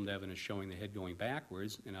filmed evidence showing the head going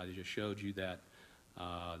backwards, and I just showed you that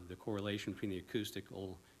the correlation between the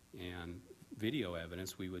acoustical and video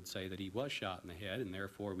evidence, we would say that he was shot in the head, and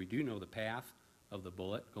therefore we do know the path of the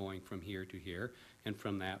bullet going from here to here, and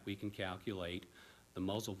from that we can calculate the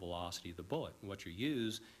muzzle velocity of the bullet. And what you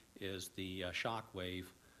use is the shock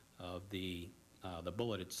wave of the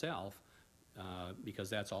bullet itself, because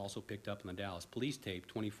that's also picked up in the Dallas police tape.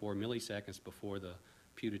 24 milliseconds before the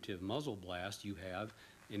putative muzzle blast, you have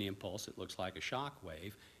an impulse that looks like a shock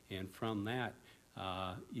wave, and from that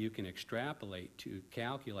you can extrapolate to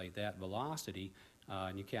calculate that velocity,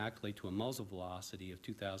 and you calculate to a muzzle velocity of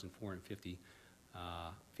 2,450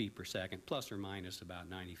 feet per second, plus or minus about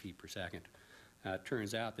 90 feet per second. It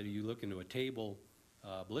turns out that if you look into a table,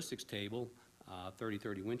 ballistics table,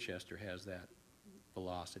 3030 Winchester has that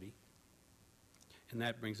velocity. And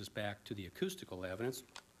that brings us back to the acoustical evidence.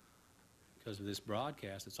 Because of this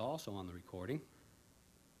broadcast, it's also on the recording.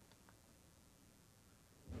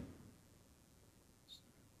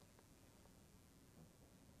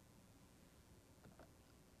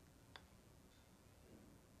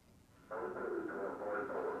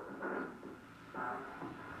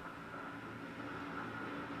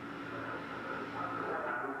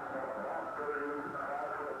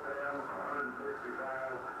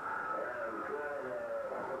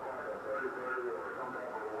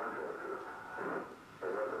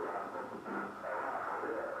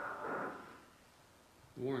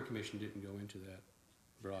 The Warren Commission didn't go into that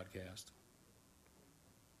broadcast.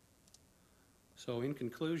 So in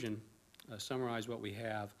conclusion, summarize what we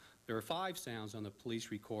have. There are 5 sounds on the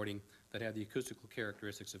police recording that have the acoustical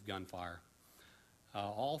characteristics of gunfire.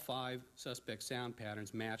 All 5 suspect sound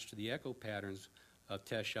patterns match to the echo patterns of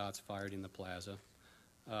test shots fired in the plaza.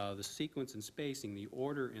 The sequence and spacing, the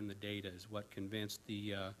order in the data is what convinced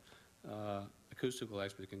the acoustical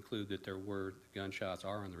expert to conclude that the gunshots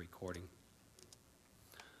are on the recording.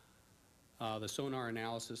 The sonar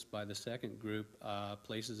analysis by the second group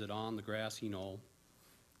places it on the grassy knoll.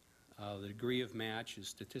 The degree of match is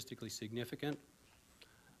statistically significant.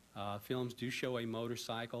 Films do show a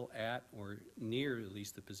motorcycle at or near at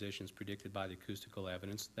least the positions predicted by the acoustical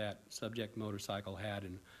evidence. That subject motorcycle had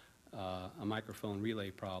a microphone relay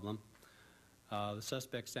problem. The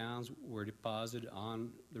suspect sounds were deposited on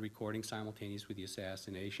the recording simultaneous with the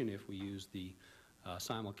assassination if we use the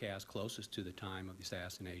simulcast closest to the time of the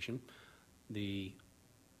assassination. The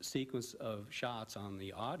sequence of shots on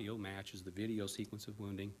the audio matches the video sequence of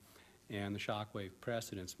wounding, and the shockwave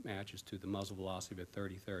precedence matches to the muzzle velocity of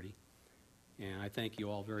 30-30. And I thank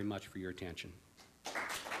you all very much for your attention.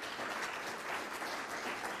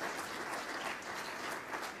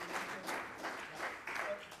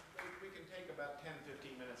 We can take about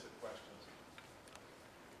 10-15 minutes of questions.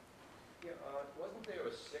 Yeah, wasn't there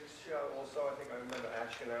a 6th shot also? I think I remember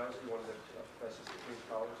Ashkenazi, one of the professors at Queens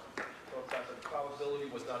College, thought that the probability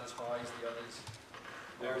was not as high as the others.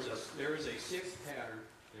 There is a 6th pattern.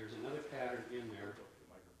 There's another pattern in there.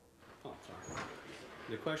 Oh, sorry.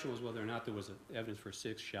 The question was whether or not there was evidence for a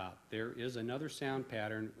 6th shot. There is another sound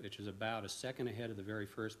pattern which is about a second ahead of the very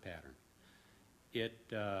first pattern.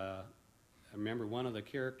 I remember one of the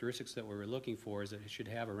characteristics that we were looking for is that it should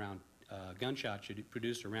have around gunshot should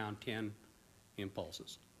produce around 10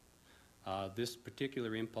 impulses. This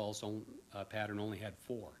particular impulse pattern only had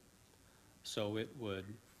 4, so it would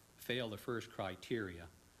fail the first criteria,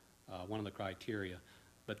 one of the criteria.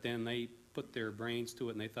 But then they put their brains to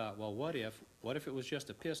it and they thought, well, what if it was just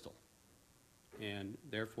a pistol, and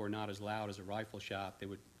therefore not as loud as a rifle shot? They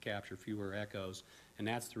would capture fewer echoes, and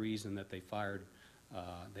that's the reason that they fired.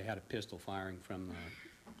 They had a pistol firing from the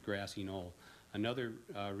grassy knoll. Another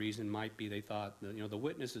reason might be they thought, the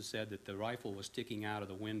witnesses said that the rifle was sticking out of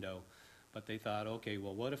the window, but they thought, okay,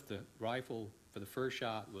 well, what if the rifle for the first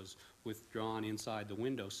shot was withdrawn inside the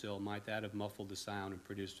windowsill? Might that have muffled the sound and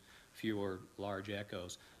produced fewer large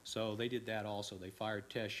echoes? So they did that also. They fired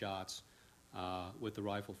test shots with the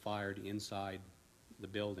rifle fired inside the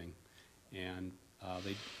building, and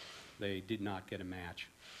they did not get a match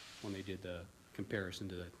when they did the comparison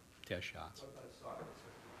to the test shots.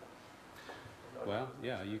 Well,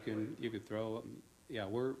 yeah, you could throw. Yeah,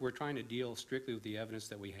 we're trying to deal strictly with the evidence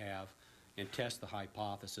that we have and test the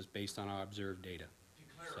hypothesis based on our observed data.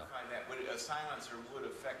 To clarify that, would a silencer would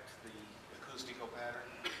affect the acoustical pattern?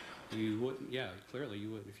 You wouldn't. Yeah, clearly you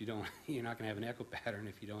would. If you don't, you're not going to have an echo pattern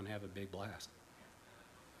if you don't have a big blast.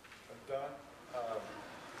 Don,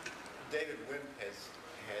 David Wimp has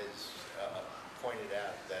pointed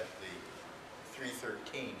out that the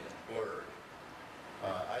 313 is blurred.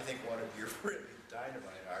 I think one of your really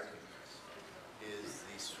dynamite arguments is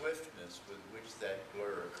the swiftness with which that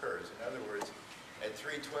blur occurs. In other words, at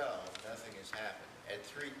 312, nothing has happened. At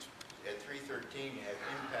 313, you have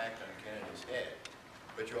impact on Kennedy's head,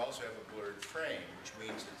 but you also have a blurred frame, which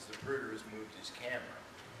means that Zapruder has moved his camera.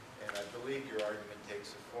 And I believe your argument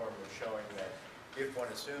takes the form of showing that if one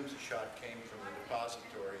assumes a shot came from the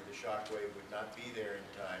depository, the shock wave would not be there in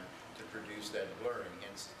time to produce that blurring.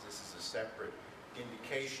 Hence, this is a separate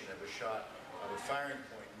indication of a shot of a firing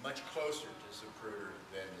point much closer to Zapruder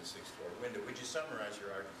than the 6th floor window. Would you summarize your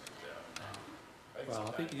argument?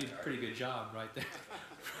 I think you did a pretty good job right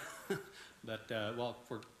there. But, well,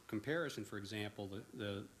 for comparison, for example,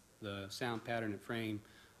 the sound pattern at frame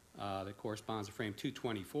that corresponds to frame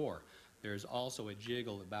 224, there's also a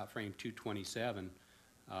jiggle about frame 227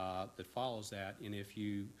 that follows that, and if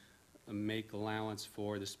you make allowance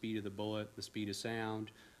for the speed of the bullet, the speed of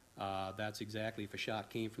sound, that's exactly, if a shot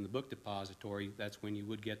came from the book depository, that's when you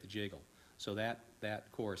would get the jiggle. So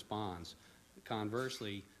that corresponds.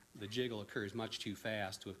 Conversely, the jiggle occurs much too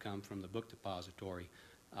fast to have come from the book depository.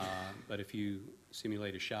 But if you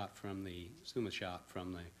simulate a shot from the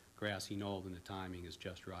grassy knoll, then the timing is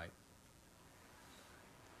just right.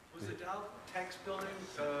 Was the Dow tax building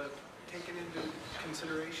taken into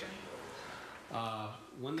consideration?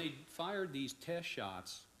 When they fired these test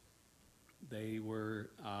shots, they were,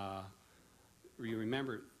 you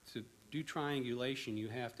remember, to do triangulation, you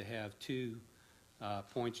have to have 2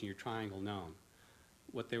 points in your triangle known.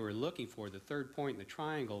 What they were looking for, the third point in the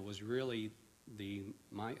triangle, was really the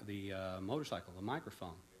motorcycle, the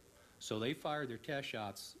microphone. So they fired their test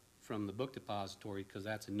shots from the book depository because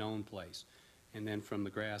that's a known place, and then from the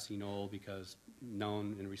grassy knoll because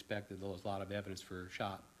known and respected. There was a lot of evidence for a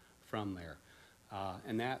shot from there,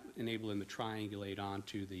 and that enabled them to triangulate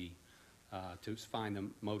onto the to find the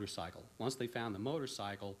motorcycle. Once they found the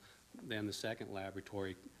motorcycle, then the second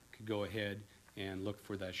laboratory could go ahead and look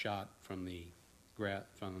for that shot from the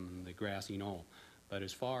grassy knoll. But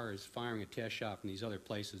as far as firing a test shot from these other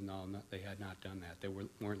places, no, they had not done that. They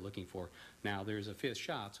weren't looking for. Now, there's a 5th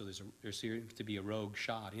shot, so there seems to be a rogue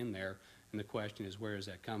shot in there, and the question is, where does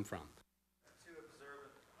that come from? 2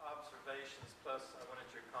 observations, plus I wanted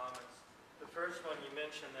your comments. The first one, you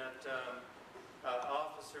mentioned that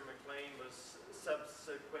Officer McLean was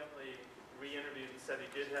subsequently re-interviewed and said he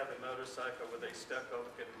did have a motorcycle with a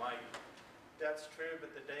stuck-open mic. That's true,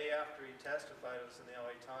 but the day after he testified, it was in the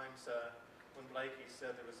LA Times, when Blakey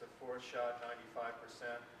said there was a 4th shot,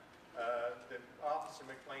 95%. The Officer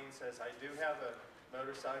McLean says, I do have a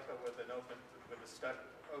motorcycle with a stuck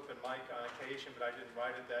open mic on occasion, but I didn't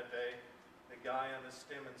ride it that day. The guy on the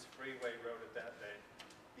Stemmons Freeway rode it that day.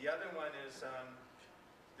 The other one is,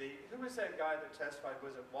 who was that guy that testified?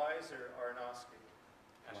 Was it Wise or Arnowski?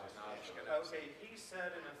 Okay, he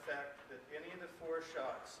said in effect that any of the 4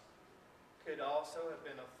 shots could also have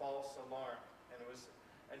been a false alarm. And it was,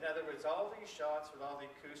 in other words, all these shots with all the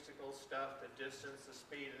acoustical stuff, the distance, the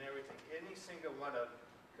speed, and everything, any single one of them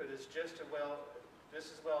could have just as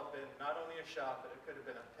well been not only a shot, but it could have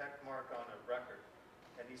been a peck mark on a record.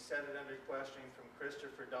 And he said it under questioning from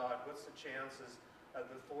Christopher Dodd, what's the chances of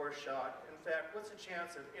the 4th shot? In fact, what's the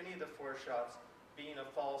chance of any of the 4 shots being a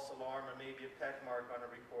false alarm or maybe a peck mark on a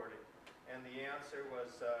recording? And the answer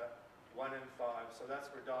was 1 in 5. So that's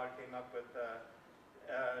where Dodd came up with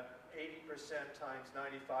 80% times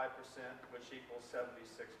 95%, which equals 76%.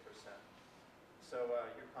 So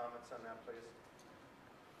your comments on that, please.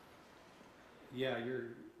 Yeah,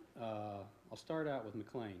 I'll start out with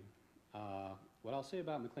McLean. What I'll say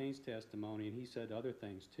about McLean's testimony, and he said other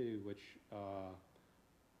things too, which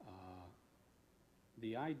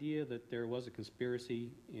the idea that there was a conspiracy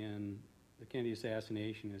in the Kennedy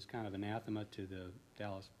assassination is kind of anathema to the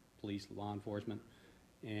Dallas police law enforcement.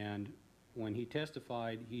 And when he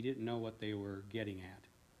testified, he didn't know what they were getting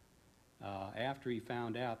at. After he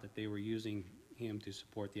found out that they were using him to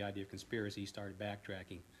support the idea of conspiracy, he started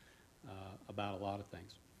backtracking about a lot of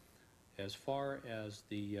things. As far as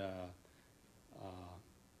the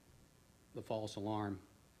false alarm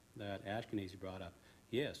that Ashkenazi brought up,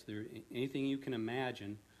 yes, anything you can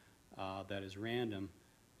imagine that is random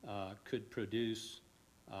could produce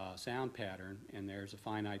a sound pattern, and there's a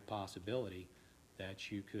finite possibility that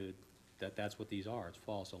that's what these are. It's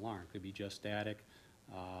false alarm. It could be just static.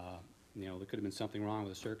 You know, there could have been something wrong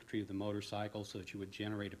with the circuitry of the motorcycle so that you would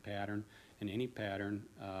generate a pattern, and any pattern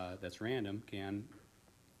that's random can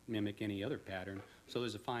mimic any other pattern, so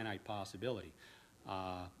there's a finite possibility.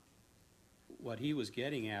 What he was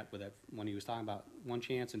getting at with that, when he was talking about 1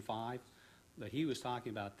 chance in 5, that he was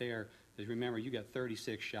talking about there is, remember, you got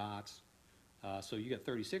 36 shots, so you got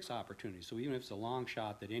 36 opportunities. So even if it's a long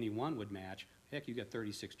shot that any one would match, heck, you got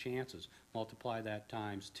 36 chances. Multiply that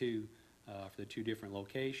times 2 for the 2 different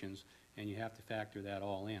locations, and you have to factor that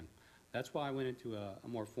all in. That's why I went into a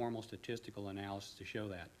more formal statistical analysis to show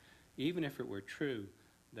that. Even if it were true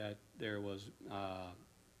that there was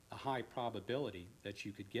a high probability that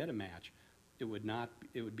you could get a match, it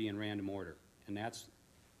would be in random order. And that's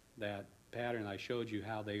that pattern I showed you,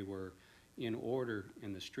 how they were in order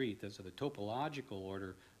in the street. So the topological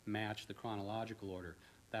order matched the chronological order.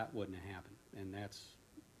 That wouldn't have happened, and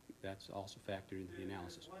that's also factored into the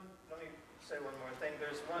analysis. Let me say one more thing.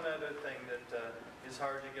 There's one other thing that is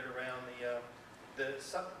hard to get around.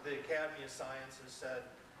 The Academy of Sciences said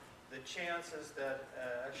the chances that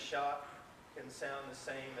a shot can sound the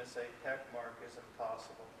same as a peck mark is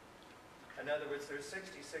impossible. In other words, there's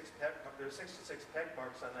 66 peck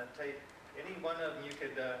marks on that tape. Any one of them you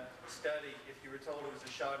could study if you were told it was a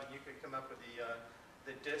shot, and you could come up with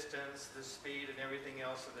the distance, the speed, and everything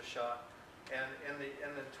else of the shot. And in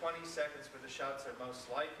the 20 seconds where the shots are most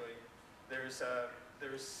likely, there's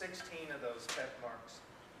 16 of those peck marks.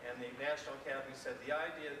 And the National Academy said the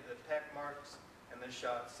idea that the peck marks and the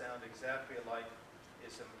shots sound exactly alike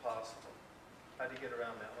is impossible. How do you get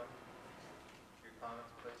around that one? Your comments,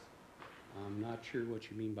 please. I'm not sure what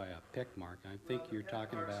you mean by a peck mark. I think you're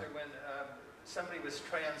talking about... Peck marks are when somebody was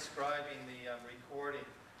transcribing the recording.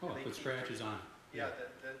 Oh, put scratches on it. Yeah,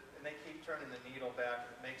 and they keep turning the needle back,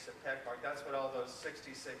 and it makes a peck mark. That's what all those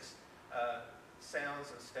 66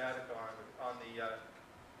 sounds of static are on the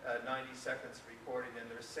 90 seconds recording, and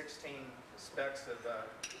there's 16 specks of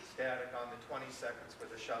static on the 20 seconds where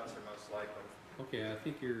the shots are most likely. Okay, I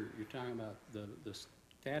think you're talking about the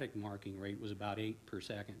static marking rate was about 8 per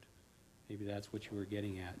second. Maybe that's what you were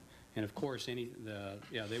getting at. And of course, they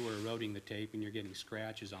were eroding the tape, and you're getting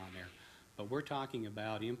scratches on there. But we're talking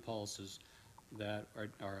about impulses that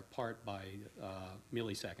are apart by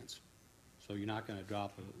milliseconds. So you're not going to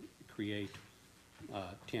create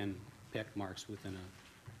 10 peck marks within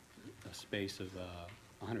a space of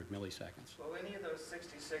 100 milliseconds. Well, any of those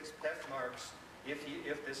 66 peck marks,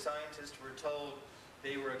 if the scientists were told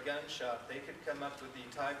they were a gunshot, they could come up with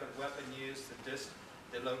the type of weapon used,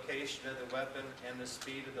 the location of the weapon, and the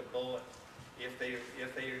speed of the bullet. If they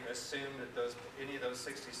assumed that any of those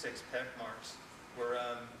 66 peck marks were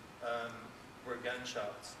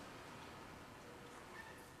gunshots.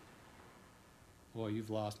 Well, you've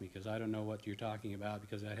lost me, because I don't know what you're talking about,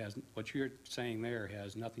 because what you're saying there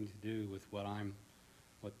has nothing to do with what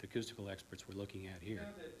the acoustical experts were looking at here. You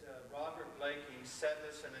know that Robert Blakey said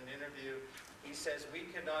this in an interview. He says, we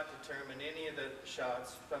could not determine any of the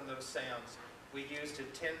shots from those sounds. We used a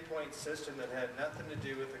 10-point system that had nothing to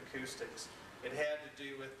do with acoustics. It had to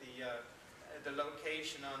do with the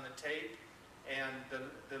location on the tape and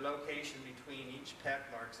the location between each peck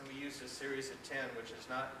marks. And we used a series of 10, which is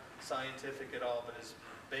not scientific at all, but is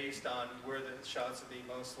based on where the shots would be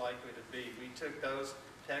most likely to be. We took those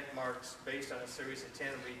peck marks based on a series of 10,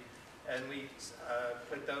 and we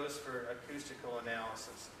put those for acoustical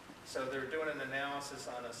analysis. So they're doing an analysis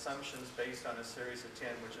on assumptions based on a series of 10,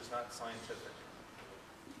 which is not scientific.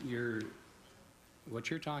 What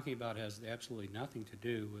you're talking about has absolutely nothing to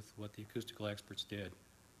do with what the acoustical experts did.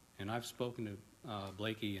 And I've spoken to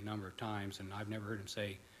Blakey a number of times, and I've never heard him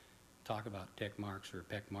say talk about tech marks or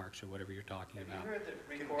peck marks or whatever you're talking Have about. you heard the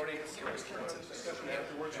recordings? Discussion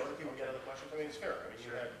afterwards, or other people get other questions. I mean, it's fair. I mean,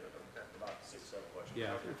 you had about 6, 7 questions.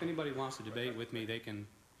 Yeah, if anybody wants to debate with me, they can,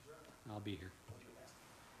 I'll be here.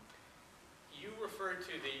 You referred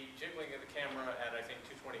to the jiggling of the camera at, I think,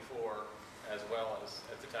 224, as well as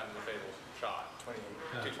at the time of the fatal shot.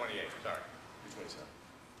 228, sorry. 227.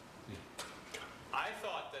 I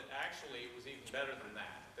thought that actually it was even better than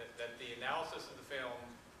that, that the analysis of the film,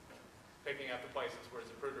 picking out the places where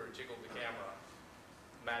Zapruder jiggled the camera,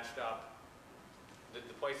 matched up, the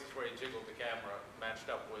places where he jiggled the camera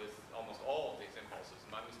matched up with almost all of these impulses.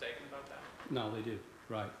 Am I mistaken about that? No, they do,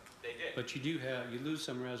 right. They did. But you lose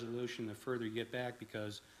some resolution the further you get back,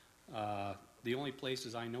 because the only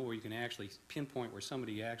places I know where you can actually pinpoint where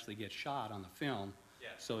somebody actually gets shot on the film,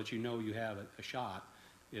 Yes. so that you know you have a shot,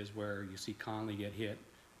 is where you see Conley get hit,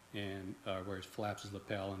 and where it flaps his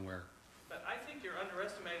lapel, and where... But I think you're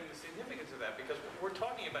underestimating the significance of that, because we're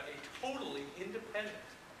talking about a totally independent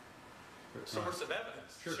source of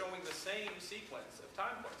evidence showing the same sequence of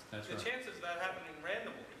time points. That's the right. chances of that happening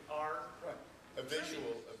randomly are... Right. A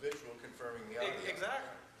visual confirming the audio.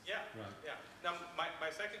 Exactly. Yeah. Right. Yeah. Now, my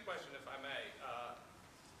second question, if I may,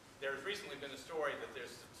 there's recently been a story that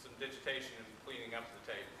there's some digitation and cleaning up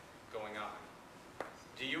the tape going on.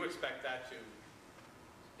 Do you expect that to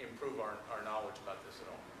improve our knowledge about this at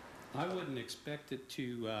all? I wouldn't expect it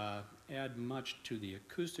to add much to the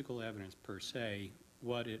acoustical evidence per se.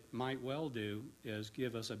 What it might well do is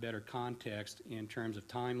give us a better context in terms of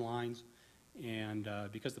timelines, and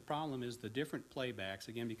because the problem is the different playbacks,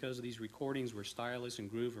 again, because of these recordings were stylus and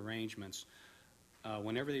groove arrangements,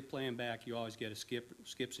 whenever they play them back, you always get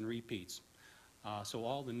skips and repeats. So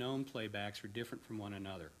all the known playbacks are different from one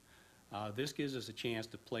another. This gives us a chance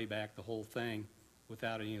to play back the whole thing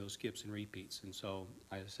without any of those skips and repeats. And so,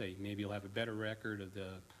 I say, maybe you'll have a better record of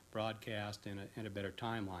the broadcast and a better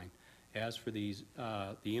timeline. As for these,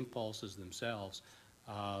 the impulses themselves,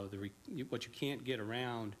 what you can't get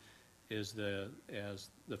around is as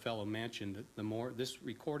the fellow mentioned, this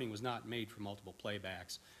recording was not made for multiple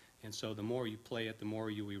playbacks. And so the more you play it, the more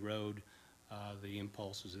you erode the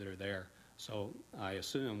impulses that are there. So I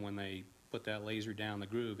assume when they put that laser down the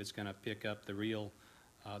groove, it's going to pick up the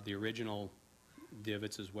original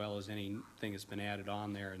divots as well as anything that's been added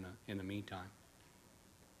on there in the meantime.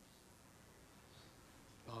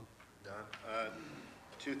 Bob? Don?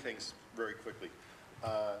 2 things very quickly.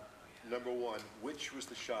 Number 1, which was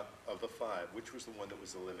the shot of the 5? Which was the one that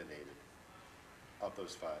was eliminated of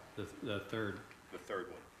those 5? The third. The third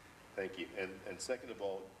one. Thank you. And second of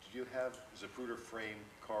all, did you have Zapruder frame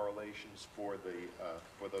correlations for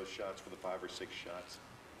those shots, for the 5 or 6 shots?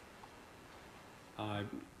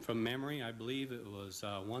 From memory, I believe it was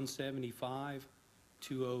 175,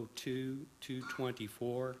 202,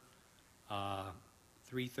 224,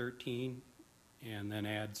 313, and then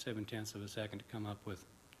add 0.7 of a second to come up with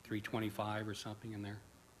 325 or something in there.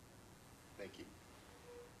 Thank you.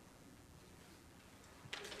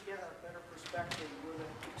 Just to get a better perspective, were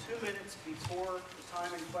the 2 minutes before the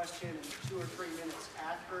time in question and 2 or 3 minutes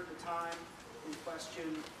after the time in question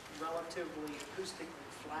relatively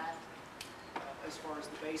acoustically flat as far as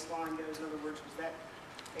the baseline goes? In other words, was that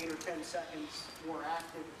 8 or 10 seconds more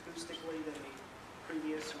active acoustically than the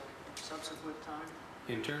previous or subsequent time?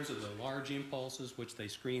 In terms of the large impulses, which they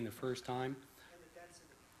screened the first time, And the density?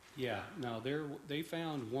 yeah, no, they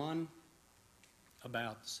found one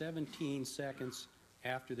about 17 seconds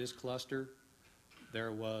after this cluster.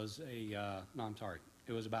 There was no, I'm sorry,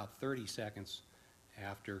 it was about 30 seconds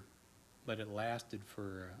after, but it lasted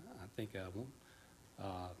for, I think,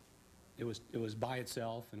 it was by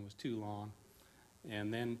itself and it was too long.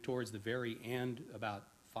 And then towards the very end, about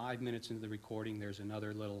 5 minutes into the recording, there's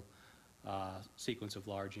another little sequence of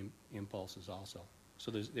large impulses also.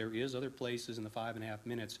 So there is other places in the 5.5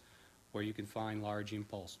 minutes where you can find large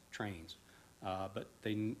impulse trains. But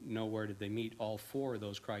nowhere did they meet all 4 of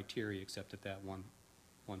those criteria except at that one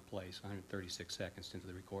place, 136 seconds into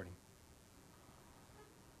the recording.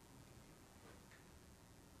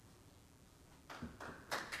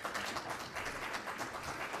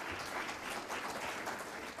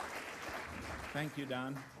 Thank you,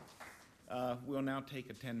 Don. We'll now take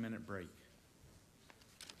a 10-minute break.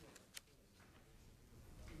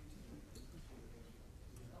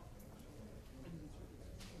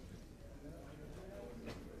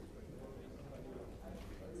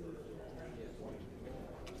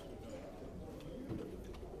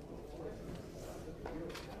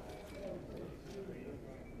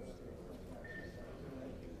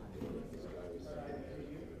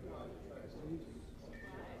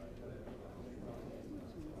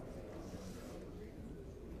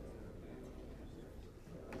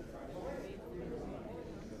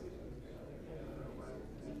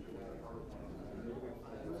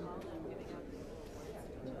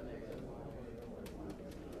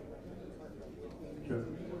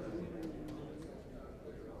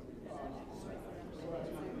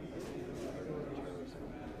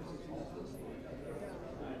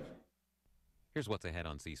 Here's what's ahead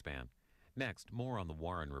on C-SPAN. Next, more on the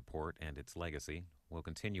Warren Report and its legacy. We'll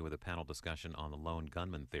continue with a panel discussion on the lone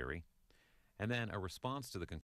gunman theory. And then a response to the